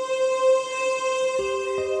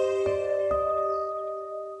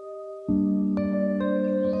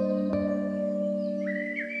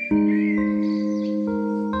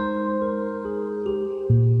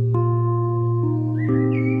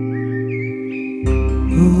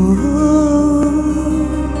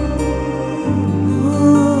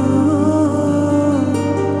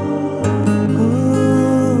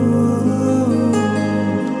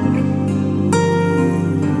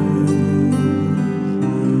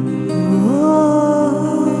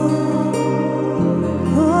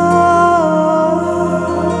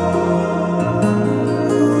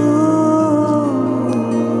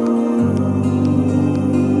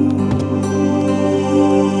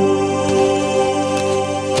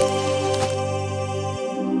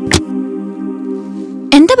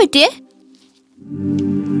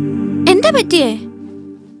 എന്താ പറ്റിയേ?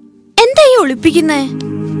 എന്താ ഈ ഒളിപ്പിക്കുന്നേ?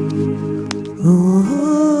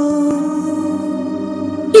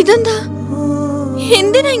 ഇതെന്താ?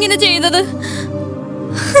 എന്തിനാ ഇങ്ങനെ ചെയ്തത്?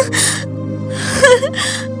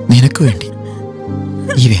 നിനക്ക് വേണ്ടി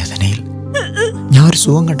ഈ വേദനയിൽ ഞാൻ ഒരു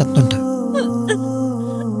സുഖം കണ്ടെത്തുന്നുണ്ട്.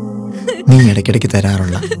 നീ ഇടയ്ക്കിടയ്ക്ക്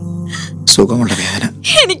തരാറുള്ള സുഖമുള്ള വേദന.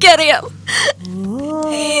 എനിക്കറിയാം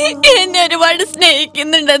എന്നെ ഒരുപാട്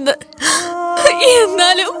സ്നേഹിക്കുന്നുണ്ടെന്ന്.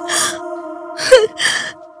 എന്നാലും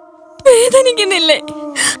വേദനിക്കുന്നില്ലേ?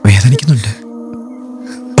 വേദനിക്കുന്നുണ്ട്.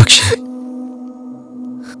 പക്ഷേ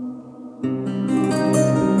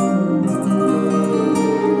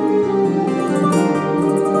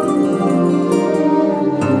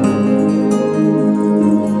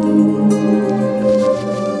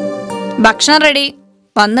ഭക്ഷണം റെഡി.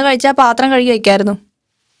 വന്നു കഴിച്ചാ പാത്രം കഴുകി വയ്ക്കായിരുന്നു.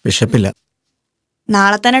 വിശപ്പില്ല.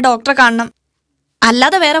 നാളെ തന്നെ ഡോക്ടറെ കാണണം,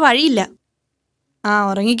 അല്ലാതെ വേറെ വഴിയില്ല. ആ,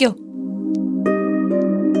 ഉറങ്ങിക്കോ.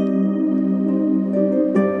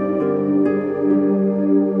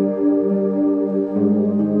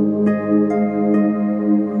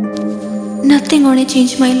 Nothing gonna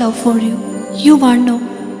change my love for you. You won't know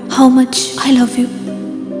how much I love you.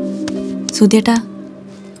 സുധിയേട്ടാ,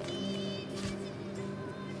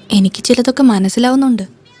 എനിക്ക് ചിലതൊക്കെ മനസ്സിലാവുന്നുണ്ട്.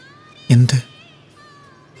 എന്ത്?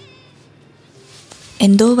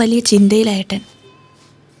 എന്തോ വലിയ ചിന്തയിലായിട്ടൻ.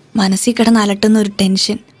 മനസ്സിൽ കിടന്ന് അലട്ടുന്ന ഒരു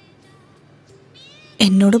ടെൻഷൻ.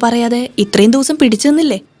 എന്നോട് പറയാതെ ഇത്രയും ദിവസം പിടിച്ചു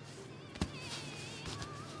നിന്നില്ലേ?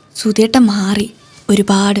 സുധിയേട്ടൻ മാറി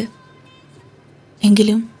ഒരുപാട്.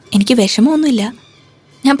 എങ്കിലും എനിക്ക് വിഷമമൊന്നുമില്ല.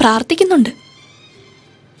 ഞാൻ പ്രാർത്ഥിക്കുന്നുണ്ട്,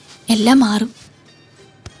 എല്ലാം മാറും.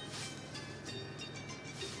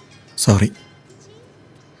 സോറി.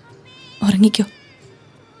 ഉറങ്ങിക്കോ.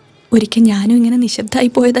 ഒരിക്കൽ ഞാനും ഇങ്ങനെ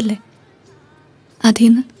നിശബ്ദമായി പോയതല്ലേ.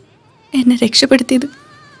 അതിന്ന് എന്നെ രക്ഷപ്പെടുത്തിയത്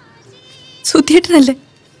സുധിയേട്ടനല്ലേ?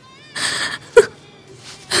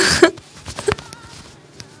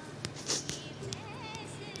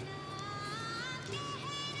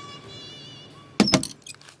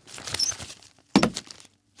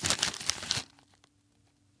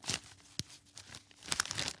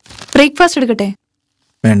 ബ്രേക്ക്ഫാസ്റ്റ് എടുക്കട്ടെ?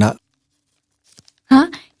 വേണ്ട. ആ,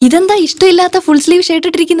 ഇതെന്താ ഇഷ്ടമില്ലാത്ത ഫുൾ സ്ലീവ് ഷർട്ട്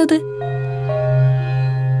ഇട്ടിരിക്കുന്നത്?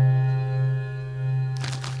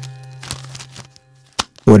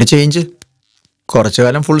 ഒരു ചേഞ്ച്. കുറച്ചു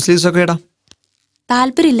കാലം ഫുൾ സ്ലീവ്സ് ഒക്കെ ഇടാം.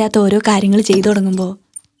 താല്പര്യമില്ലാത്ത ഓരോ കാര്യങ്ങൾ ചെയ്തു തുടങ്ങുമ്പോൾ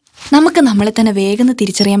നമുക്ക് നമ്മളെ തന്നെ വേഗം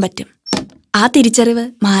തിരിച്ചറിയാൻ പറ്റും. ആ തിരിച്ചറിവ്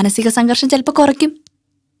മാനസിക സംഘർഷം ചിലപ്പോൾ കുറയ്ക്കും.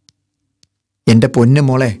 എന്റെ പൊന്നു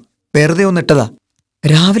മോളെ, വെറുതെ ഒന്നിട്ടതാ.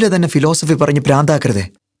 രാവിലെ തന്നെ ഫിലോസഫി പറഞ്ഞ് പ്രാന്താക്കരുതേ.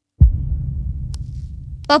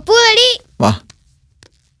 വാ.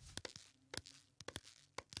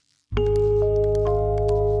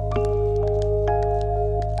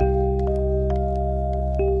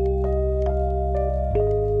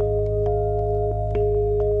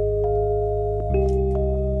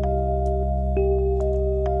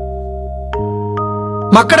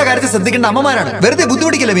 മക്കളുടെ കാര്യത്തിൽ ശ്രദ്ധിക്കേണ്ട അമ്മമാരാണ്. വെറുതെ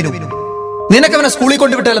ബുദ്ധിമുട്ടിക്കില്ല വിനു. നിനക്കവനെ സ്കൂളിൽ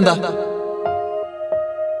കൊണ്ടുവിട്ടാൽ എന്താ?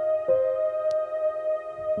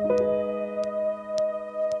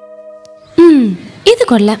 ഇത്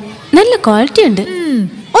കൊള്ളാം, നല്ല ക്വാളിറ്റി ഉണ്ട്.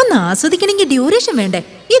 ഒന്ന് ആസ്വദിക്കണമെങ്കിൽ ഡ്യൂറേഷൻ വേണ്ടേ?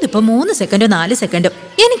 ഇതിപ്പോ 3 സെക്കൻഡോ 4 സെക്കൻഡോ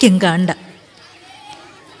എനിക്കും കണ്ട.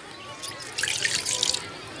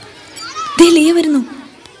 വരുന്നു.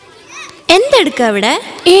 എന്തെടുക്ക അവിടെ?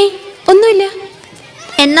 ഒന്നുമില്ല.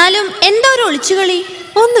 എന്നാലും എന്താ ഒരു ഒളിച്ചുകളി?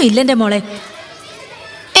 ഒന്നും ഇല്ല എന്റെ മോളെ.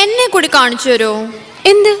 എന്നെ കൂടി കാണിച്ചു തരോ?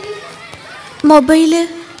 എന്ത്? മൊബൈല്?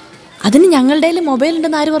 അതിന് ഞങ്ങളുടെ മൊബൈൽ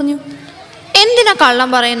ഉണ്ടെന്ന് ആര് പറഞ്ഞു? എന്തിനാ കള്ളം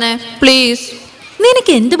പറയുന്നേ? പ്ലീസ്.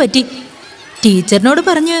 നിനക്ക് എന്ത് പറ്റി? ടീച്ചറിനോട്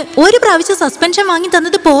പറഞ്ഞ് ഒരു പ്രാവശ്യം സസ്പെൻഷൻ വാങ്ങി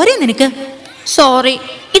തന്നത് പോരെ നിനക്ക്? സോറി,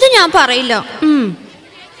 ഇത് ഞാൻ പറയില്ല.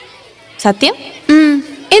 സത്യം?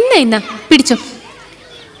 എന്നാ പിടിച്ചോ.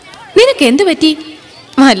 നിനക്ക് എന്ത് പറ്റി?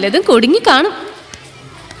 വല്ലതും കുടുങ്ങി കാണും.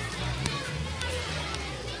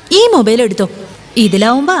 ഈ മൊബൈൽ എടുത്തോ.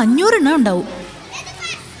 ഇതിലാവുമ്പോ 500 എണ്ണം ഉണ്ടാവും.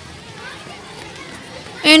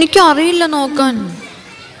 എനിക്കറിയില്ല നോക്കാൻ.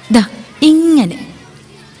 ദാ ഇങ്ങനെ.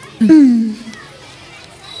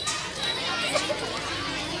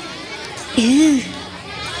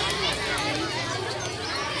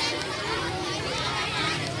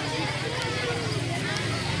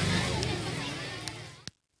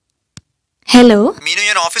 ഹലോ മീനു,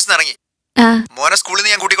 ഞാൻ ഓഫീസിൽ നിന്ന് ഇറങ്ങി. ആ മോനെ സ്കൂളിൽ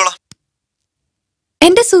നിന്ന് ഞാൻ കൂട്ടിക്കോളാം.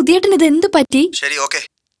 എന്റെ സുധിയേട്ടൻ ഇത് എന്ത് പറ്റി? ശരി, ഓക്കെ.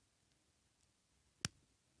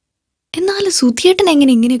 എന്നാലും സുധിയേട്ടൻ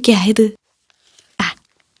എങ്ങനെ ഇങ്ങനെയൊക്കെ ആയത്?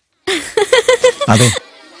 അതെ,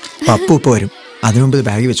 പപ്പു ഇപ്പൊ വരും. അതിനു മുമ്പ്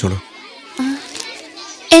ബാഗ് വെച്ചോളൂ.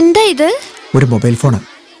 എന്താ ഇത്? ഒരു മൊബൈൽ ഫോണ്.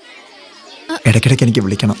 ഇടയ്ക്കിടയ്ക്ക് എനിക്ക്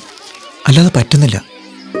വിളിക്കണം, അല്ലാതെ പറ്റുന്നില്ല.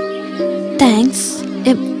 താങ്ക്സ്.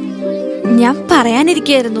 ഞാൻ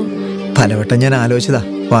പറയാനിരിക്കായിരുന്നു. പലവട്ടം ഞാൻ ആലോചിച്ചതാ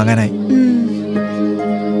വാങ്ങാനായി.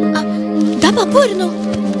 പപ്പു വരുന്നു.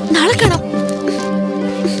 നാളെ കാണാം.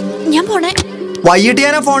 ഞാൻ പോണേ. വൈകിട്ട്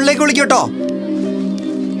ഞാൻ ഫോണിലേക്ക് വിളിക്കട്ടോ.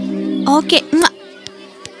 ഓക്കെ.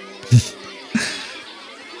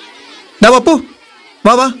 പപ്പു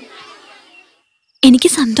വാ വാ. എനിക്ക്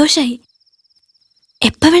സന്തോഷായി.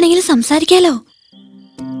 എപ്പ വേണമെങ്കിലും സംസാരിക്കാലോ.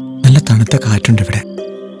 നല്ല തണുത്ത കാറ്റുണ്ട് ഇവിടെ.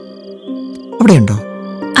 അവിടെയുണ്ടോ?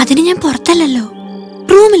 അതിന് ഞാൻ പുറത്തല്ലല്ലോ,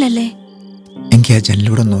 റൂമിലല്ലേ. എനിക്ക് ആ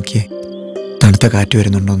ജനലിലൂടെ നോക്കിയേ, തണുത്ത കാറ്റ്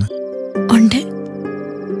വരുന്നുണ്ടോന്ന്. ഉണ്ട്,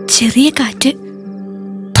 ചെറിയ കാറ്റ്.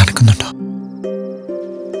 തണുക്കുന്നുണ്ടോ?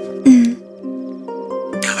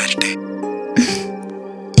 ഞാൻ വരട്ടെ.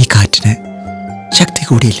 ഈ കാറ്റിന് ശക്തി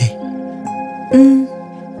കൂടിയില്ലേ?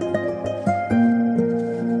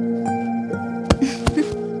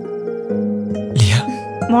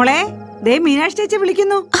 മോളെ, ദേ മീനാക്ഷി ചേച്ചി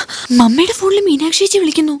വിളിക്കുന്നു. മമ്മയുടെ ഫോണിൽ മീനാക്ഷി ചേച്ചി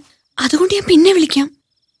വിളിക്കുന്നു. അതുകൊണ്ട് ഞാൻ പിന്നെ വിളിക്കാം,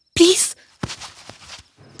 പ്ലീസ്.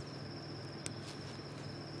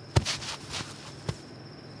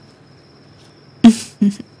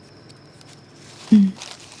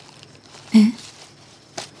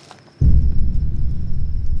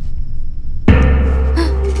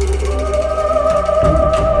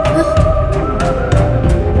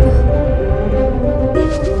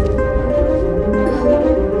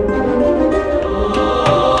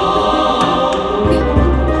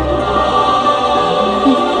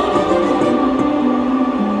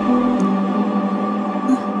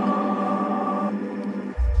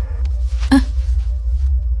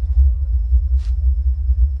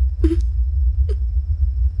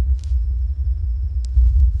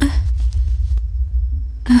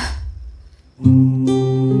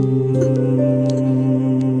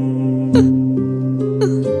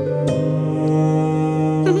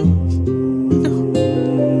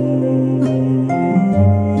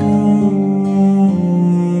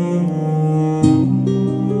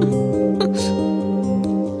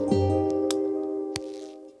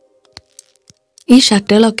 ഈ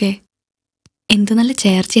ഷർട്ടുകളൊക്കെ എന്ത് നല്ല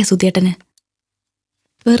ചേർച്ചയാ സുധിയേട്ടന്.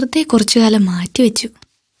 വെറുതെ കുറച്ചു കാലം മാറ്റിവെച്ചു.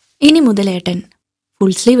 ഇനി മുതൽ ഏട്ടൻ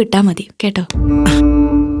ഫുൾ സ്ലീവ് ഇട്ടാ മതി കേട്ടോ.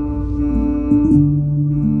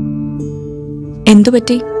 എന്തു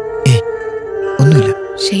പറ്റി?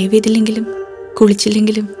 ഷേവ് ചെയ്തില്ലെങ്കിലും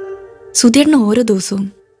കുളിച്ചില്ലെങ്കിലും സുധിയേട്ടന് ഓരോ ദിവസവും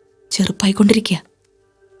ചെറുപ്പായിക്കൊണ്ടിരിക്കുക,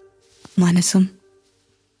 മനസ്സും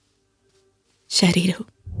ശരീരവും.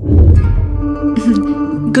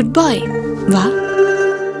 Good bye. വാ.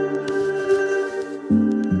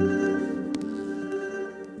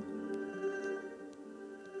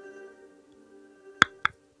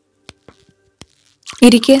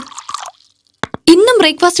 ഇരിക്ക്. ഇന്നും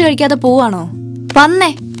ബ്രേക്ക്ഫാസ്റ്റ് കഴിക്കാതെ പോവാണോ? വന്നേ,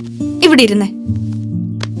 ഇവിടെ ഇരുന്നേ.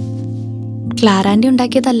 ക്ലാരാൻഡി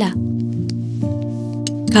ഉണ്ടാക്കിയതല്ല.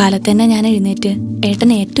 കാലത്തന്നെ ഞാൻ എഴുന്നേറ്റ്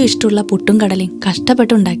ഏട്ടന് ഏറ്റവും ഇഷ്ടമുള്ള പുട്ടും കടലയും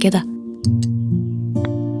കഷ്ടപ്പെട്ടുണ്ടാക്കിയതാ.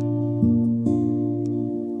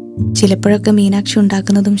 ചിലപ്പോഴൊക്കെ മീനാക്ഷി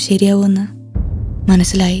ഉണ്ടാക്കുന്നതും ശരിയാവുമെന്ന്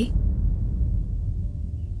മനസ്സിലായി.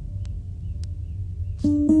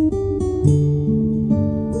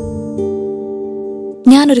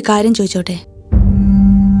 ഞാനൊരു കാര്യം ചോദിച്ചോട്ടെ?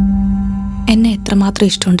 എന്നെ എത്രമാത്രം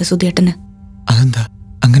ഇഷ്ടമുണ്ട് സുധിയേട്ടന്? അതെന്താ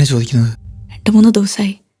അങ്ങനെ ചോദിക്കുന്നത്? 2-3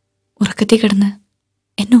 ദിവസമായി ഉറക്കത്തിൽ കിടന്ന്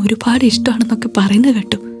എന്നെ ഒരുപാട് ഇഷ്ടമാണെന്നൊക്കെ പറയുന്നത്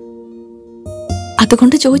കേട്ടു.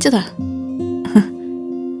 അതുകൊണ്ട് ചോദിച്ചതാ.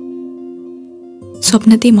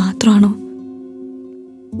 സ്വപ്നത്തിൽ മാത്രമാണോ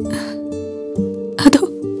അതോ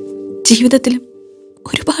ജീവിതത്തിലും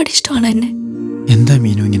ഒരുപാട് ഇഷ്ടമാണ് എന്നെ? എന്താ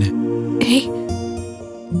മീനു ഇങ്ങനെ? ഏയ്,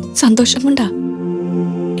 സന്തോഷം കൊണ്ടാ.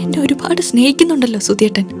 എന്നെ ഒരുപാട് സ്നേഹിക്കുന്നുണ്ടല്ലോ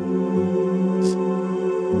സുധിയേട്ടൻ.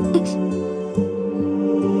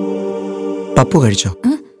 പപ്പു കഴിച്ചോ?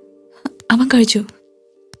 അവൻ കഴിച്ചു.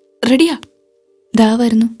 റെഡിയാ, ദാ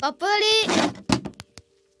വരുന്നു.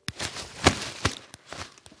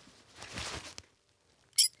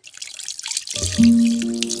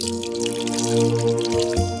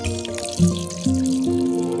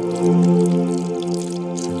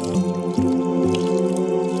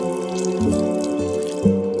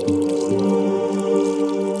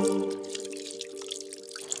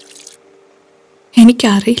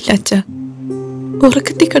 എനിക്കറിയില്ല അച്ഛ.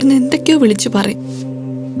 ഉറക്കത്തിൽ കിടന്ന് എന്തൊക്കെയോ വിളിച്ചു പറയും.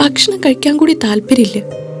 ഭക്ഷണം കഴിക്കാൻ കൂടി താല്പര്യമില്ല.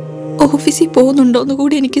 ഓഫീസിൽ പോകുന്നുണ്ടോന്ന്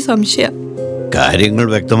കൂടി എനിക്ക് സംശയം. കാര്യങ്ങൾ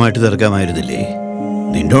വ്യക്തമായിട്ട് തീർക്കാമായിരുന്നില്ലേ?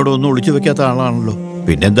 നിന്നോടൊന്നും ഒളിച്ചു വെക്കാത്ത ആളാണല്ലോ,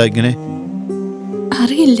 പിന്നെന്താ ഇങ്ങനെ?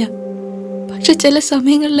 അറിയില്ല, പക്ഷെ ചില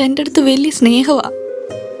സമയങ്ങളിൽ എൻ്റെ അടുത്ത് വലിയ സ്നേഹമാ.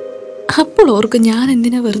 അപ്പോൾ ഓർക്കും ഞാൻ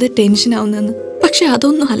എന്തിനാ വെറുതെ ടെൻഷൻ ആവുന്നെന്ന്. പക്ഷെ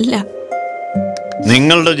അതൊന്നും അല്ല.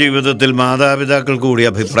 നിങ്ങളുടെ ജീവിതത്തിൽ മാതാപിതാക്കൾ കൂടി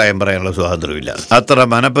അഭിപ്രായം പറയാനുള്ള സ്വാതന്ത്ര്യമില്ല. അത്ര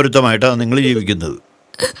മനപ്പൊരുത്തമായിട്ടാണ് നിങ്ങൾ ജീവിക്കുന്നത്.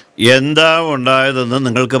 എന്താ ഉണ്ടായതെന്ന്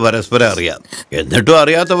നിങ്ങൾക്ക് പരസ്പരം അറിയാം. എന്നിട്ടും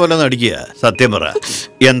അറിയാത്ത പോലെ നടിക്കുക. സത്യം പറ,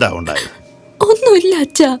 എന്താ ഉണ്ടായത്? ഒന്നുമില്ല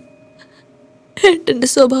അച്ഛാ. ഏട്ടന്റെ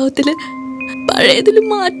സ്വഭാവത്തില് പഴയതിലും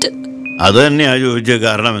മാറ്റം. അത് തന്നെയാ ചോദിച്ച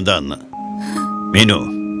കാരണം എന്താന്ന്. മീനു,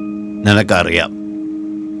 നിനക്കറിയാം.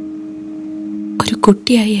 ഒരു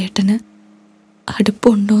കുട്ടിയായി ഏട്ടന്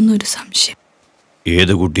അടുപ്പുണ്ടോന്നൊരു സംശയം.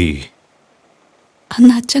 ഏത് കുട്ടി?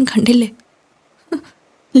 അന്ന് അച്ഛൻ കണ്ടില്ലേ,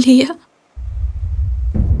 ലിയ.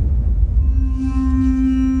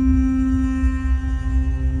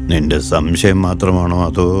 നിന്റെ സംശയം മാത്രമാണോ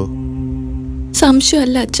അതോ?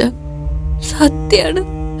 സംശയമല്ല അച്ഛ, സത്യാണ്.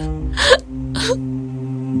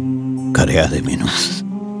 കരയാതെ മീനു.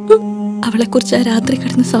 അവളെ കുറിച്ച് ആ രാത്രി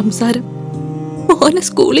കിടന്ന സംസാരം. മോനെ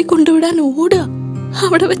സ്കൂളിൽ കൊണ്ടുവിടാൻ ഓടുക.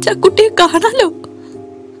 അവിടെ വെച്ച് ആ കുട്ടിയെ കാണാലോ.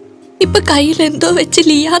 ഇപ്പൊ കയ്യിൽ എന്തോ വെച്ച്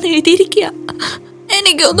ലിയാന്ന് എഴുതിയിരിക്കുക.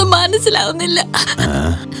 എനിക്കൊന്നും മനസ്സിലാവുന്നില്ല.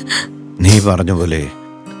 നീ പറഞ്ഞ പോലെ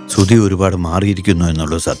സുധി ഒരുപാട് മാറിയിരിക്കുന്നു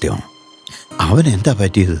എന്നുള്ളത് സത്യമാണ്. അവൻ എന്താ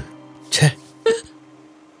പറ്റിയത്?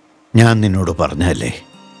 ഞാൻ നിന്നോട് പറഞ്ഞല്ലേ,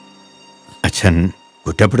 അച്ഛൻ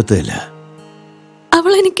കുറ്റപ്പെടുത്തുകയില്ല.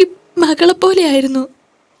 അവൾ എനിക്ക് മകളെ പോലെയായിരുന്നു.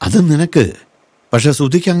 അത് നിനക്ക്. പക്ഷെ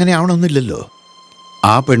സുധിക്ക് അങ്ങനെ ആവണമെന്നില്ലല്ലോ.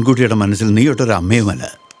 ആ പെൺകുട്ടിയുടെ മനസ്സിൽ നീ ഒട്ടൊരു അമ്മയുമല്ല.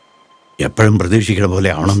 എപ്പോഴും പ്രതീക്ഷിക്കുന്ന പോലെ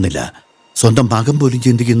ആവണമെന്നില്ല. സ്വന്തം മകൻ പോലും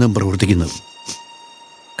ചിന്തിക്കുന്നതും പ്രവർത്തിക്കുന്നതും.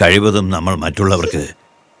 കഴിവതും നമ്മൾ മറ്റുള്ളവർക്ക്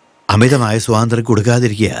അമിതമായ സ്വാതന്ത്ര്യം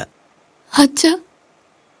കൊടുക്കാതിരിക്കുക. അച്ഛാ,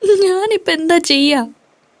 ഞാനിപ്പോ എന്താ ചെയ്യാ?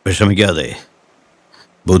 വിഷമിക്കാതെ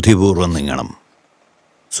ബുദ്ധിപൂർവം നീങ്ങണം.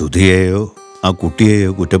 സുധിയെയോ ആ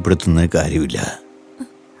കുട്ടിയെയോ കുറ്റപ്പെടുത്തുന്ന കാര്യമില്ല.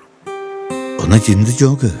 ഒന്ന് ചിന്തിച്ചു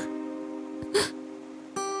നോക്ക്.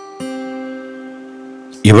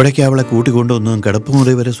 ഇവിടേക്ക് അവളെ കൂട്ടിക്കൊണ്ടുവന്നും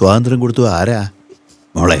കിടപ്പുമുറി വരെ സ്വാതന്ത്ര്യം കൊടുത്തു ആരാ?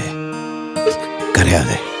 മോളെ,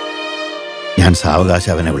 കരയാതെ. ഞാൻ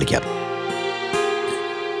സാവകാശം അവനെ വിളിക്കാം.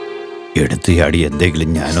 എടുത്തിയാടി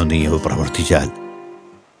എന്തെങ്കിലും ഞാനോ നീയോ പ്രവർത്തിച്ചാൽ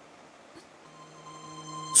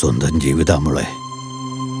സ്വന്തം ജീവിതം മോളെ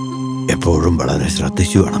എപ്പോഴും വളരെ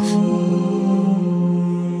ശ്രദ്ധിച്ചു വേണം.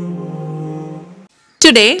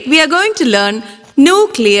 Today we are going to learn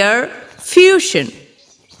nuclear fusion.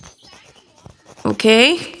 Okay?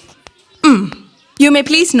 You may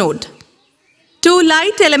please note, two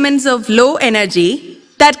light elements of low energy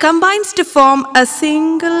that combines to form a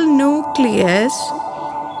single nucleus.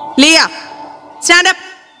 Leah, stand up.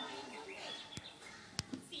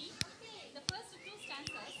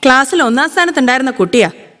 ക്ലാസ്സിൽ 1ാം സ്ഥാനത്തുണ്ടായിരുന്ന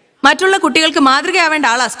കുട്ടിയാ. മറ്റുള്ള കുട്ടികൾക്ക് മാതൃകയാവേണ്ട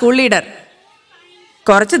ആളാ സ്കൂൾ ലീഡർ.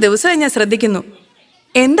 കുറച്ച് ദിവസമായി ഞാൻ ശ്രദ്ധിക്കുന്നു.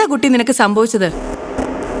 എന്താ കുട്ടി നിനക്ക് സംഭവിച്ചത്?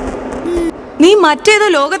 നീ മറ്റേതോ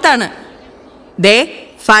ലോകത്താണ്. ദേ,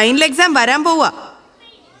 ഫൈനൽ എക്സാം വരാൻ പോവാ.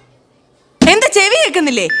 എന്താ ചെവി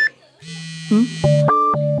കേൾക്കുന്നില്ലേ?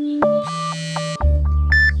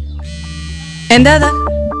 എന്താ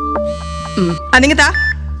അതിങ്ങ താ.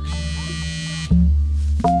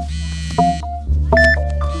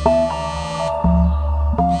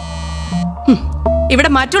 ഇവിടെ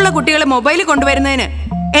മറ്റുള്ള കുട്ടികളെ മൊബൈൽ കൊണ്ടുവരുന്നതിന്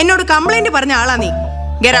എന്നോട് കംപ്ലൈന്റ് പറഞ്ഞ ആളാ നീ.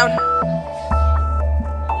 Get out.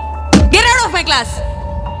 Get out of my class.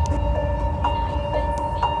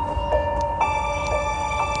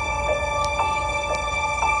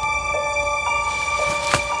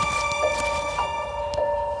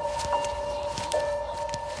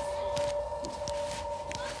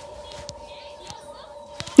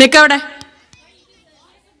 നിക്കവിടെ.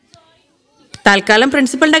 തൽക്കാലം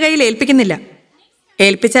പ്രിൻസിപ്പളിന്റെ കയ്യിൽ ഏൽപ്പിക്കുന്നില്ല.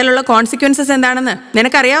 ഏൽപ്പിച്ചാലുള്ള കോൺസിക്വൻസസ് എന്താണെന്ന്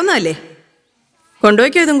നിനക്കറിയാവുന്നതല്ലേ?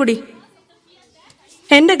 കൊണ്ടുപോയിക്കോ ഇതും കൂടി.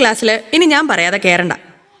 എൻ്റെ ക്ലാസ്സിൽ ഇനി ഞാൻ പറയാതെ കയറണ്ട.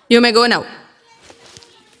 You may go now.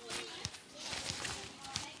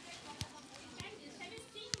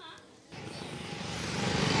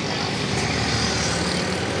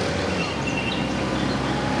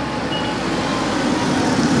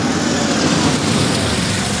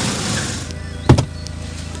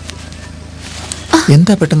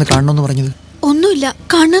 എന്താ പെട്ടെന്ന് കാണണമെന്ന് പറഞ്ഞത്? ഒന്നുമില്ല,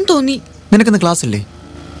 കാണാൻ തോന്നി. നിനക്കിന്ന് ക്ലാസ് ഇല്ലേ?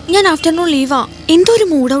 ഞാൻ ആഫ്റ്റർനൂൺ ലീവാ. എന്തോ ഒരു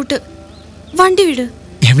മൂഡ് ഔട്ട്. വണ്ടി വിട്.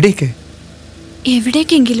 എവിടേക്ക്?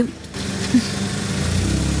 എവിടേക്കെങ്കിലും.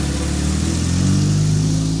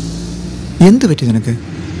 എന്ത് പറ്റി നിനക്ക്?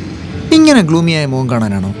 ഇങ്ങനെ ഗ്ലൂമിയായ മുഖം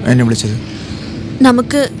കാണാനാണോ എന്നെ വിളിച്ചത്?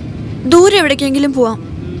 നമുക്ക് ദൂരെ എവിടേക്കെങ്കിലും പോവാം.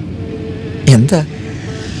 എന്താ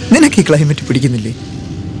നിനക്ക് ഈ ക്ലൈമറ്റ് പിടിക്കുന്നില്ലേ?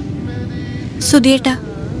 സുധിയേട്ടാ,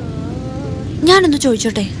 ഞാനൊന്ന്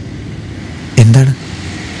ചോദിച്ചോട്ടെ? എന്താണ്?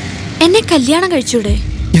 എന്നെ കല്യാണം കഴിച്ചൂടെ?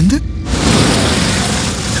 എന്ത്?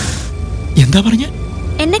 എന്താ പറഞ്ഞ?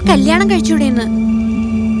 എന്നെ കല്യാണം കഴിച്ചൂടെന്ന്.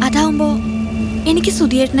 അതാവുമ്പോ എനിക്ക്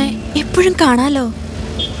സുധിയേട്ടനെ എപ്പോഴും കാണാലോ.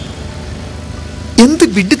 എന്ത്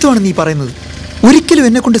വിഡിത്തമാണ് നീ പറയുന്നത്? ഒരിക്കലും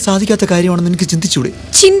എന്നെ കൊണ്ട് സാധിക്കാത്ത കാര്യമാണെന്ന് എനിക്ക് ചിന്തിച്ചൂടെ?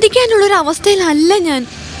 ചിന്തിക്കാനുള്ളൊരു അവസ്ഥയിലല്ല ഞാൻ.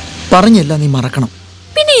 പറഞ്ഞല്ല നീ മറക്കണം.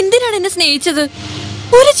 പിന്നെ എന്തിനാണ് എന്നെ സ്നേഹിച്ചത്?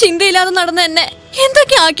 ഒരു ചിന്തയില്ലാതെ നടന്ന എന്നെ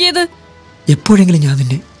എന്തൊക്കെ ആക്കിയത്? എപ്പോഴെങ്കിലും ഞാൻ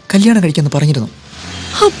നിന്നെ കല്യാണം കഴിക്കാന്ന് പറഞ്ഞിരുന്നു?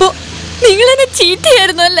 അപ്പോ നിങ്ങൾ എന്നെ ചീറ്റ്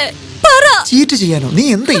ചെയ്യായിരുന്നു അല്ലേ? പറ. ചീറ്റ് ചെയ്യാനോ? നീ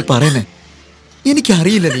എന്താ ഈ പറയുന്നേ?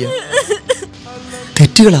 എനിക്കറിയില്ല ദിയ.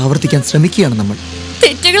 തെറ്റുകൾ ആവർത്തിക്കാൻ ശ്രമിക്കുകയാണ് നമ്മൾ.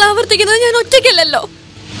 തെറ്റുകൾ ആവർത്തിക്കുന്നത് ഞാൻ ഒറ്റയ്ക്കല്ലല്ലോ.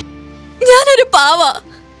 ഞാനൊരു പാവ.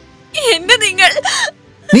 എന്നെ നിങ്ങൾ...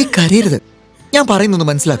 നീ കരയരുത്. ഞാൻ പറയുന്നൊന്ന്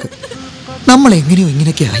മനസ്സിലാക്ക്. നമ്മൾ എങ്ങനെയോ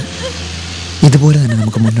ഇങ്ങനെയൊക്കെ ആയി. ഇതുപോലെ തന്നെ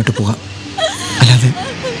നമുക്ക് മുന്നോട്ട് പോകാം. അല്ലാതെ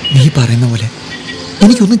നീ പറയുന്ന പോലെ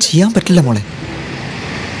എനിക്കൊന്നും ചെയ്യാൻ പറ്റില്ല മോളെ.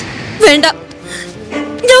 വേണ്ട,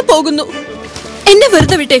 ഞാൻ പോകുന്നു. എന്നെ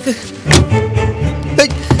വെറുതെ വിട്ടേക്ക്.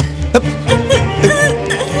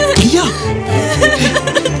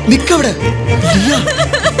 നിക്കവിടെ.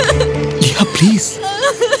 പ്ലീസ്,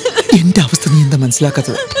 എന്റെ അവസ്ഥ നീ എന്താ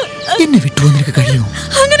മനസ്സിലാക്കാത്തത്? എന്നെ വിട്ടുപോകാൻ നിനക്ക് കഴിയുമോ?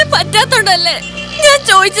 അങ്ങനെ പറ്റാത്തോണ്ടല്ലേ ഞാൻ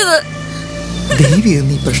ചോദിച്ചത്. ദേവി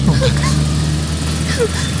നീ പ്രശ്നം ഉണ്ടാക്ക.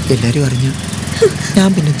 എല്ലാരും അറിഞ്ഞ ഞാൻ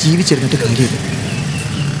പിന്നെ ജീവിച്ചിരുന്നിട്ട് കാര്യമില്ല.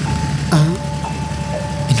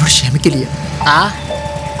 എന്നോട് ക്ഷമിക്കില്ല.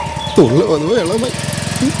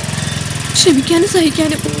 ക്ഷമിക്കാനും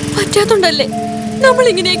സഹിക്കാനും പറ്റാത്തോണ്ടല്ലേ നമ്മൾ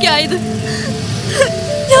ഇങ്ങനെയൊക്കെ ആയത്.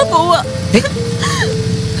 ഞാൻ പോവാ.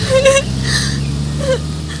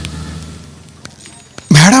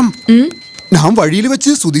 മാഡം, ഞാൻ വഴിയിൽ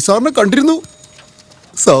വെച്ച് സുധി സാറിനെ കണ്ടിരുന്നു.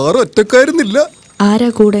 സാർ ഒറ്റക്കായിരുന്നില്ല. ആരാ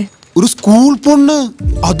കൂടെ? ഒരു സ്കൂൾ പൊണ്ണ്.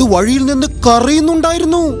 അത് വഴിയിൽ നിന്ന്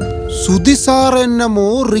കരയുന്നുണ്ടായിരുന്നു. സുധി സാർ എന്നമോ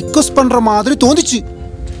റിക്വസ്റ്റ് പண்ற മാതിരി തോന്നിച്ചു.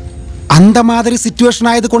 அந்த மாதிரி സിറ്റുവേഷൻ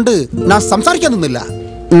ആയതുകൊണ്ട് ഞാൻ സംസാരിക്കാൻ നിന്നില്ല.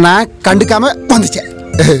 ഞാൻ കണ്ടുക്കാമ വന്നിച്ചേ.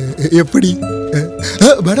 എപ്പടി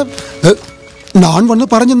മാഡം, ഞാൻ വന്ന്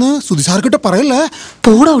പറഞ്ഞെന്ന് സുധി സാർക്കിட்ட പറയല്ലേ.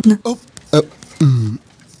 പോടാ.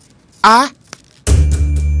 ആ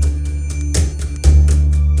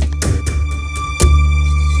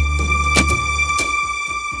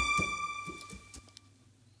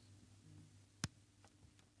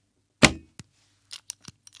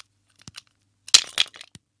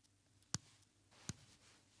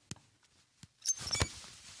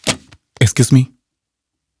എക്സ്ക്യൂസ് മീ.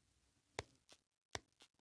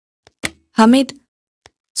 ഹമീദ്,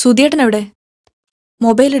 സുധിയേട്ടൻ എവിടെ?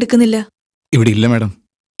 മൊബൈൽ എടുക്കുന്നില്ല. ഇവിടെ ഇല്ല മാഡം.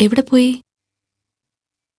 എവിടെ പോയി?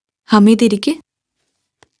 ഹമീദ് ഇരിക്ക്.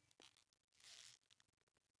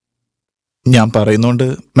 ഞാൻ പറയുന്നോണ്ട്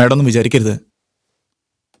മാഡം ഒന്നും വിചാരിക്കരുത്.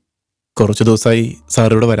 കുറച്ചു ദിവസമായി സാർ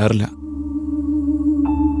ഇവിടെ വരാറില്ല.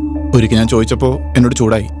 ഒരിക്കൽ ഞാൻ ചോദിച്ചപ്പോൾ എന്നോട്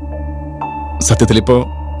ചൂടായി. സത്യത്തിലിപ്പോൾ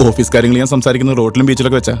ഓഫീസ് കാര്യങ്ങൾ ഞാൻ സംസാരിക്കുന്നത് റോഡിലും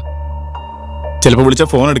ബീച്ചിലൊക്കെ വെച്ചാ. ചിലപ്പോൾ വിളിച്ചാൽ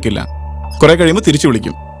ഫോൺ എടുക്കില്ല. കുറെ കഴിയുമ്പോൾ തിരിച്ചു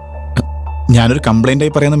വിളിക്കും. ഞാനൊരു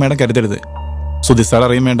കംപ്ലൈൻ്റായി പറയാമെന്ന് മാഡം കരുതരുത്. സുധി സാർ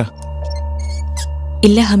അറിയും വേണ്ട.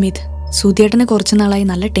 ഇല്ല ഹമീദ്, സുധിയേട്ടന് കുറച്ചു നാളായി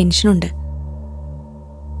നല്ല ടെൻഷനുണ്ട്.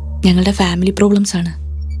 ഞങ്ങളുടെ ഫാമിലി പ്രോബ്ലംസ് ആണ്.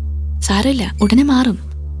 സാരമില്ല, ഉടനെ മാറും.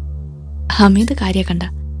 ഹമീദ് കാര്യാക്കണ്ട.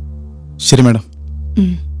 ശരി madam.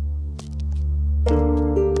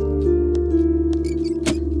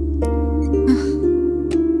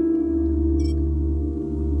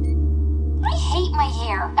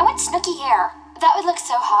 Snooky hair. That would look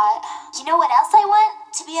so hot. You know what else I want?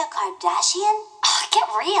 To be a Kardashian? Oh, get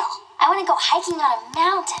real. I want to go hiking on a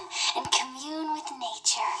mountain and commune with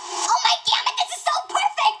nature. Oh my damn it, this is so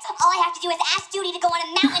perfect! All I have to do is ask Judy to go on a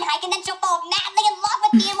mountain hike and then she'll fall madly in love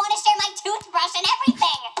with me and want to share my toothbrush and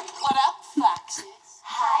everything. What up, Foxes?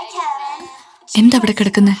 Hi, Kevin. എന്താ അവിടെ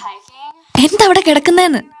കിടക്കുന്നേ? എന്താ അവിടെ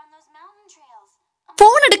കിടക്കുന്നേന്ന്?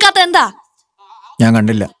 Phone എടുക്കാത്ത എന്താ? ഞാൻ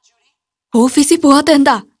കണ്ടില്ല. ഓഫീസിൽ പോവാത്ത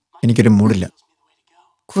എന്താ? എനിക്കൊരു മൂടില്ല.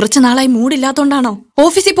 കുറച്ചു നാളായി മൂടില്ലാത്തോണ്ടാണോ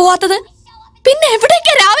ഓഫീസിൽ പോവാത്തത്? പിന്നെ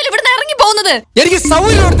എവിടേക്കാ രാവിലെ ഇവിടുന്ന് ഇറങ്ങി പോകുന്നത്? എനിക്ക്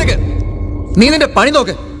സൗകര്യത്തിലേക്ക്. നീ നിന്റെ പണി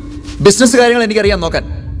നോക്ക്. ബിസിനസ് കാര്യങ്ങൾ എനിക്കറിയാൻ നോക്കാൻ.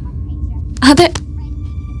 അതെ,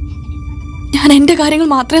 ഞാൻ എന്റെ കാര്യങ്ങൾ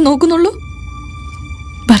മാത്രമേ നോക്കുന്നുള്ളൂ.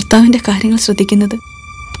 ഭർത്താവിന്റെ കാര്യങ്ങൾ ശ്രദ്ധിക്കുന്നത്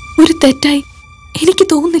ഒരു തെറ്റായി എനിക്ക്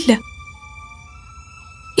തോന്നുന്നില്ല.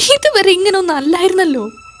 ഇതുവരെ ഇങ്ങനൊന്നും അല്ലായിരുന്നല്ലോ.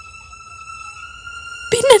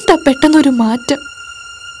 പിന്നെന്താ പെട്ടെന്നൊരു മാറ്റം?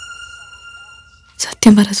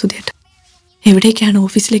 സത്യം പറ സുധിയേട്ട, എവിടേക്കാണ്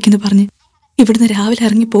ഓഫീസിലേക്കെന്ന് പറഞ്ഞ് ഇവിടുന്ന് രാവിലെ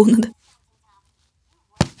ഇറങ്ങി പോകുന്നത്?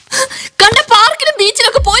 കണ്ട പാർക്കിലും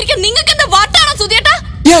ബീച്ചിലൊക്കെ പോയിരിക്കാൻ നിങ്ങൾക്ക് എന്താ വട്ടാണോ സുധിയേട്ട?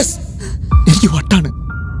 എനിക്ക് വട്ടാണ്.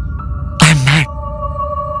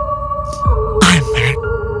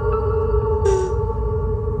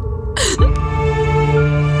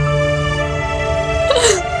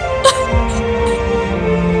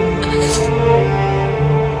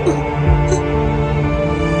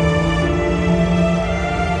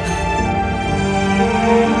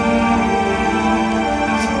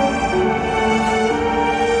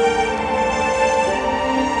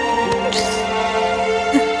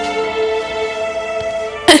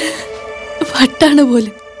 തെറ്റാണ്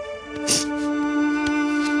പോലും.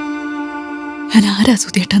 ഞാൻ ആരാ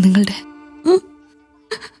സുധിയേട്ടാ നിങ്ങളുടെ?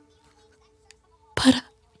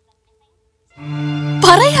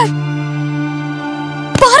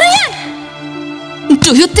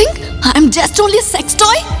 Do you think I'm just only a sex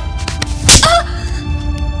toy?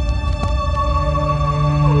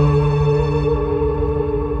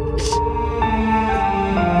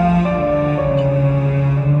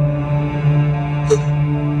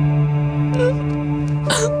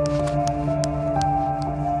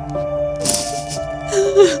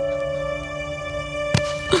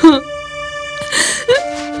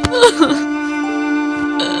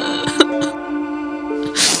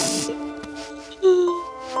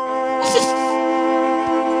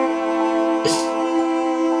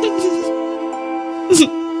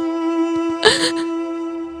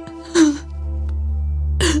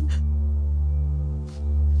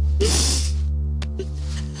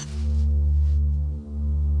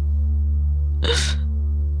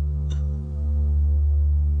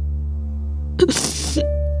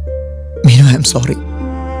 Meenu, I am sorry.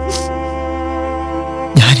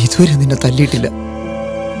 ഞാൻ ഇതുവരെ നിന്നെ തല്ലിയിട്ടില്ല.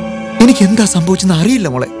 എനിക്ക് എന്താ സംഭവിച്ചെന്ന് അറിയില്ല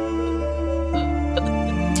മോളെ.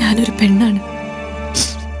 ഞാനൊരു പെണ്ണാണ്,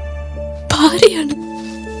 ഭാര്യയാണ്.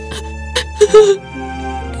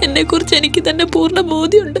 എന്നെ കുറിച്ച് എനിക്ക് തന്നെ പൂർണ്ണ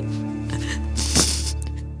ബോധ്യമുണ്ട്.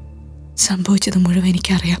 സംഭവിച്ചത് മുഴുവൻ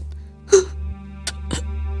എനിക്കറിയാം.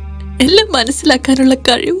 എല്ലാം മനസ്സിലാക്കാനുള്ള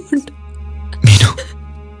കഴിവുണ്ട്.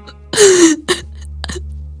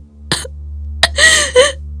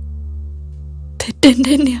 തെറ്റെന്റെ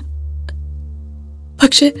തന്നെയാ.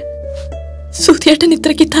 പക്ഷെ സുധിയേട്ടൻ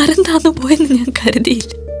ഇത്രയ്ക്ക് തരം താന്നു പോയെന്ന് ഞാൻ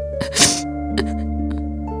കരുതിയില്ല.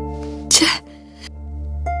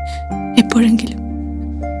 എപ്പോഴെങ്കിലും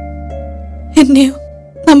എന്നെയോ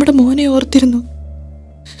നമ്മുടെ മോനെ ഓർത്തിരുന്നു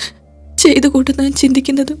ചെയ്തു കൂട്ടുന്ന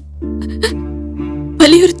ചിന്തിക്കുന്നതും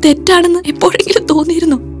വലിയൊരു തെറ്റാണെന്ന് എപ്പോഴെങ്കിലും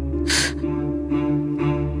തോന്നിയിരുന്നു?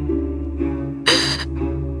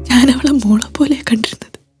 ഞാൻ അവളെ മോളെ പോലെ കണ്ടിരുന്നത്.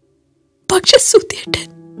 പക്ഷെ സുധിയേട്ടൻ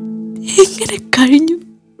എങ്ങനെ കഴിഞ്ഞു?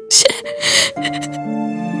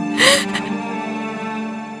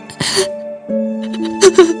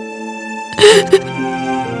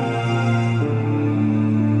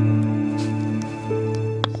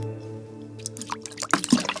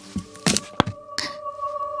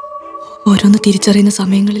 ഓരോന്ന് തിരിച്ചറിയുന്ന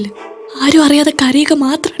സമയങ്ങളിൽ ആരും അറിയാതെ കരയുക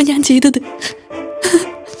മാത്രമാണ് ഞാൻ ചെയ്തത്.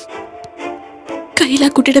 കയ്യിൽ ആ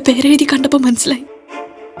കുട്ടിയുടെ പേരെഴുതി കണ്ടപ്പോ മനസ്സിലായി,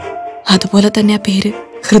 അതുപോലെ തന്നെ ആ പേര്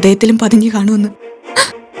ഹൃദയത്തിലും പതിഞ്ഞു കാണുമെന്ന്.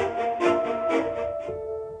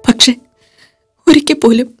 പക്ഷെ ഒരിക്കൽ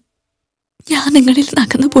പോലും ഞാൻ നിങ്ങളിൽ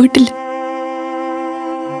നകന്നു പോയിട്ടില്ല.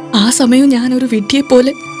 ആ സമയം ഞാനൊരു വിഡ്ഢിയെ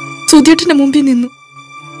പോലെ സുധിയേട്ടന്റെ മുമ്പിൽ നിന്നു.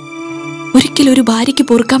 ഒരിക്കലും ഒരു ഭാര്യയ്ക്ക്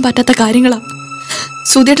പൊറുക്കാൻ പറ്റാത്ത കാര്യങ്ങളാ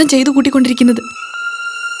സുധിയേട്ടൻ ചെയ്തു കൂട്ടിക്കൊണ്ടിരിക്കുന്നത്.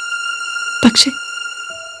 പക്ഷെ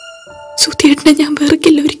സുധിയേട്ടനെ ഞാൻ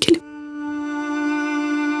വെറുക്കില്ല ഒരിക്കലും.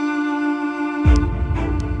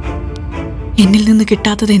 എന്നിൽ നിന്ന്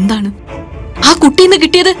കിട്ടാത്തത് എന്താണ്? ആ കുട്ടിയിൽ നിന്ന്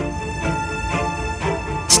കിട്ടിയത്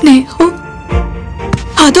സ്നേഹോ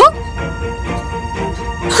അതോ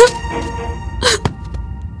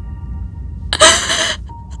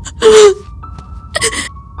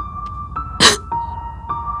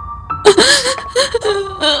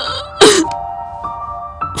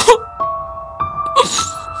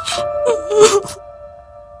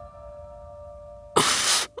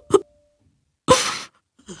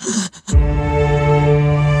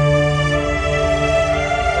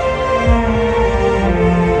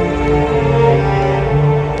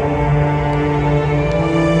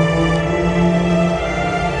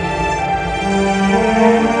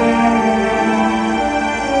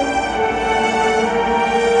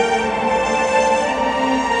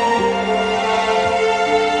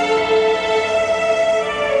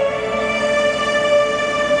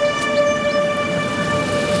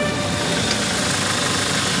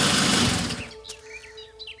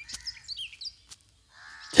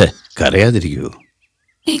കരയാതിരിക്കൂ?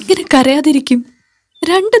 എങ്ങനെ കരയാതിരിക്കും?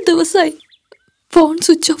 2 ദിവസമായി ഫോൺ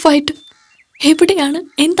സ്വിച്ച് ഓഫ് ആയിട്ട്. എവിടെയാണ്,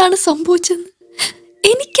 എന്താണ് സംഭവിച്ചെന്ന്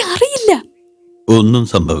എനിക്കറിയില്ല. ഒന്നും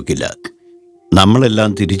സംഭവിക്കില്ല.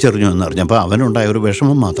 നമ്മളെല്ലാം തിരിച്ചറിഞ്ഞു എന്നറിഞ്ഞപ്പോൾ അവനുണ്ടായ ഒരു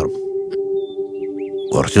വിഷമം മാത്രം.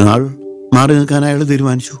 കുറച്ചുനാൾ മാറി നിൽക്കാൻ അയാൾ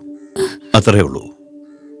തീരുമാനിച്ചു, അത്രേ ഉള്ളൂ.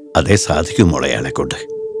 അതേ സാധിക്കും മോളെ. അയാളെ കൊണ്ട്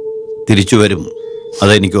തിരിച്ചു വരും,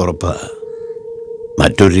 അതെനിക്ക് ഉറപ്പാ.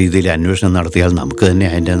 മറ്റൊരു രീതിയിൽ അന്വേഷണം നടത്തിയാൽ നമുക്ക് തന്നെ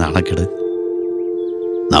അതിൻ്റെ നാണക്കേട്.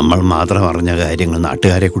 നമ്മൾ മാത്രം അറിഞ്ഞ കാര്യങ്ങൾ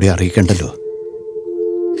നാട്ടുകാരെ കൂടി അറിയിക്കണ്ടല്ലോ.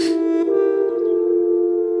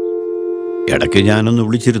 ഇടയ്ക്ക് ഞാനൊന്ന്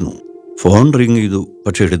വിളിച്ചിരുന്നു, ഫോൺ റിങ് ചെയ്തു,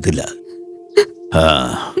 പക്ഷെ എടുത്തില്ല.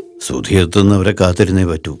 സുധി എത്തുന്നവരെ കാത്തിരുന്നേ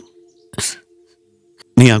പറ്റൂ.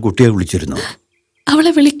 നീ ആ കുട്ടിയെ വിളിച്ചിരുന്നോ?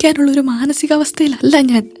 അവളെ വിളിക്കാനുള്ള ഒരു മാനസികാവസ്ഥയിലല്ല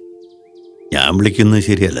ഞാൻ. ഞാൻ വിളിക്കുന്നത്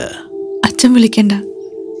ശരിയല്ല. അച്ഛൻ വിളിക്കണ്ട,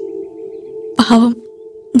 പാവം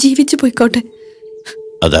ജീവിച്ചു പോയിക്കോട്ടെ.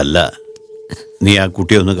 അതല്ല, നീ ആ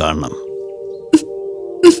കുട്ടിയെ ഒന്ന് കാണണം.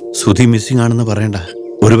 സുധി മിസ്സിംഗ് ആണെന്ന് പറയണ്ട.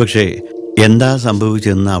 ഒരുപക്ഷെ എന്താ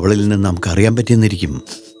സംഭവിച്ചെന്ന് അവളിൽ നിന്ന് നമുക്ക് അറിയാൻ പറ്റിയെന്നിരിക്കും.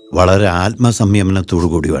 വളരെ ആത്മസംയമനത്തോടു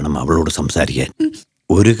കൂടി വേണം അവളോട് സംസാരിക്കാൻ.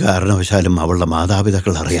 ഒരു കാരണവശാലും അവളുടെ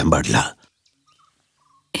മാതാപിതാക്കൾ അറിയാൻ പാടില്ല.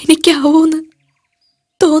 എനിക്കാവൂന്ന്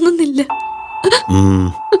തോന്നുന്നില്ല.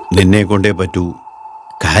 നിന്നെ കൊണ്ടേ പറ്റൂ.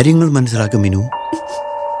 കാര്യങ്ങൾ മനസ്സിലാക്കും മിനു.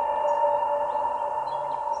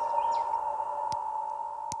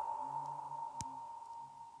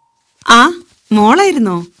 ആ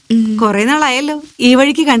മോളായിരുന്നോ? കൊറേ നാളായല്ലോ ഈ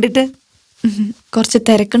വഴിക്ക് കണ്ടിട്ട്. കുറച്ച്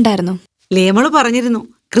തിരക്കുണ്ടായിരുന്നു. ലേമോള് പറഞ്ഞിരുന്നു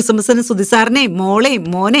ക്രിസ്മസിന് സുധിസാറിനെയും മോളെയും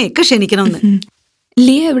മോനെയും ഒക്കെ ക്ഷണിക്കണമെന്ന്.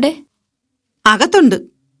 ലിയ എവിടെ? അകത്തുണ്ട്,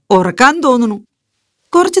 ഉറക്കാൻ തോന്നുന്നു.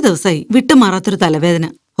 കുറച്ചു ദിവസമായി വിട്ടുമാറാത്തൊരു തലവേദന.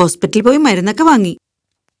 ഹോസ്പിറ്റലിൽ പോയി മരുന്നൊക്കെ വാങ്ങി.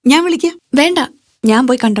 ഞാൻ വിളിക്കാം. വേണ്ട, ഞാൻ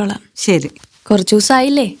പോയി കണ്ടോളാം. ശരി. കുറച്ചു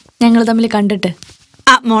ദിവസമായില്ലേ ഞങ്ങൾ തമ്മിൽ കണ്ടിട്ട്.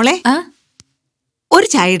 ആ മോളെ, ഒരു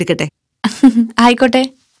ചായ എടുക്കട്ടെ? ആയിക്കോട്ടെ,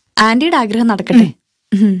 ആന്റിയുടെ ആഗ്രഹം നടക്കട്ടെ.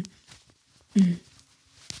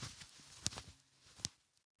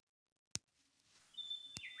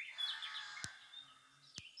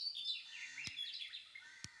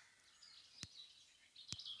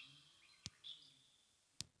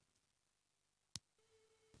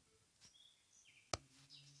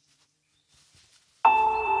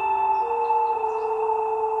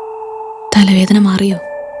 തലവേദന മാറിയോ?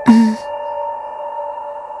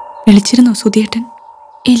 വിളിച്ചിരുന്നോ സുധിയേട്ടൻ?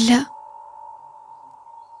 ഇല്ല.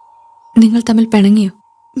 നിങ്ങൾ തമ്മിൽ പിണങ്ങിയോ?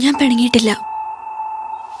 ഞാൻ പിണങ്ങിയിട്ടില്ല.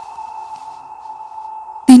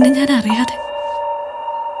 നിന്നെ ഞാൻ അറിയാതെ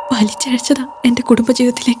വലിച്ചഴച്ചതാ എന്റെ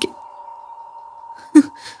കുടുംബജീവിതത്തിലേക്ക്.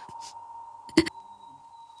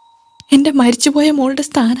 എന്റെ മരിച്ചുപോയ മോളുടെ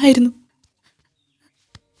സ്ഥാനായിരുന്നു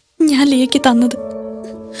ഞാൻ ലിയയ്ക്ക് തന്നത്.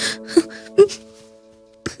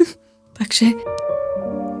 പക്ഷേ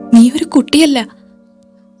നീ ഒരു കുട്ടിയല്ല,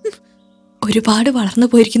 ഒരുപാട് വളർന്നു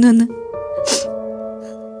പോയിരിക്കുന്നുവെന്ന്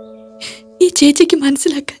ഈ ചേച്ചിക്ക്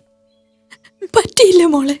മനസ്സിലാക്കാൻ പറ്റിയില്ല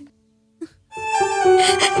മോളെ.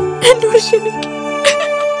 എന്നോട് ക്ഷമിക്ക.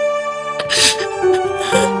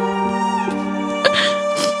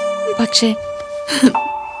 പക്ഷേ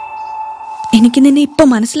എനിക്ക് നിന്നെ ഇപ്പൊ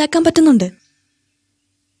മനസ്സിലാക്കാൻ പറ്റുന്നുണ്ട്.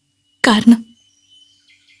 കാരണം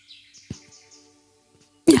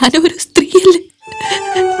ഞാനൊരു സ്ത്രീയല്ലേ.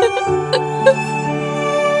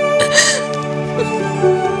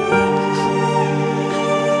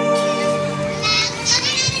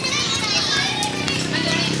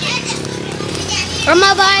 Rama,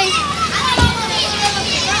 bye.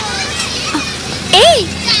 Hey!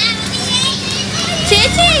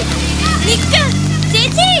 ചേച്ചി നിക്ക്,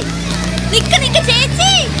 ചേച്ചി നിക്ക് നിക്ക്,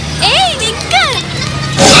 ചേച്ചി ഏയ് നിക്ക്.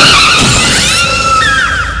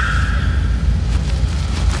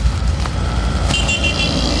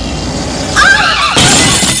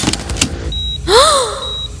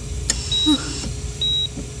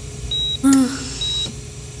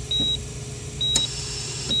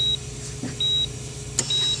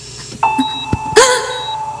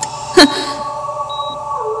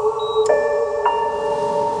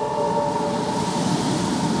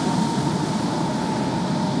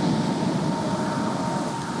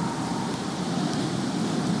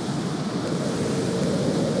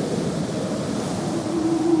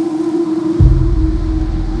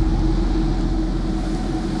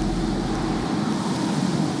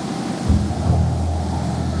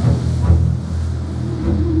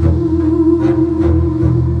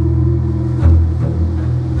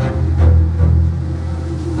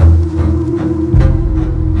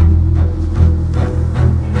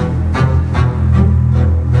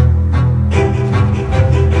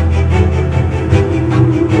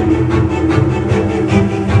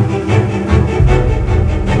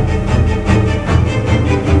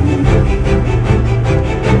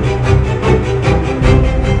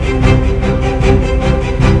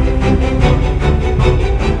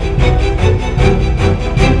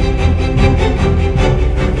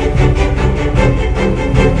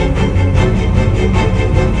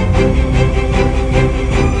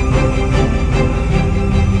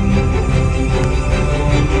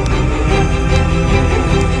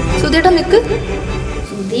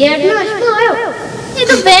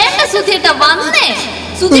 ഇത് വേണ്ട സുധിയേട്ട, വന്നേ.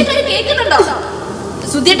 സുധിയേട്ട കേൾക്കുന്നുണ്ടോ?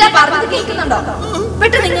 സുധിയേട്ട പറഞ്ഞത് കേൾക്കുന്നുണ്ടോ?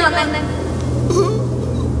 പെട്ടെന്ന് നിങ്ങൾ വന്നേ.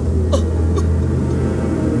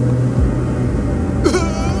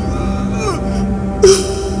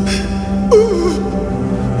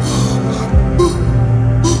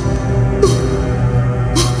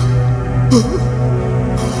 ഹലോ,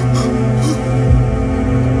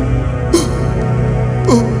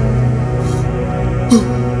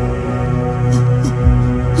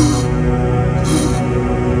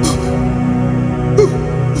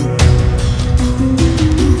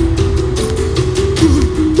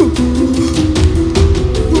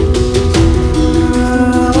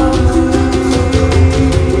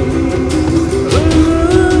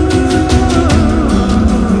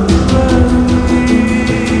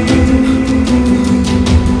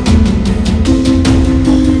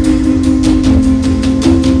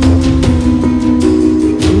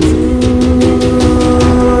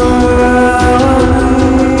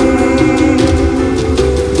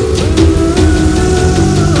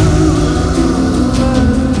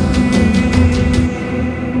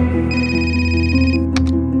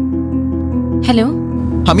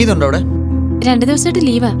 ഹമീദ് ഉണ്ടോ അവിടെ? 2 ദിവസമായിട്ട്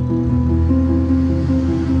ലീവാ.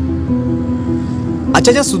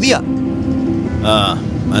 അച്ഛാ സുധിയ.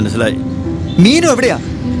 മനസ്സിലായി. മീനു എവിടെയാ?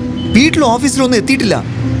 വീട്ടിലും ഓഫീസിലും ഒന്നും എത്തിയിട്ടില്ല.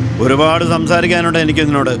 ഒരുപാട് സംസാരിക്കാനുണ്ട് എനിക്ക്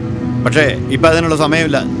ഇതിനോട്, പക്ഷേ ഇപ്പൊ അതിനുള്ള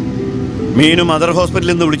സമയമില്ല. മീനു മദർ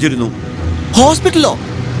ഹോസ്പിറ്റലിൽ നിന്ന് വിളിച്ചിരുന്നു. ഹോസ്പിറ്റലോ?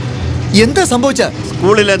 എന്താ സംഭവിച്ച?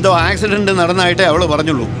 സ്കൂളിൽ എന്തോ ആക്സിഡന്റ് നടന്നായിട്ടേ അവള്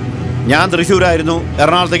പറഞ്ഞുള്ളൂ. ഞാൻ തൃശ്ശൂരായിരുന്നു,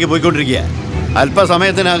 എറണാകുളത്തേക്ക് പോയിക്കൊണ്ടിരിക്കുക.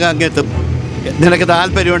 അല്പസമയത്തിനകം അങ്ങെത്തും. നിനക്ക്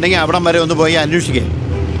താല്പര്യമുണ്ടെങ്കിൽ അവിടം വരെ ഒന്ന് പോയി അന്വേഷിക്കുക.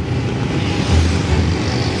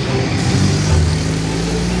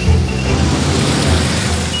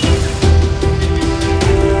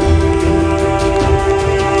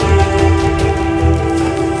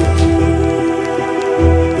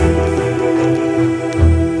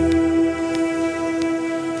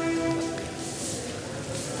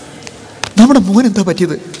 നമ്മുടെ മോൻ എന്താ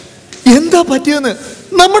പറ്റിയത്? എന്താ പറ്റിയെന്ന്?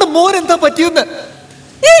 നമ്മുടെ മോൻ എന്താ പറ്റിയെന്ന്?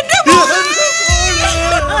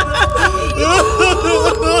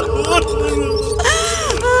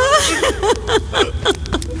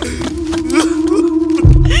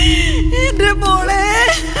 എന്റെ മോളെ,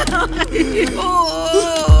 അയ്യോ.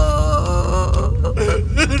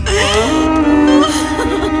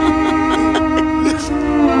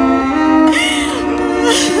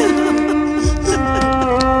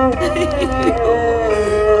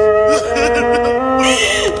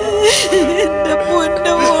 എന്റെ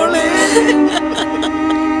പൊന്നു മോളെ.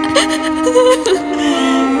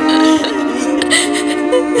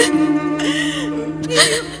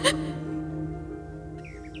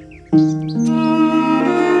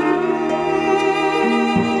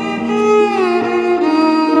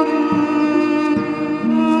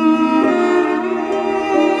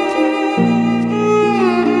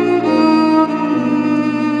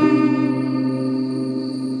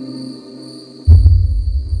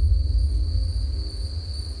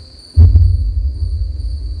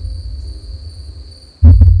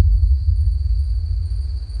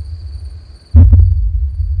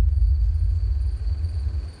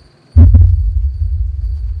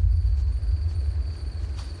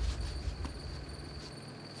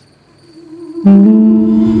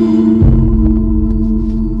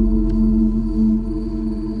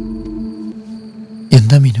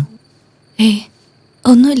 എന്താ മീനു?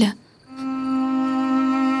 ഒന്നുമില്ല.